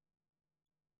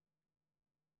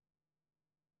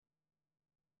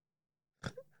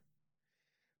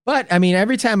 But I mean,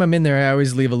 every time I'm in there, I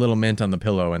always leave a little mint on the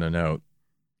pillow and a note.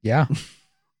 Yeah.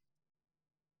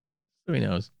 Who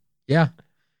knows? Yeah.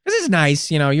 Because it's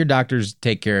nice, your doctors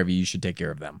take care of you. You should take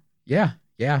care of them. Yeah.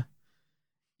 Yeah.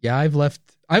 Yeah. I've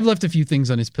left a few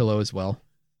things on his pillow as well.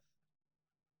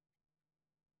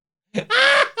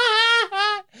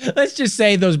 Let's just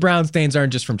say those brown stains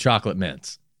aren't just from chocolate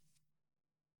mints.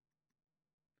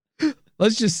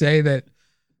 Let's just say that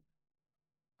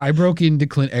I broke into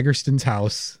Clint Eggerston's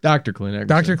house. Dr. Clint Eggerston.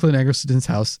 Dr. Clint Eggerston's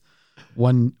house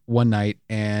one night,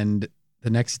 and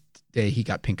the next day he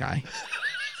got pink eye.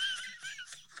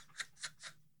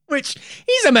 Which,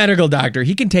 he's a medical doctor.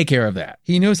 He can take care of that.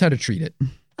 He knows how to treat it.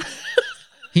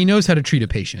 He knows how to treat a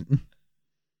patient.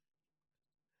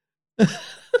 How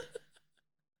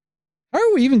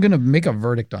are we even going to make a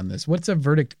verdict on this? What's a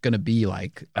verdict going to be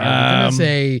like? Are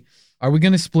we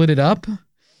going to split it up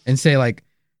and say like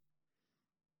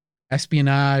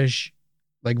espionage,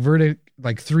 like verdict,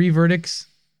 like 3 verdicts?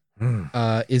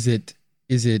 Is it,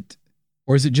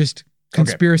 or is it just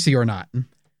conspiracy or not?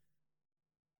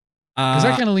 Because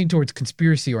I kind of lean towards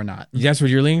conspiracy or not. That's what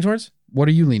you're leaning towards? What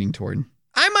are you leaning toward?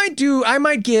 I might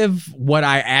give what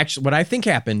I think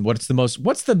happened. What's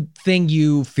the thing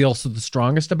you feel the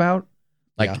strongest about?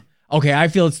 Okay, I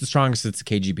feel it's the strongest. It's the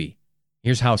KGB.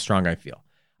 Here's how strong I feel.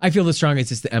 I feel the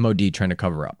strongest is the MOD trying to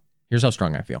cover up. Here's how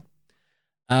strong I feel.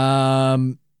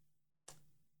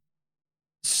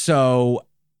 So,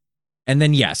 and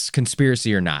then yes,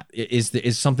 conspiracy or not,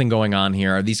 is something going on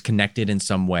here? Are these connected in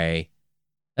some way?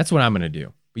 That's what I'm going to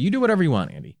do. But you do whatever you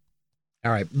want, Andy.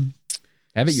 All right.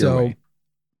 Have it your way.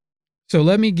 So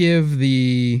let me give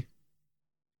the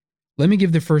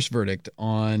first verdict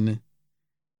on,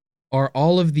 are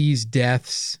all of these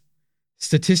deaths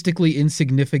statistically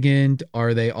insignificant?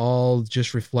 Are they all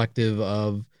just reflective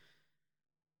of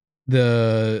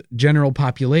the general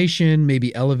population,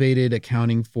 maybe elevated,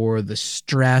 accounting for the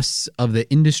stress of the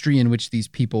industry in which these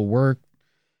people work?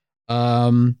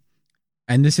 And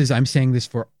I'm saying this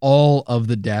for all of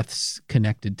the deaths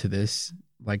connected to this.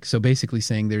 Like, so basically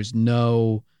saying there's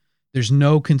no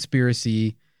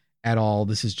conspiracy at all.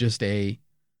 This is just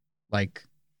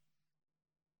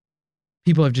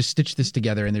people have just stitched this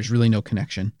together and there's really no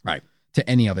connection to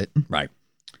any of it. Right.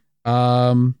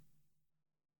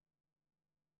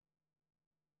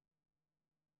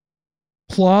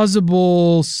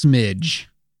 Plausible smidge.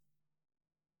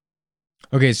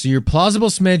 Okay, so your plausible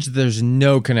smidge, there's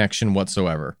no connection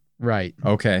whatsoever. Right.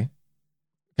 Okay.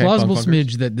 Plausible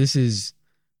smidge that this is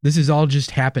all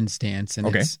just happenstance,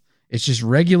 and it's just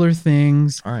regular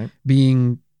things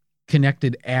being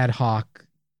connected ad hoc,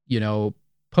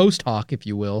 post hoc, if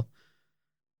you will,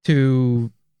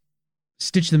 to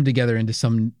stitch them together into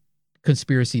some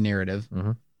conspiracy narrative.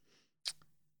 Mm-hmm.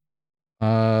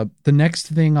 The next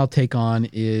thing I'll take on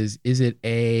is it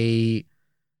a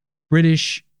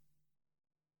British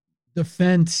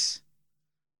defense,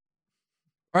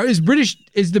 or is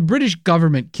the British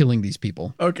government killing these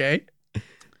people? Okay.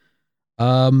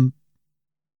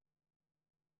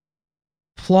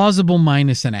 Plausible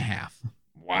 -1.5.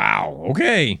 Wow.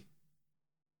 Okay.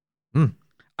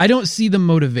 I don't see the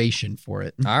motivation for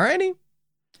it. Alrighty.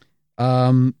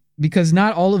 Because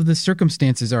not all of the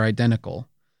circumstances are identical.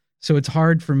 So it's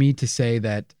hard for me to say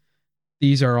that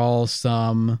these are all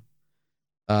some,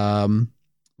 that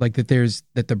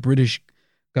the British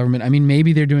government,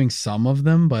 maybe they're doing some of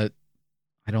them, but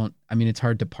it's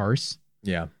hard to parse.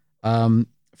 Yeah.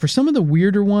 For some of the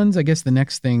weirder ones, I guess the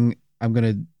next thing I'm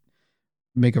going to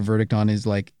make a verdict on is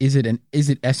is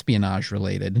it espionage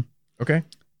related? Okay.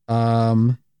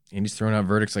 Andy's throwing out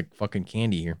verdicts like fucking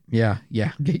candy here. Yeah.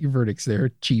 Get your verdicts. They're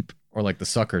cheap. Or like the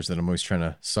suckers that I'm always trying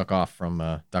to suck off from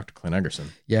Dr. Clint Eggerson.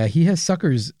 Yeah, he has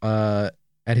suckers at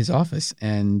his office,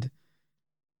 and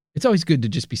it's always good to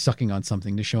just be sucking on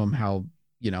something to show him how,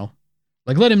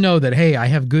 let him know that, hey, I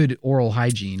have good oral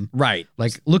hygiene. Right.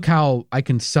 Like, look how I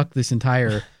can suck this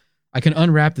I can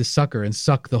unwrap this sucker and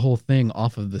suck the whole thing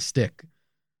off of the stick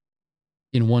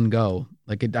in one go.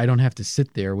 I don't have to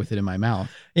sit there with it in my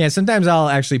mouth. Yeah, sometimes I'll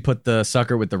actually put the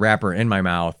sucker with the wrapper in my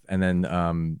mouth and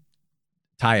then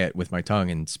tie it with my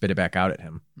tongue and spit it back out at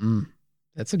him.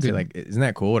 That's a good. Isn't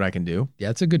that cool? What I can do? Yeah,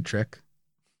 it's a good trick.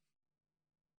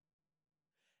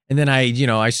 And then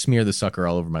I smear the sucker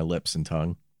all over my lips and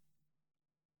tongue.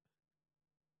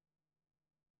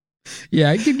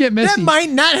 Yeah, it can get messy. That might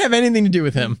not have anything to do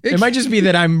with him. It might just be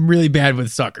that I'm really bad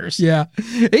with suckers. Yeah,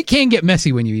 it can get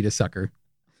messy when you eat a sucker.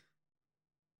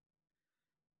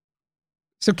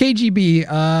 So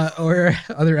KGB or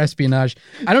other espionage.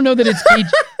 I don't know that it's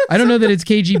I don't know that it's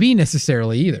KGB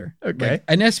necessarily either. Okay. Like,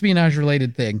 an espionage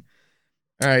related thing.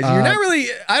 All right. So you're not really.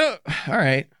 All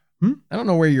right. Hmm? I don't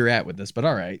know where you're at with this, but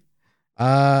all right.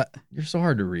 You're so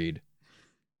hard to read.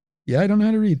 Yeah, I don't know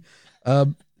how to read.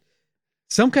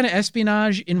 Some kind of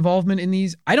espionage involvement in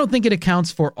these. I don't think it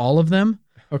accounts for all of them,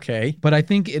 Okay. but I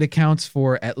think it accounts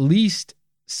for at least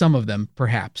some of them,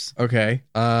 perhaps. Okay.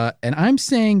 And I'm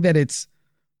saying that it's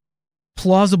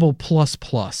plausible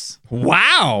plus.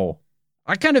 Wow.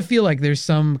 I kind of feel like there's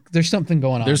something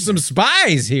going on. There's some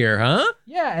spies here, huh?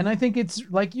 Yeah, and I think it's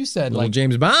like you said, Little like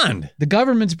James Bond. the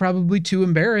government's probably too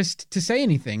embarrassed to say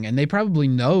anything, and they probably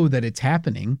know that it's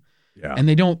happening. Yeah. And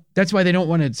that's why they don't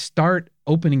want to start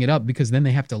opening it up, because then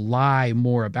they have to lie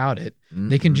more about it.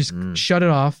 They can just shut it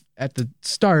off at the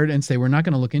start and say, we're not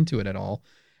going to look into it at all.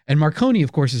 And Marconi,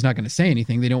 of course, is not going to say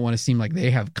anything. They don't want to seem like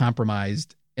they have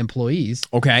compromised employees,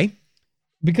 Okay.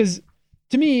 because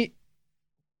to me,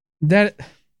 that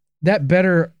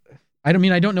better, I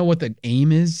don't know what the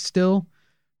aim is still,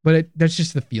 but that's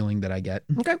just the feeling that I get.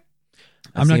 Okay.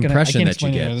 I'm not the going to impression that you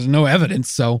explain it. get. There's no evidence,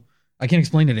 so I can't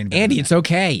explain it any better. Andy, than it's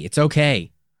okay. It's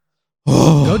okay. that.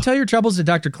 Go tell your troubles to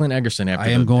Dr. Clint Eggerson after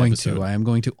I am the going episode. to. I am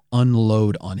going to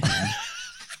unload on him.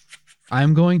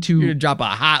 I'm going You're to. gonna drop a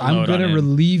hot I'm load going on to him.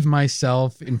 relieve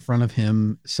myself in front of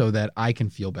him so that I can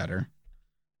feel better.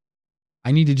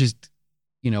 I need to just,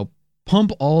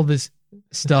 pump all this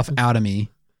stuff out of me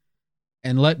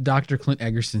and let Dr. Clint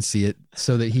Eggerson see it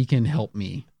so that he can help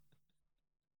me.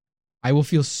 I will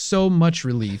feel so much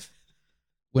relief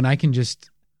when I can just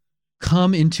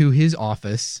come into his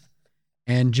office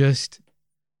and just,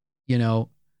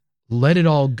 let it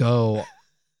all go.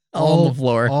 All on the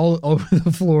floor. All over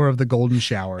the floor of the golden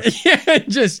shower. Yeah,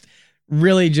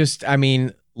 I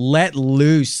mean, let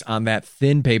loose on that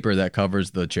thin paper that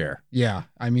covers the chair. Yeah.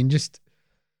 I mean, just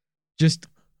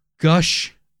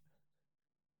gush.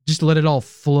 Just let it all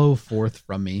flow forth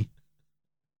from me.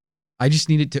 I just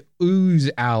need it to ooze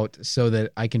out so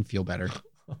that I can feel better.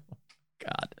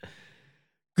 God.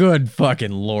 Good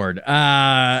fucking Lord.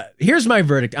 Here's my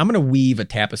verdict. I'm going to weave a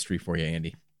tapestry for you,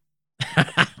 Andy.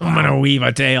 I'm going to weave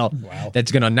a tale Wow.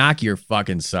 that's going to knock your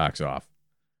fucking socks off.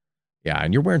 Yeah,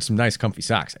 and you're wearing some nice comfy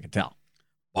socks, I can tell.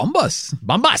 Bombas.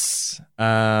 Bombas.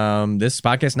 This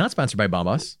podcast is not sponsored by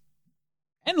Bombas.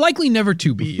 And likely never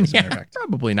to be, as a matter of fact.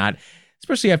 Probably not.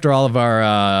 Especially after all of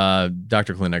our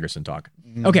Dr. Clint Eggerson talk.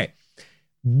 Okay.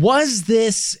 Was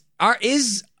this...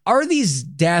 Are these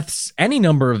deaths, any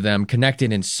number of them,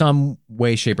 connected in some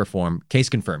way, shape, or form? Case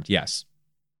confirmed, yes.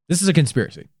 This is a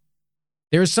conspiracy.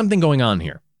 There is something going on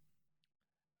here.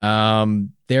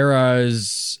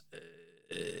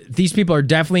 These people are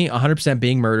definitely 100%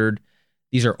 being murdered.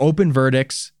 These are open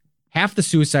verdicts. Half the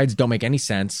suicides don't make any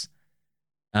sense.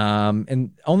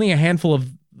 And only a handful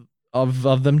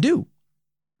of them do.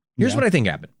 Here's what I think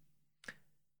happened.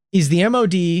 Is the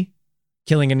MOD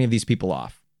killing any of these people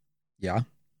off? Yeah.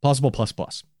 Plausible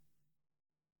plus.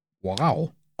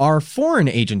 Wow. Are foreign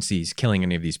agencies killing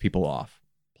any of these people off?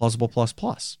 Plausible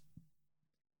plus.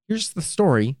 Here's the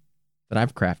story that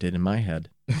I've crafted in my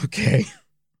head. Okay.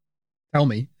 Tell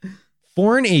me.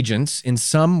 Foreign agents, in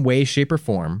some way, shape, or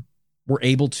form, were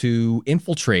able to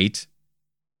infiltrate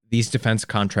these defense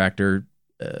contractor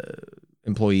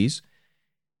employees,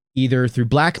 either through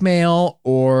blackmail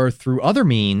or through other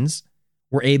means,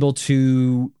 were able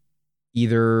to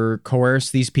either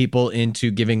coerce these people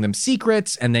into giving them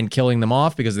secrets and then killing them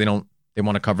off because they want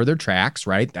to cover their tracks,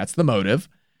 right? That's the motive.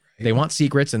 Right. They want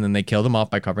secrets and then they kill them off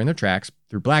by covering their tracks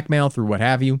through blackmail, through what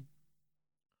have you.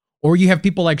 Or you have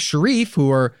people like Sharif who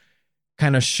are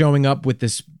kind of showing up with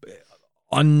this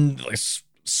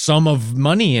sum of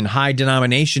money in high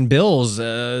denomination bills.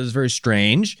 Is very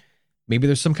strange. Maybe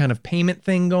there's some kind of payment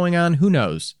thing going on. Who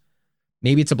knows?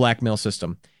 Maybe it's a blackmail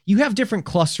system. You have different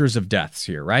clusters of deaths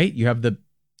here, right? You have the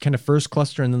kind of first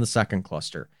cluster and then the second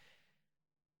cluster.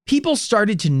 People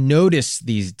started to notice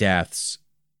these deaths.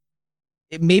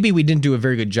 Maybe we didn't do a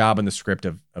very good job in the script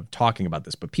of talking about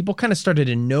this, but people kind of started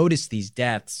to notice these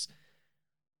deaths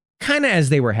kind of as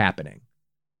they were happening.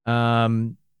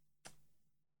 Right.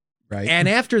 And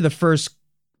after the first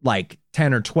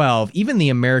 10 or 12, even the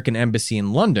American embassy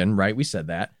in London, right? We said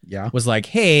that. Yeah. Was like,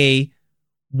 hey,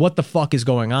 what the fuck is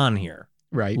going on here?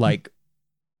 Right.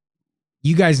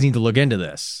 You guys need to look into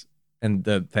this. And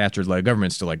the Thatcher-led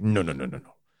government's still like, no.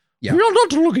 Yeah. We are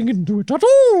not looking into it at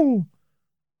all.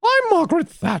 I'm Margaret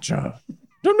Thatcher.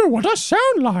 Don't know what I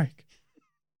sound like.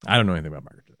 I don't know anything about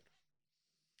Margaret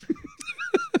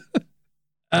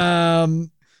Thatcher.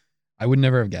 I would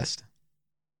never have guessed.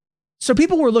 So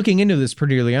people were looking into this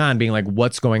pretty early on, being like,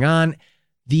 what's going on?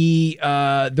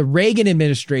 The Reagan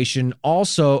administration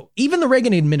also, even the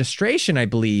Reagan administration, I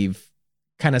believe,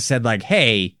 kind of said like,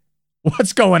 hey,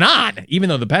 what's going on? Even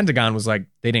though the Pentagon was like,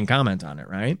 they didn't comment on it,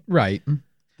 right? Right.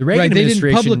 The Reagan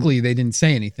administration. They didn't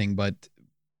say anything, but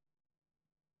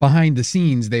behind the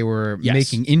scenes, they were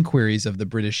making inquiries of the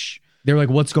British. They were like,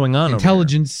 what's going on?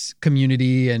 Intelligence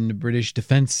community and British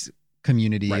defense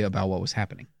community about what was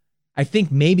happening. I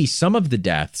think maybe some of the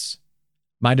deaths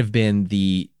might have been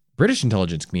the British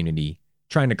intelligence community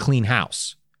trying to clean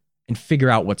house and figure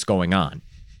out what's going on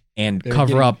and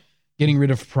getting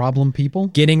rid of problem people,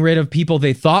 getting rid of people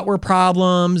they thought were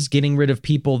problems, getting rid of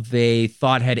people they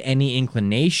thought had any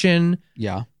inclination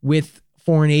with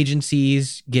foreign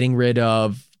agencies, getting rid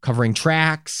of covering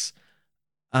tracks,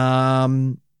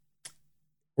 or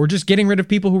just getting rid of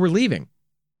people who were leaving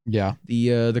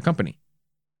the company.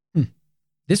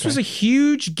 This was a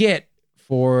huge get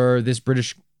for this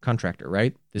British contractor,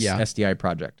 right? This SDI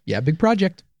project. Yeah, big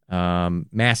project.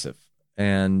 Massive.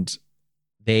 And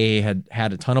they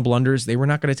had a ton of blunders. They were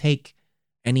not going to take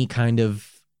any kind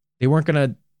of, they weren't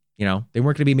going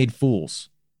to be made fools.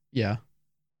 Yeah.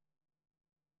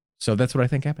 So that's what I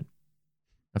think happened.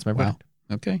 That's my point.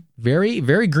 Okay. Very,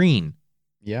 very green.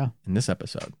 Yeah. In this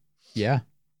episode. Yeah.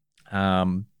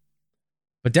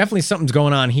 But definitely something's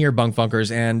going on here, Bunk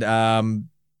Funkers. And,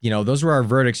 those were our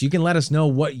verdicts. You can let us know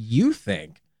what you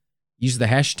think. Use the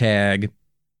hashtag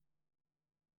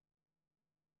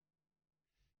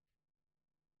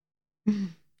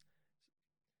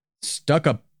stuck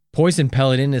a poison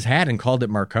pellet in his hat and called it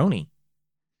Marconi.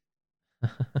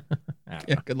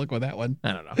 Yeah, good luck with that one.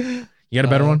 I don't know. You got a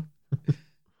better one?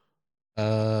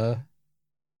 The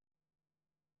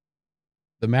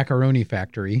Macaroni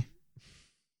Factory.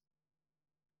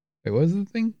 Wait, what was the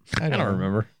thing? I don't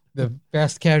remember. The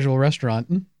fast casual restaurant.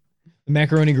 The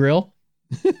Macaroni Grill.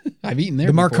 I've eaten there.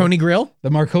 The Marconi Grill. The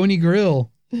Marconi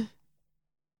Grill.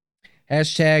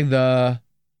 Hashtag the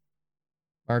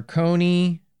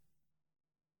Marconi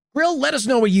Grill. Let us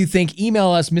know what you think.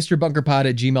 Email us,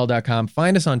 MrBunkerPod@gmail.com.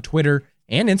 Find us on Twitter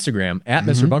and Instagram at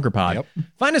Mr. BunkerPod. Yep.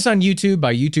 Find us on YouTube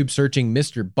by YouTube searching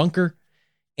Mr. Bunker.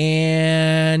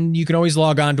 And you can always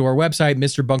log on to our website,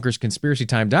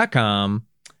 MrBunkersConspiracyTime.com.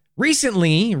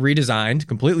 Recently redesigned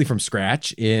completely from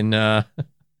scratch in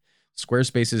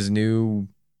Squarespace's new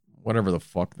whatever the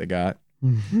fuck they got.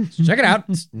 So check it out.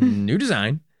 It's new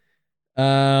design.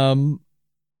 And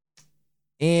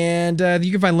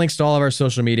you can find links to all of our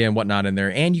social media and whatnot in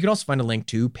there. And you can also find a link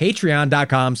to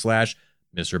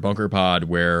patreon.com/MrBunkerPod,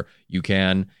 where you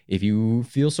can, if you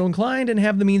feel so inclined and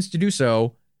have the means to do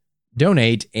so,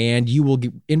 donate, and you will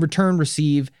in return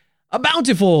receive a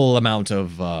bountiful amount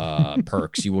of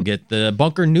perks. You will get the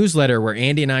Bunker newsletter where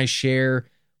Andy and I share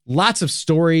lots of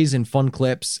stories and fun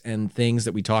clips and things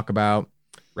that we talk about,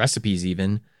 recipes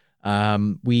even.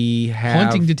 We have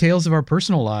haunting details of our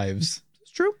personal lives.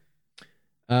 It's true.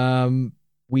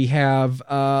 We have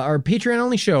our Patreon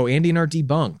only show, Andy and Art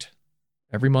Debunked.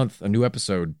 Every month, a new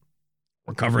episode.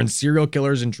 We're covering serial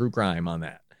killers and true crime on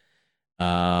that.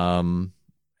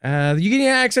 You get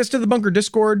access to the Bunker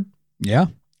Discord. Yeah.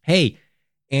 Hey,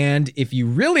 and if you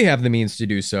really have the means to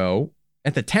do so,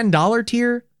 at the $10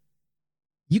 tier,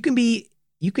 you can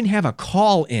have a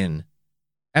call-in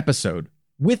episode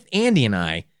with Andy and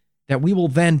I that we will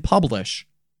then publish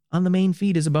on the main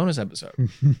feed as a bonus episode.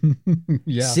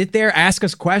 Yeah. Sit there, ask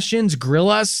us questions, grill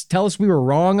us, tell us we were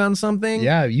wrong on something.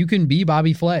 Yeah, you can be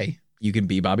Bobby Flay. You can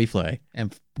be Bobby Flay.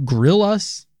 And grill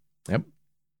us. Yep.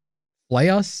 Flay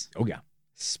us. Oh, yeah.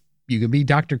 You can be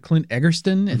Dr. Clint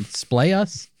Eggerston and splay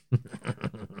us.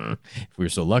 If we were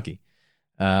so lucky.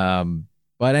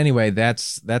 But anyway,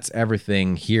 that's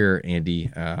everything here, Andy.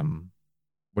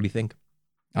 What do you think?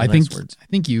 I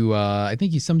think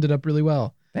you summed it up really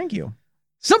well. Thank you.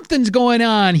 Something's going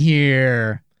on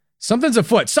here. Something's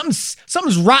afoot.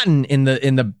 Something's rotten in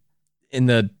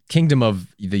the kingdom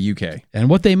of the UK. And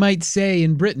what they might say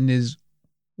in Britain is,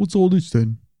 "What's all this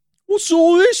then? What's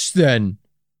all this then?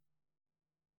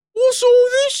 What's all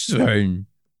this then?"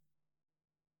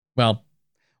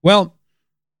 Well,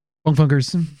 Bunk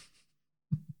Funkers.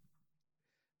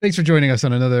 Thanks for joining us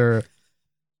on another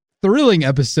thrilling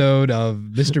episode of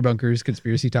Mr. Bunker's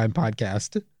Conspiracy Time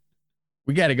podcast.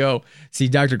 We got to go see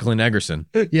Dr. Clint Eggerson.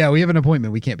 Yeah, we have an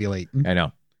appointment. We can't be late. I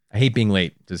know. I hate being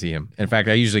late to see him. In fact,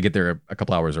 I usually get there a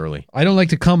couple hours early. I don't like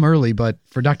to come early, but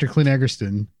for Dr. Clint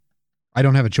Eggerston, I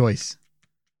don't have a choice.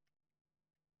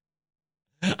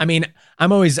 I mean,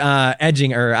 I'm always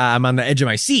edging, or I'm on the edge of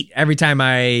my seat every time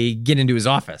I get into his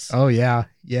office. Oh, yeah.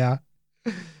 Yeah.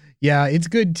 Yeah, it's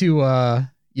good to,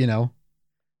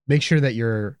 make sure that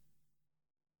you're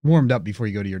warmed up before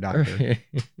you go to your doctor.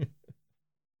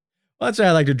 Well, that's why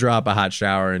I like to draw up a hot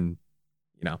shower and,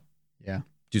 Yeah.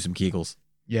 do some Kegels.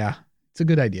 Yeah. It's a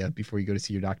good idea before you go to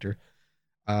see your doctor.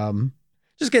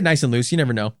 Just get nice and loose. You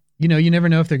never know. You never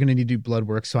know if they're going to need to do blood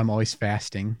work, so I'm always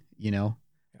fasting,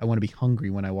 I want to be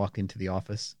hungry when I walk into the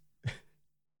office.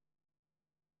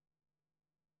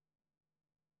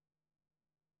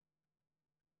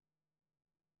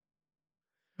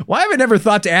 Why have I never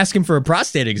thought to ask him for a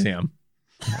prostate exam?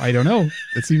 I don't know.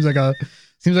 It seems like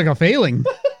a failing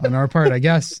on our part, I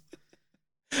guess.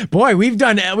 Boy, we've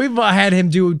had him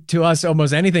do to us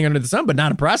almost anything under the sun, but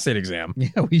not a prostate exam.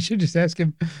 Yeah, we should just ask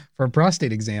him for a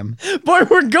prostate exam. Boy,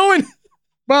 we're going.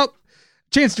 Well,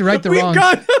 chance to right the We've wrongs.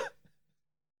 gone.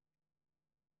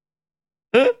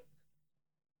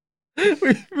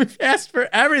 We've asked for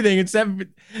everything except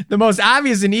the most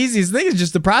obvious and easiest thing is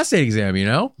just the prostate exam,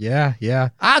 Yeah.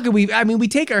 How could we? I mean, we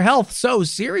take our health so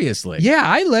seriously. Yeah,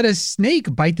 I let a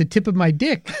snake bite the tip of my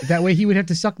dick. That way he would have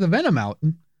to suck the venom out.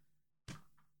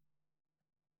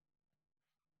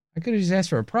 I could have just asked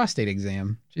for a prostate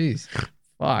exam. Jeez.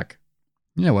 Fuck.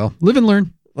 Yeah, well, live and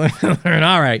learn. All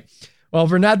right. Well,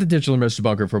 for not the titular Mr.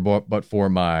 Bunker, but for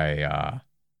my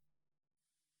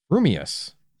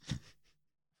roomiest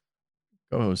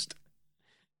co-host,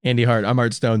 Andy Hart, I'm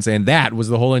Art Stone saying that was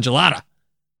the whole enchilada.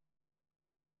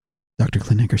 Dr.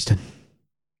 Clint Eggerston,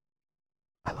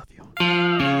 I love you.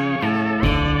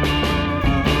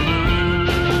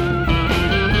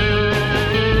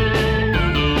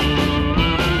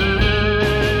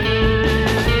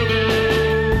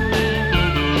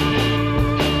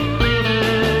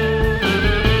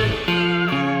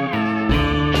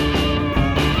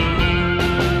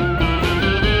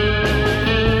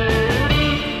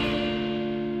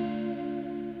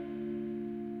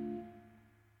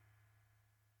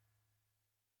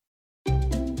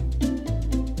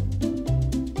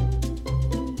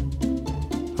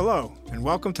 Hello, and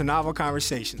welcome to Novel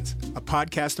Conversations, a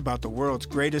podcast about the world's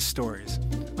greatest stories.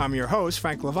 I'm your host,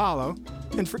 Frank Lavallo,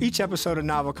 and for each episode of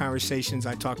Novel Conversations,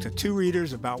 I talk to two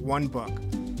readers about one book.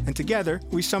 And together,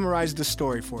 we summarize the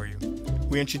story for you.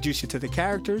 We introduce you to the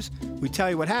characters, we tell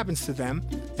you what happens to them,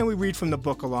 and we read from the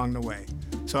book along the way.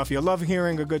 So if you love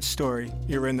hearing a good story,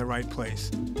 you're in the right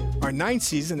place. Our 9th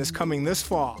season is coming this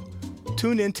fall.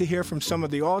 Tune in to hear from some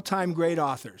of the all-time great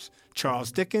authors,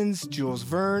 Charles Dickens, Jules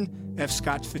Verne, F.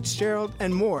 Scott Fitzgerald,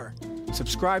 and more.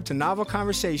 Subscribe to Novel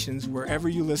Conversations wherever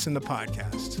you listen to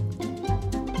podcasts.